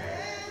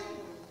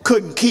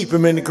couldn't keep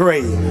him in the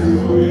grave.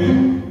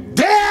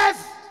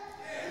 Death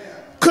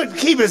couldn't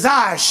keep his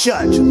eyes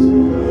shut.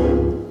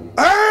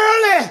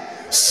 Early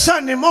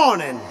Sunday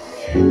morning,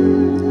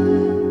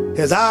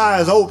 his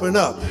eyes opened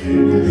up.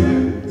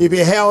 He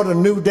beheld a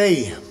new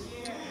day.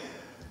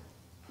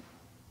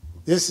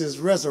 This is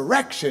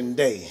Resurrection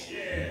Day.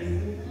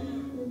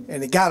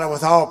 And he got it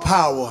with all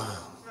power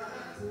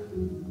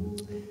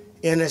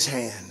in his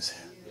hands.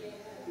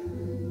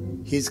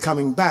 He's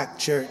coming back,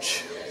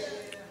 church.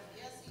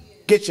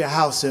 Get your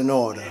house in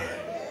order.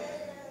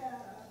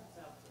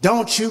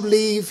 Don't you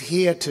leave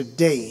here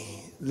today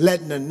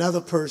letting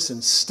another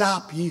person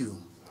stop you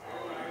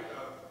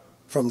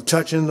from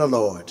touching the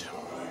Lord.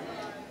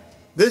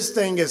 This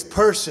thing is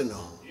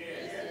personal.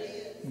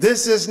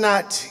 This is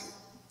not,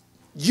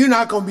 you're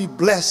not going to be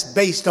blessed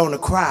based on a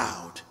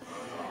crowd.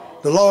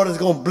 The Lord is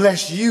going to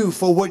bless you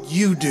for what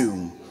you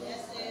do.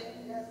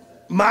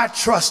 My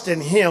trust in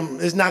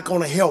him is not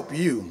going to help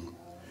you.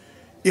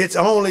 It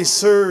only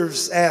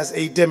serves as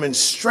a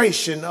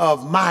demonstration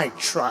of my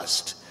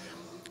trust.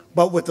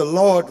 But what the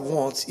Lord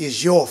wants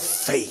is your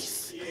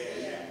faith.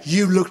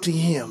 You look to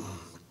him.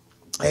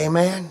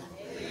 Amen.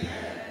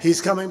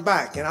 He's coming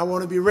back, and I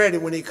want to be ready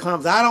when he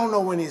comes. I don't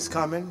know when he's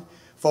coming.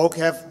 Folk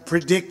have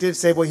predicted,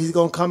 say, well, he's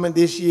going to come in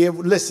this year.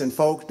 Listen,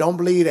 folks, don't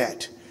believe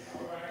that.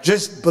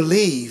 Just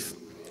believe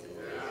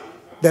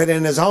that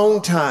in his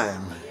own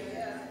time,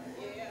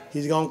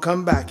 he's going to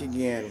come back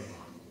again.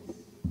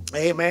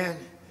 Amen.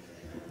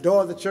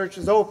 Door of the church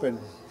is open.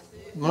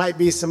 Might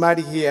be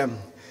somebody here.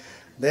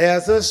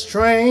 There's a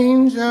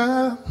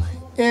stranger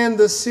in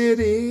the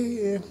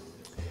city.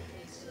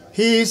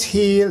 He's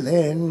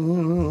healing.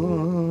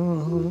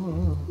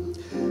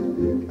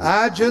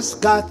 I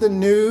just got the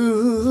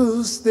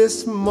news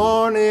this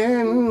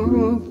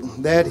morning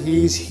that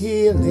he's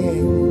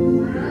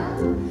healing.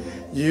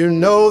 You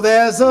know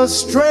there's a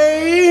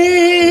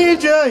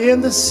stranger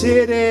in the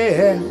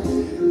city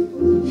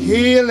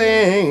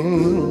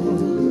healing.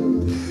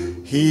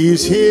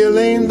 He's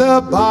healing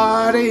the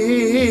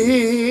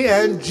body,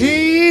 and Jesus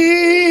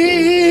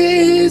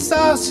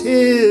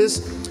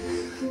is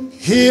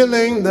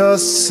healing the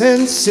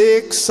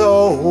sin-sick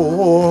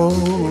soul.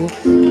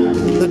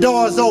 The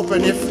door's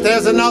open. If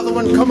there's another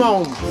one, come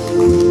on.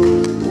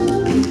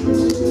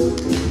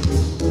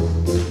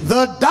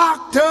 The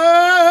doctor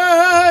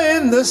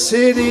in the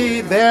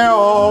city, they're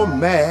all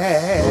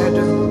mad.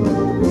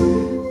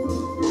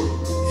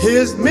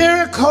 His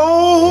miracles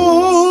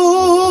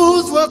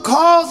were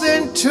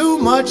causing too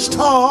much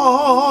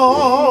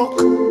talk.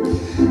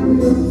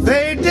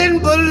 They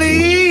didn't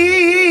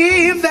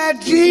believe that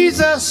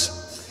Jesus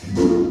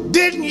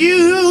didn't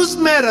use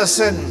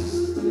medicine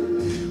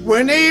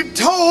when he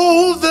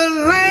told the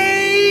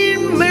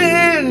lame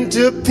man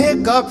to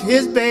pick up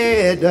his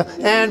bed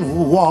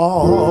and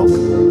walk.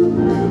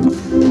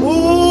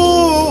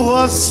 Oh,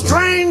 a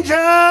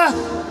stranger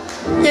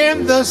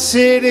in the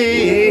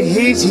city,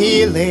 he's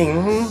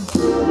healing.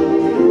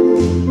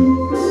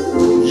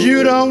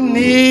 You don't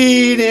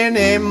need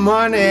any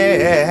money.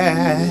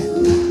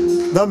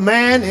 The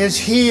man is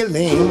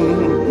healing.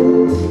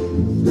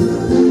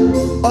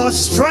 A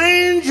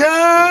stranger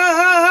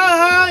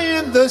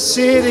in the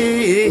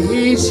city,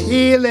 he's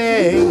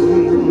healing.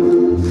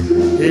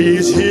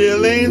 He's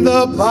healing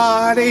the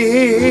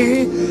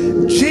body.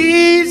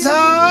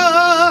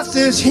 Jesus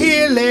is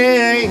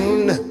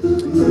healing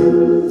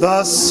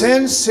the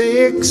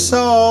sin-sick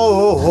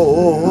soul.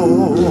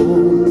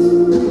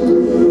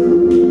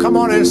 Come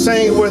on and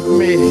sing with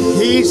me.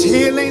 He's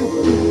healing.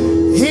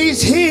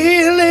 He's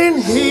healing,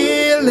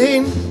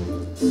 healing.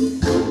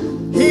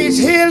 He's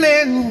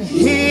healing,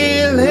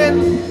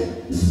 healing.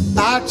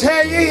 I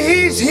tell you,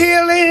 he's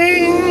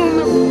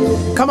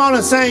healing. Come on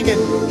and sing it.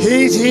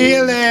 He's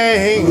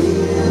healing.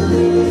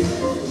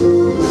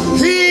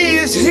 He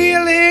is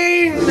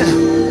healing.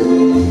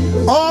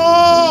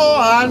 Oh,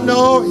 I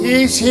know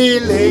he's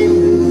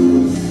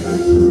healing.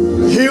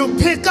 He'll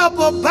pick up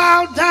a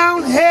bowed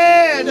down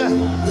head.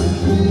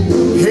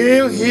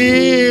 He'll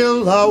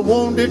heal a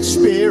wounded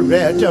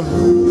spirit.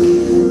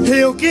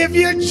 He'll give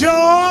you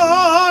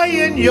joy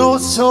in your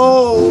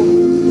soul.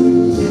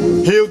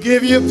 He'll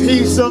give you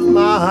peace of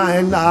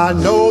mind. I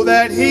know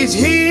that he's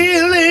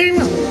healing.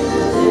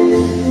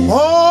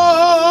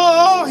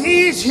 Oh,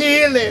 he's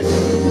healing.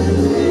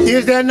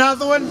 Is there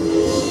another one?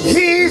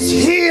 He's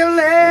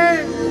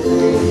healing.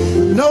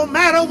 No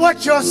matter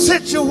what your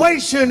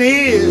situation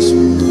is,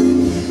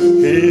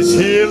 he's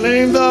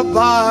healing the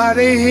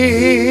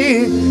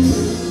body.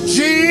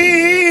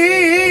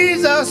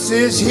 Jesus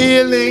is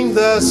healing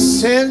the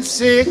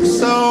sin-sick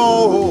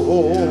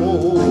soul.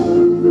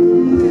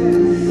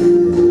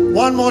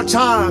 One more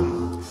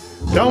time.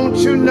 Don't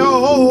you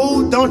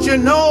know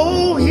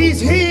he's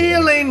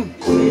healing?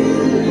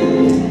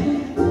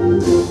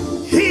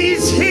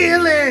 He's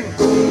healing.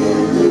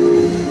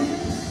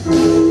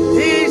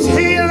 He's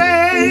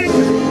healing.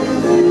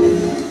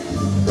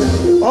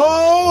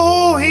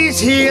 Oh, he's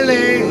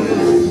healing.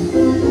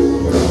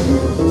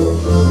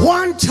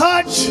 One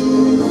touch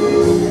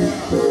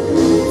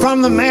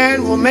from the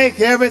man will make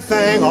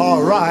everything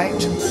all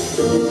right.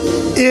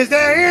 Is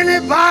there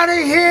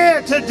anybody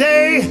here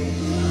today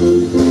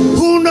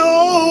who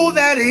know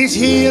that he's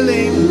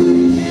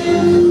healing?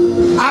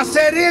 I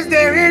said, is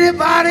there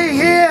anybody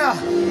here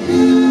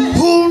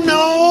who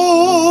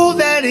know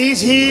that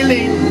he's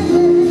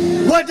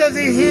healing? What does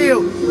he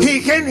heal? He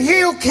can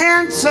heal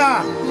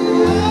cancer.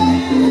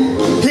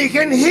 He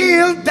can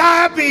heal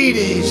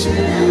diabetes.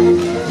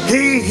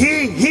 He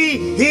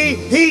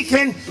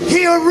can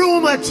heal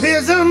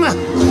rheumatism.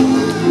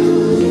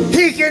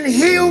 He can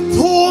heal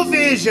poor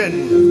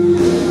vision.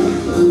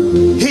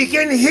 He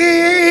can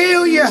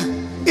heal you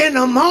in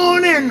the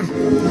morning.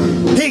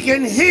 He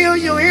can heal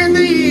you in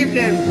the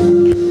evening.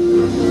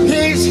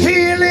 He's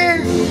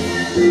healing.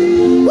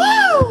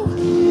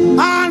 Woo!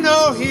 I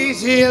know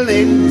he's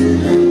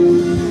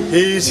healing.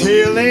 He's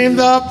healing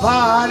the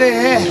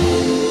body.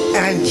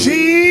 And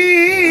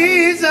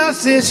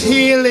Jesus is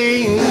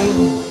healing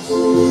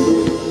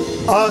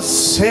a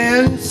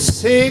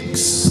sin-sick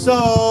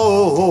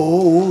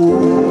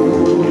soul.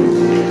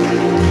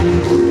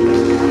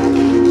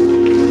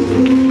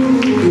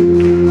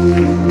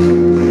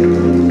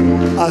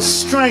 A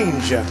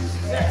stranger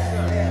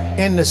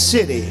in the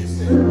city,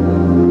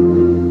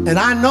 and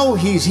I know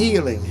he's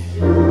healing.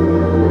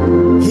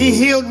 He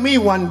healed me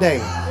one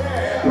day,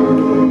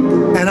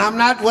 and I'm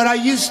not what I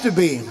used to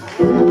be,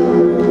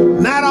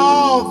 not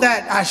all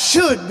that I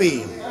should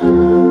be,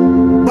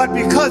 but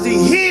because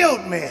he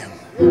healed me,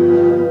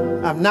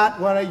 I'm not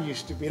what I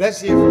used to be.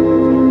 Let's hear from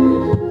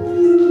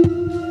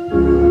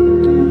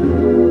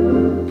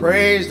him.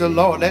 Praise the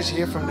Lord. Let's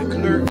hear from the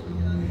clerk.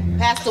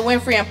 Pastor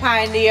Winfrey and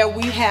Pioneer,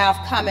 we have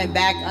coming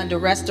back under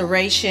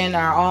restoration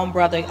our own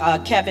brother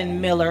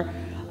Kevin Miller,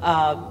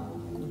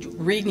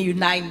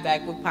 reuniting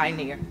back with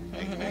Pioneer.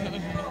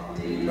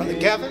 Brother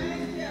Kevin.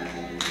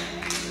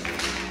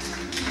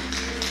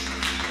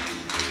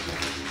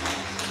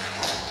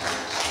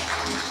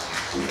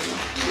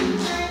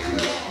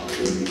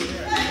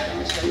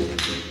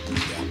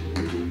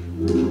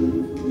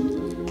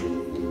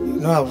 You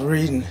know, I was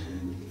reading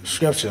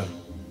scripture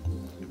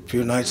a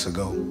few nights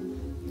ago,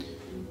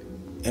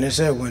 and it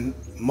said when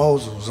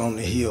Moses was on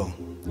the hill,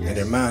 it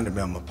reminded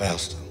me of my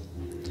pastor.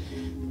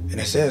 And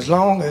it said as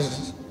long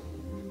as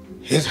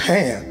his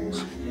hand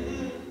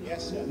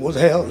was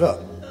held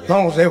up, as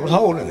long as they was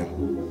holding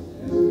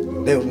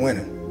him, they was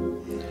winning.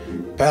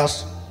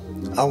 Pastor,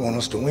 I want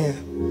us to win.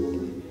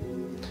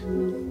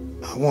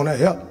 I want to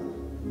help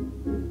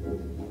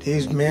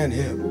these men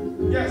here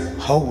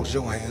hold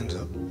your hands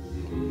up.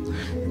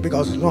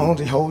 Because as long as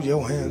they hold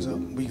your hands up,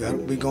 we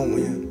gonna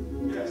win.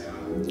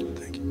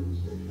 Thank you.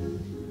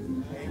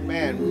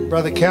 Amen.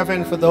 Brother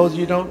Kevin, for those of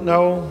you who don't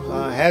know,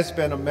 has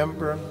been a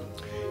member,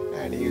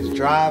 and he's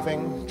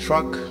driving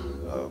truck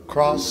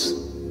across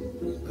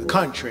the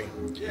country,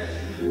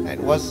 and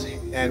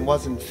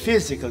wasn't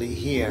physically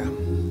here,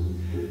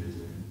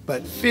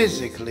 but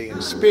physically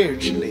and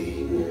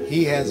spiritually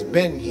he has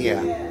been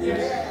here,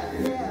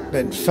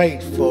 been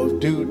faithful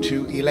due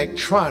to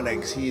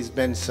electronics. He's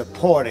been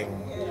supporting,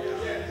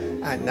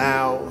 and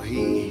now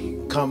he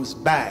comes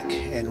back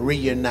and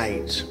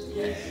reunites.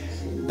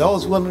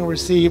 Those willing to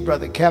receive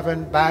Brother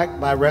Kevin back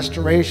by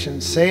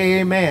restoration, say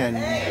amen.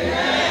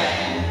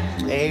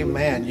 Amen.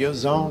 Amen. Your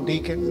zone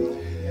deacon,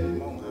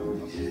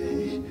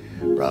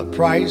 Brother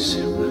Price,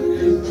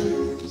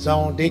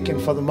 zone deacon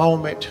for the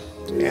moment,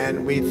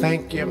 and we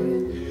thank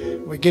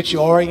you. We get you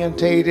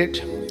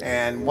orientated,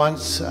 and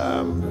once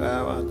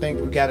I think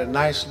we got a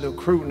nice little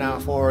crew now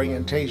for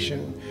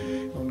orientation.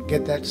 We'll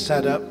get that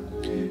set up.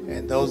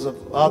 And those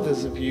of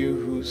others of you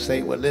who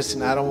say, well,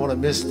 listen, I don't want to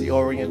miss the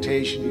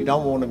orientation. You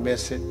don't want to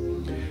miss it.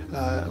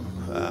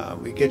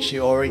 We get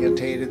you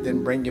orientated,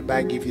 then bring you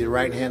back, give you the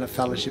right hand of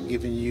fellowship,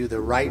 giving you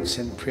the rights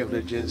and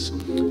privileges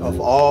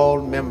of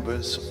all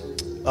members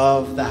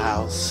of the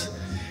house.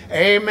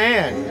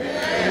 Amen.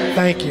 Amen.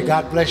 Thank you.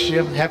 God bless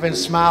you. Heaven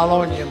smile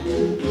on you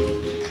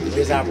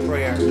is our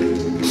prayer.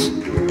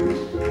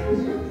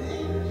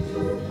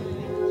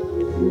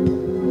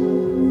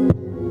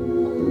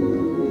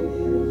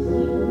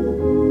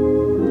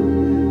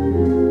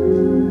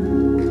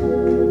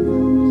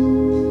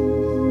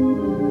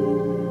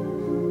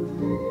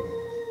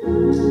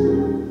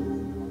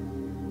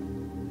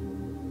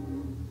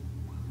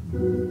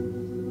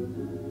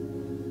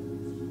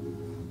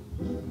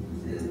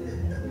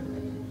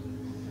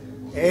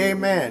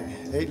 Amen.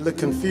 They look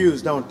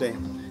confused, don't they?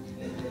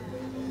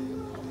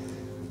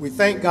 We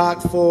thank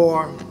God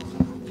for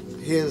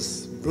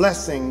his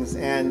blessings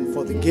and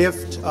for the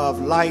gift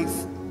of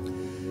life.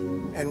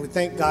 And we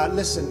thank God,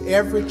 listen,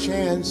 every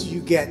chance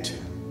you get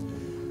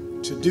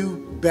to do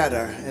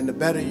better, and the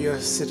better your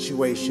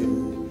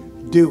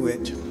situation, do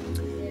it.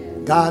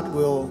 God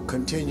will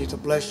continue to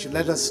bless you.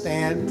 Let us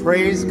stand.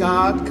 Praise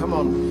God. Come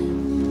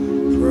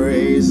on.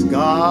 Praise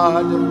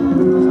God.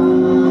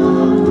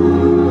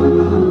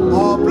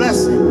 All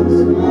blessings.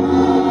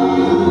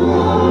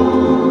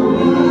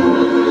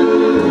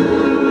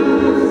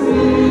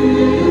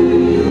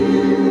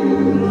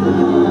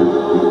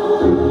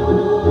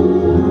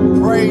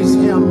 Praise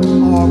him,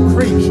 all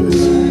creatures.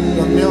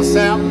 The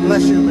Millsap,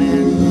 bless you,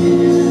 man.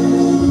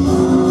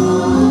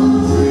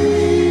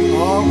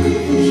 All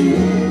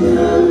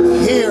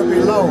creatures here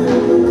below.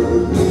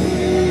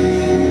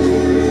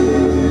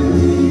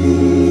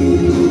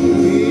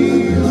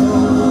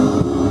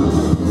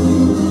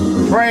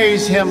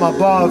 Praise him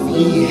above,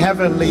 ye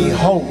heavenly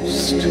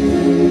host.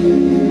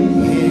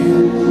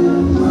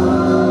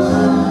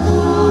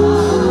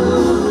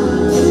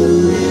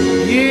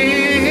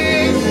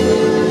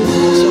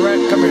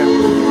 Surrender, come here.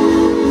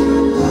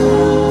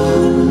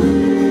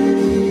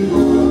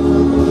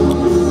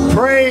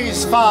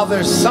 Praise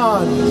Father,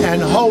 Son,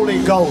 and Holy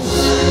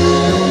Ghost.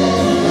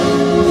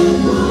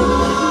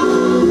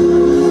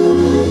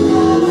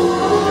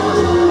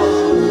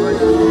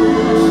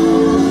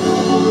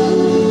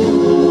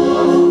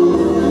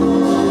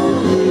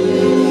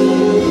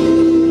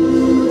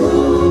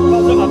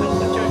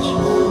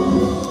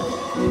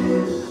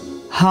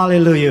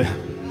 Hallelujah.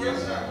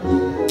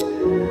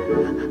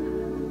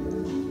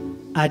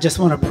 I just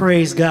want to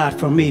praise God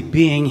for me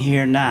being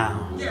here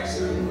now.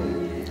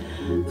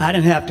 I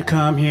didn't have to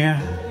come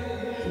here.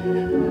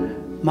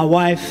 My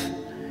wife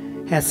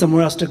had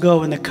somewhere else to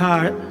go in the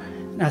car,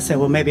 and I said,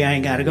 well, maybe I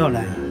ain't got to go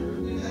now.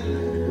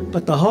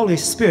 But the Holy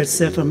Spirit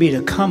said for me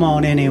to come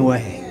on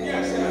anyway.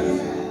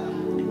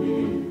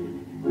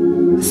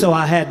 So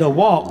I had to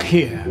walk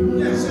here.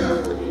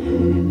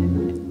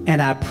 And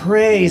I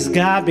praise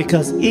God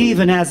because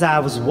even as I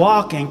was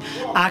walking,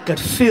 I could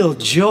feel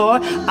joy.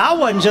 I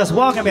wasn't just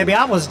walking, baby.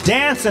 I was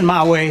dancing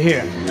my way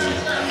here.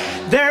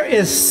 There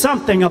is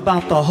something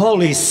about the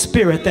Holy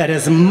Spirit that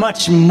is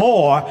much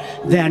more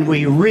than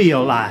we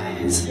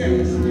realize.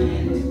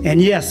 And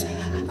yes,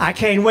 I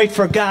can't wait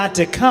for God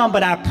to come,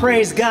 but I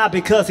praise God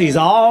because he's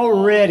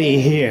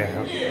already here.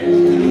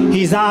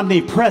 He's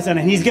omnipresent,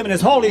 and he's given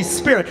his Holy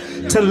Spirit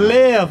to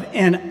live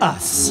in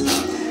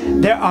us.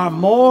 There are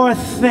more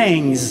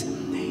things,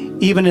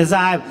 even as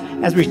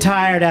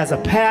retired as a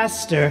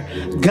pastor,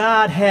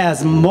 God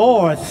has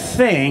more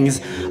things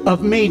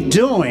of me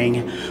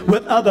doing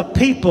with other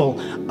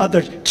people,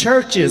 other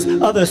churches,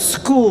 other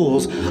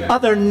schools,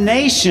 other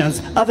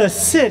nations, other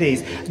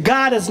cities.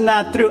 God is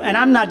not through, and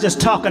I'm not just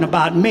talking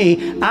about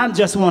me. I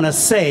just want to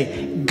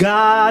say,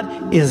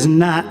 God is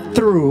not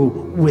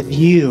through with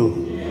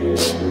you.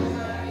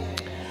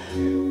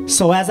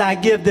 So as I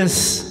give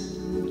this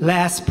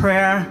last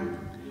prayer,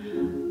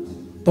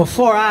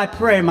 before I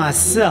pray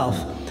myself,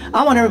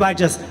 I want everybody to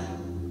just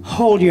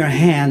hold your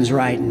hands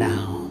right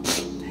now.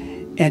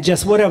 And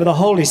just whatever the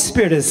Holy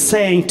Spirit is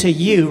saying to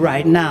you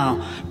right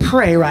now,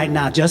 pray right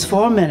now just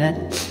for a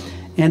minute,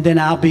 and then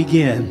I'll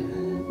begin.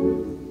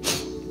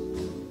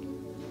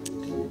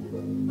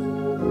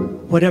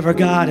 Whatever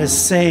God is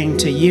saying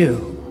to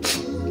you.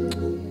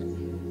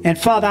 And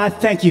Father, I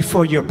thank you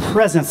for your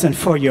presence and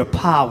for your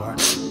power.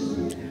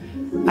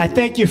 I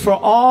thank you for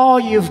all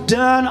you've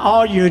done,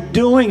 all you're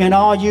doing, and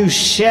all you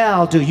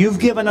shall do. You've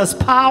given us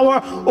power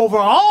over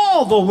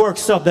all the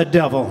works of the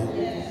devil.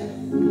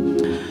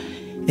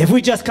 If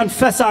we just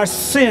confess our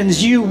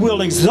sins, you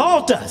will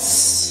exalt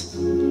us.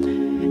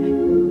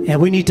 And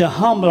we need to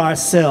humble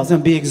ourselves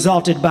and be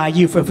exalted by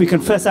you. For if we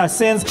confess our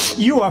sins,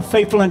 you are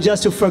faithful and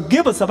just to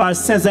forgive us of our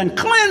sins and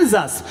cleanse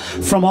us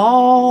from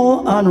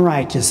all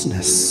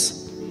unrighteousness.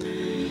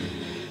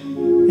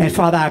 And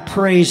Father, I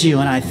praise you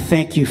and I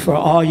thank you for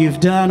all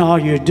you've done, all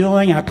you're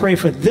doing. I pray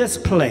for this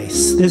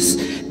place,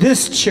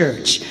 this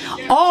church,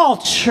 all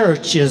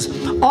churches,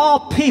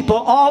 all people,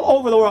 all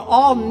over the world,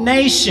 all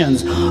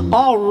nations,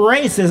 all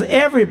races,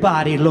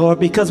 everybody, Lord,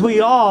 because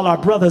we all are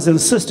brothers and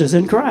sisters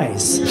in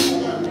Christ.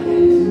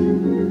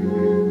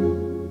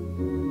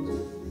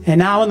 And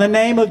now in the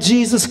name of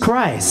Jesus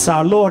Christ,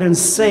 our Lord and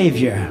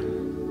Savior,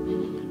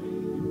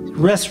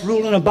 rest,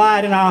 rule, and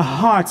abide in our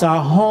hearts,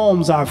 our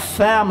homes, our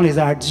families,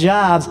 our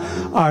jobs,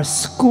 our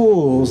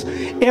schools,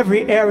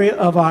 every area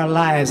of our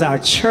lives, our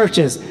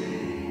churches.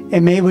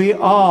 And may we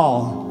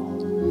all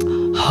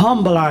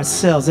humble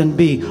ourselves and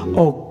be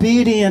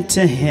obedient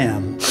to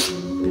him.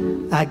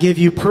 I give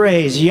you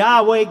praise,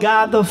 Yahweh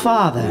God the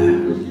Father,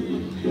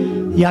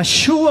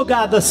 Yeshua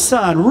God the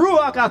Son,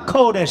 Ruach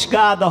HaKodesh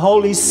God the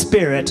Holy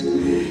Spirit.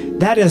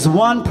 That is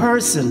one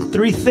person,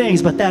 three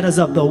things, but that is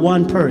of the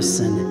one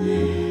person.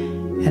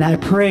 And I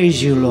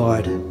praise you,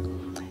 Lord,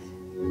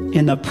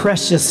 in the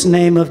precious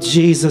name of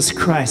Jesus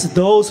Christ.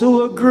 Those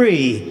who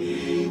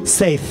agree,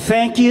 say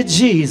thank you,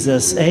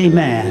 Jesus.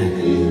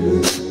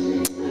 Amen.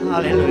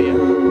 Hallelujah.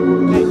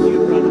 Thank you,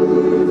 brother.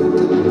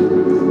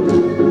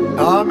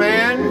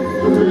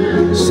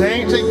 Amen.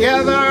 Sing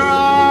together.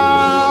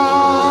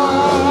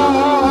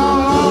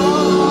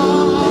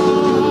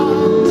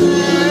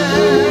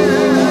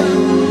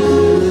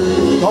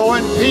 Go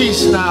in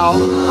peace now.